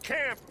get back to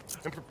camp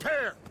and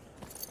prepare.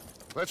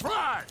 Let's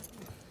ride.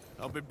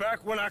 I'll be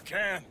back when I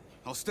can.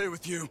 I'll stay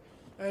with you.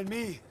 And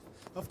me,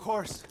 of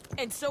course.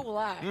 And so will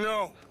I.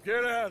 No,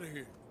 get out of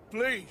here.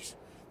 Please.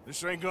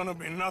 This ain't gonna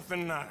be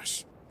nothing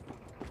nice.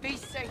 Be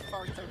safe,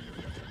 Arthur.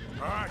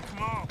 All right,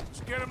 come on.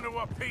 Let's get him to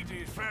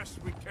Wapiti as fast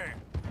as we can.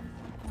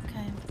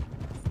 Okay.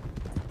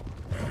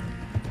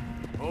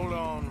 Hold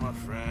on, my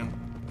friend.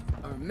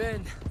 Our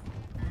men.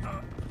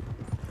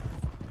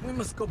 We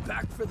must go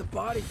back for the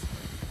bodies.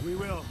 We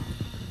will.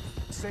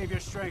 Save your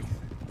strength.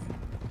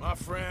 My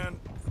friend,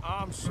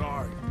 I'm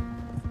sorry.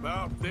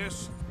 About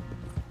this.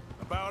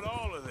 About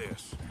all of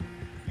this.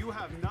 You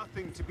have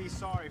nothing to be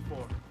sorry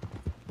for.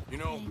 You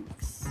know,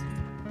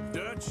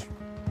 Thanks.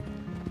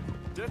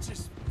 Dutch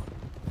is...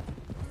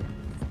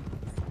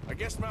 I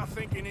guess my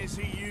thinking is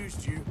he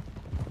used you.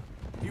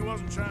 He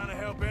wasn't trying to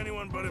help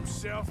anyone but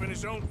himself and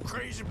his own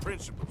crazy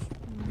principles.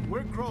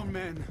 We're grown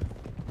men.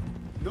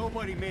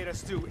 Nobody made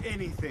us do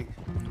anything.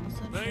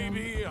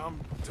 Maybe I'm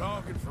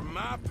talking for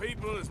my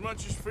people as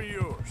much as for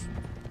yours.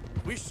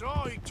 We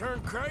saw he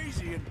turned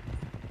crazy and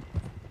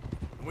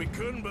we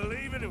couldn't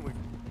believe it and we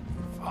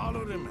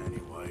followed him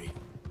anyway.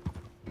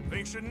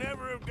 Things should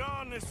never have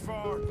gone this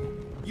far.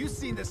 You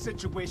seen the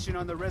situation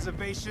on the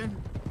reservation?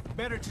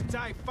 Better to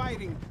die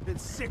fighting than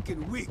sick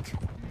and weak.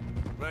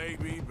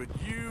 Maybe, but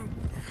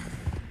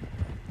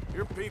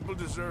your people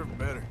deserve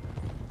better.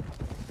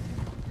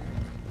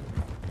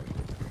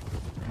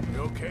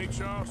 You okay,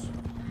 Charles?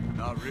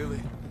 Not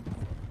really.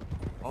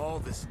 All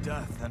this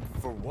death, and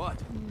for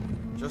what?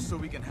 Just so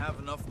we can have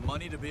enough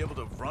money to be able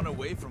to run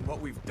away from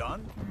what we've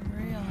done? For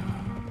real.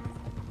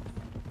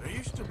 There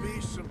used to be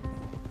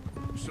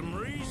some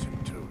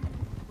reason to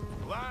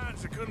it.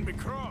 Lines that couldn't be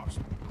crossed.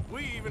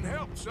 We even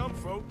helped some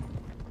folk.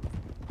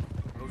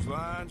 Those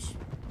lines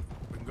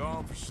been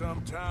gone for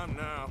some time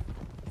now.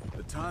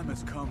 The time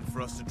has come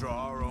for us to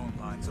draw our own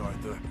lines,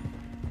 Arthur.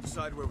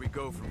 Decide where we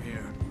go from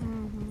here.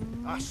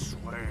 I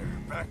swear,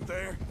 back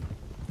there,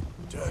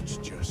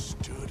 Dutch just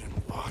stood and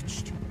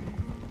watched.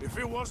 If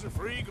it wasn't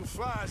for Eagle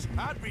Flies,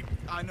 I'd be...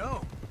 I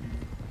know.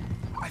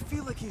 I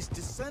feel like he's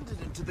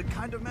descended into the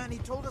kind of man he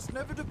told us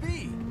never to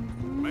be.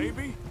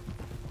 Maybe.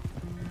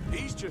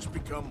 He's just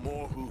become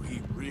more who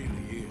he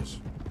really is.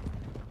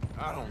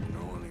 I don't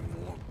know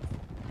anymore.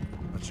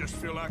 I just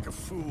feel like a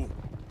fool.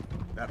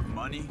 That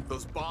money,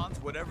 those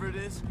bonds, whatever it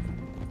is,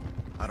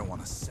 I don't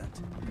want a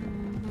cent.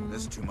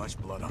 There's too much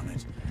blood on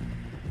it.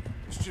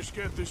 Let's just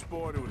get this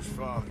boy to his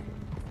father.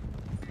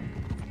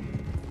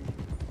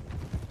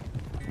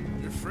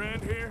 Your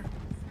friend here,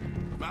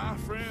 my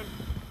friend,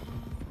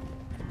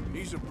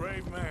 he's a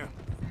brave man.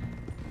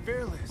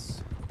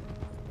 Fearless.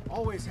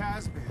 Always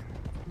has been.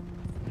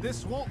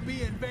 This won't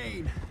be in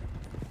vain.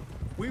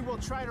 We will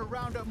try to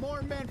round up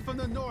more men from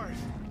the north,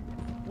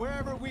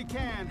 wherever we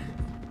can.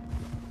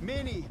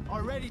 Many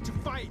are ready to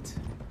fight.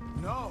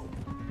 No,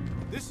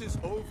 this is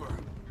over.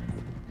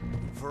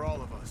 For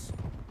all of us.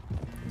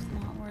 It's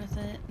not worth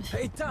it.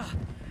 Peter!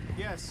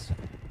 Yes.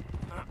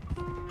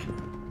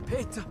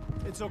 Peter!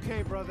 It's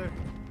okay, brother.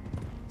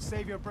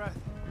 Save your breath.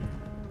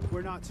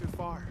 We're not too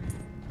far.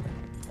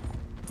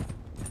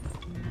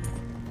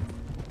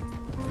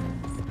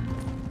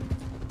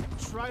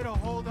 Try to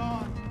hold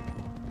on.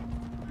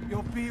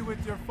 You'll be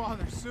with your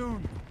father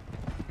soon.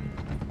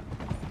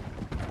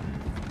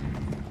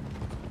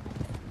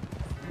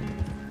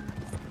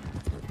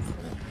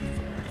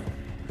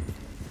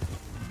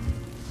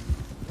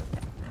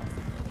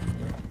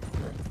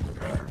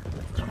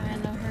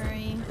 Trying to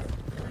hurry.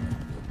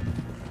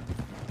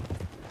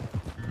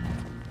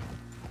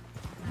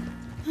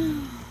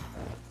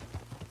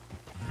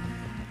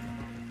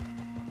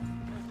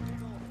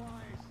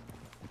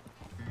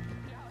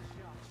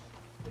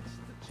 It's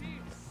the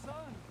chief's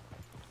son.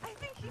 I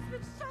think he's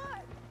been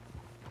shot.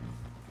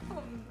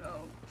 Oh no,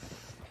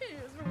 he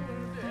is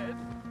wounded.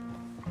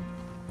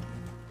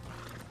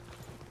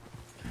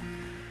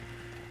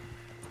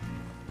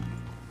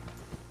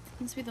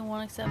 Must be the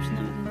one exception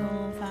that we can go a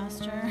little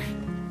faster.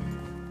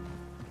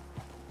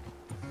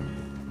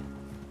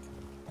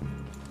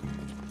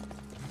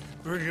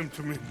 Bring him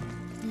to me.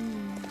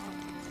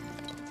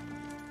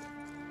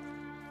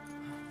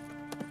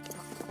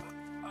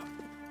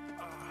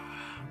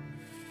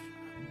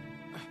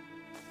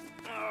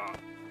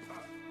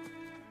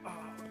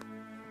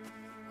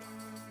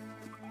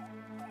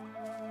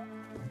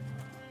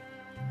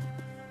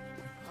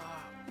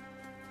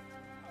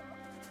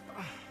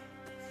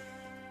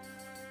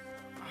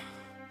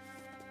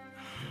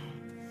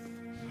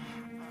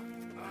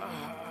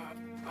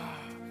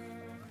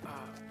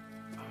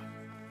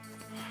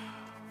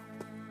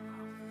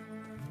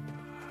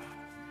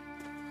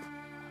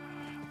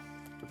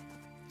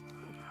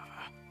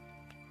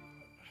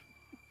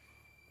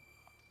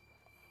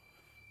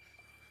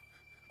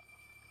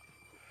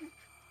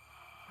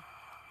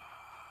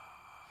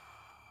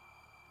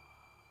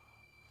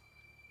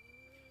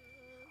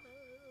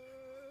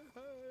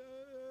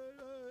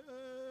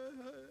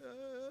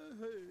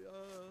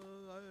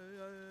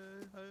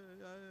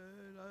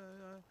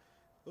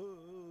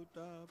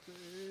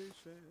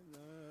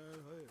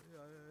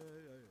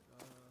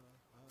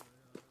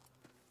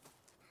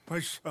 My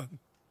son.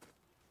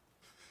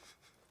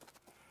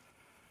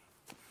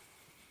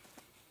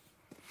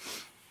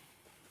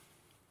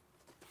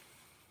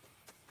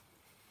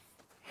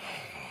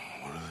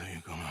 What are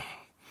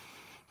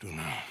Do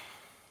now.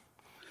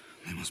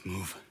 They must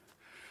move.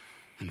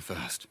 And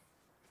fast.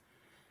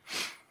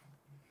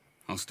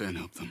 I'll stay and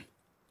help them.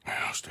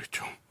 Yeah, I'll stay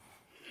too.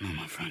 No,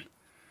 my friend.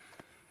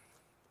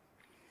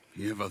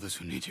 You have others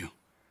who need you.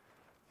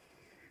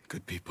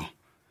 Good people.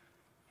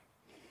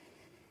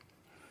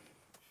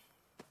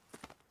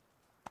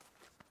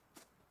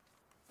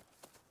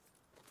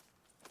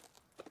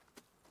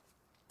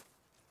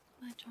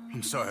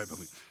 I'm sorry, but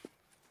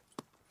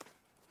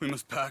we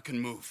must pack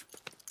and move.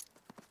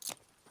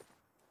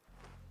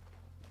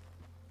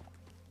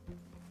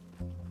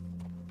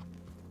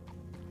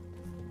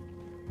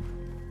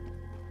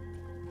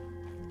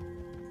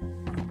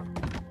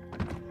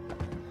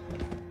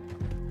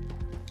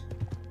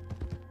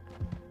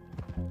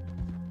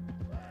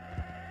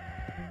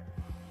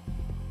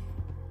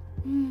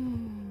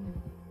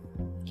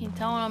 You can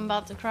tell when I'm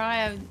about to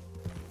cry. I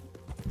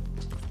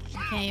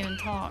can't even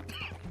talk.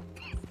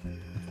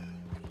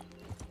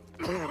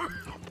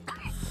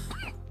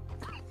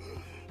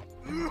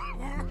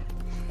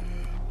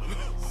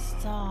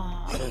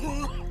 Stop. Dude,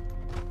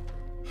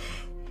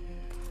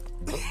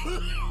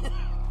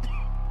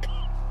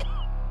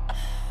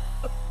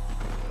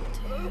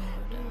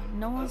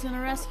 no one's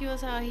gonna rescue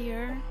us out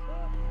here.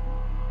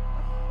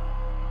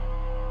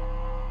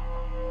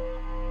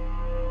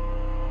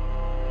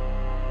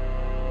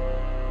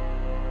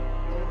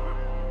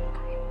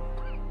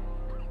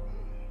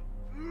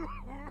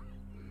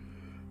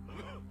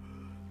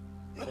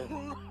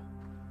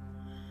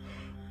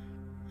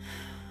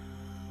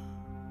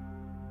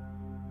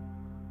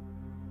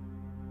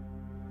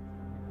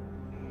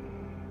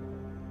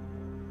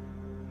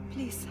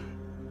 Please,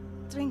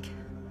 drink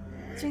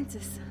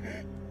this.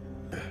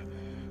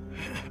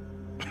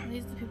 Are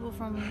these the people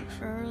from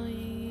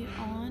early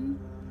on?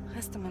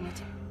 Rest a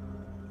minute.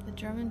 The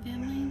German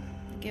family?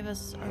 They gave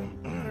us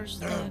our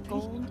first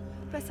gold.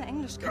 Besser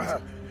Englisch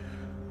können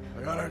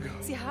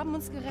Sie haben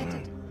uns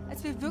gerettet,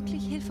 als wir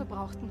wirklich Hilfe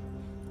brauchten.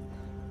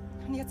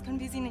 Und jetzt können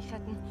wir sie nicht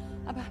retten.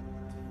 Aber...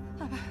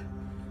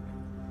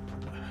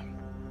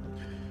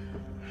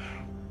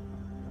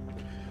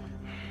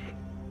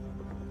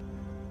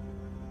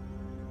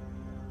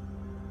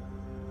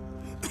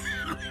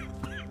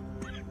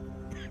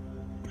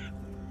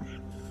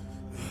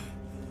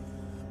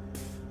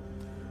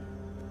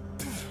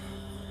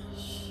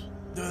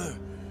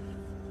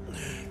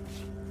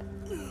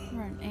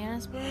 We're in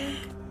Annisburg.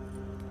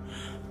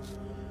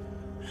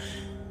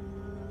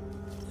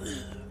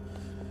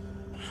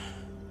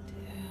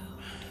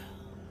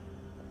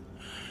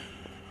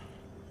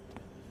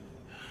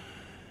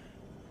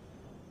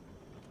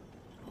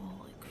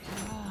 Holy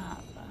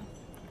crap.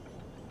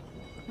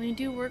 When you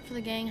do work for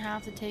the gang,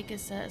 have to take a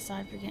set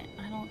aside for gang.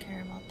 I don't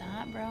care about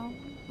that, bro.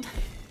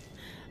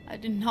 I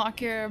do not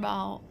care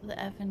about the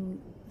effing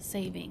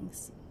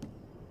savings.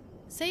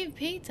 Save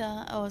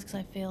pizza? Oh, it's because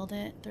I failed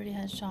it. 30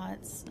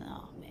 headshots.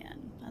 Oh,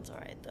 man. That's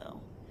alright, though.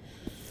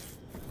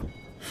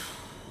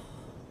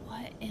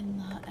 What in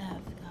the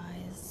F,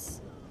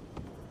 guys?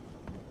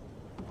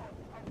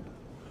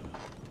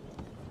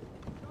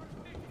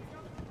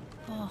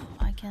 Oh,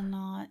 I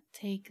cannot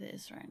take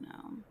this right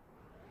now.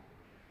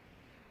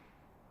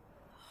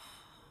 Oh,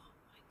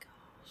 my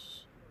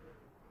gosh.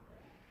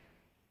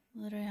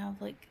 Literally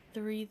have, like,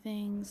 2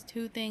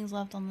 things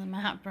left on the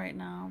map right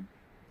now.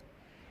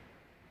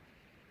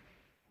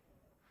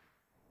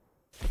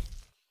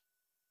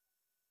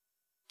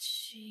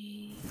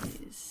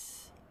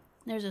 Jeez.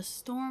 There's a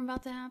storm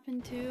about to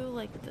happen too.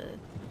 Like the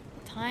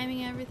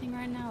timing, everything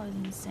right now is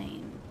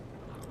insane.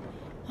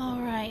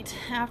 Alright,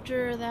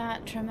 after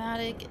that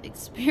traumatic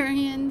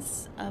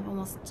experience of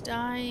almost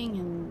dying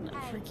and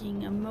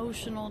freaking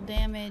emotional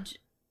damage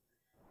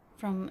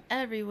from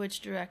every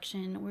which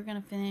direction, we're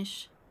gonna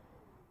finish.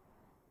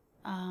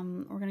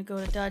 We're gonna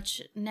go to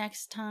Dutch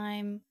next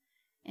time,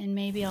 and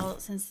maybe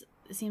since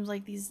it seems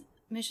like these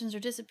missions are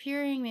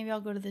disappearing, maybe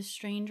I'll go to this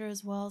stranger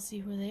as well, see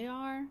who they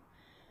are.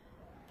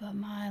 But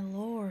my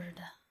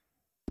lord,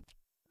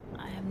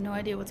 I have no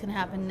idea what's gonna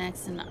happen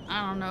next, and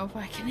I don't know if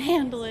I can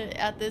handle it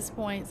at this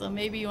point. So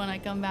maybe when I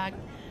come back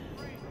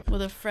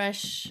with a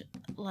fresh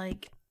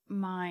like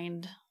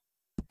mind,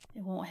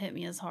 it won't hit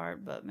me as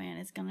hard. But man,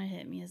 it's gonna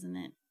hit me, isn't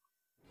it?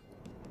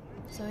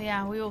 So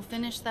yeah, we will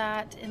finish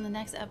that in the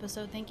next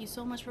episode. Thank you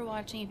so much for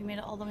watching. If you made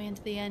it all the way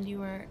into the end, you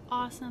were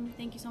awesome.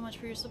 Thank you so much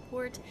for your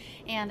support.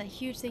 And a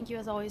huge thank you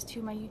as always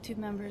to my YouTube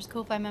members,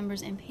 Ko-Fi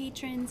members, and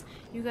patrons.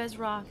 You guys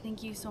rock.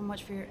 Thank you so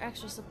much for your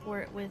extra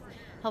support with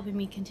helping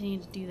me continue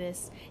to do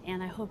this.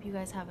 And I hope you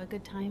guys have a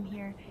good time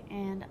here.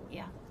 And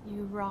yeah,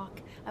 you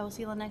rock. I will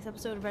see you on the next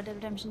episode of Red Dead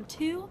Redemption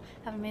 2.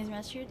 Have an amazing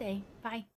rest of your day. Bye.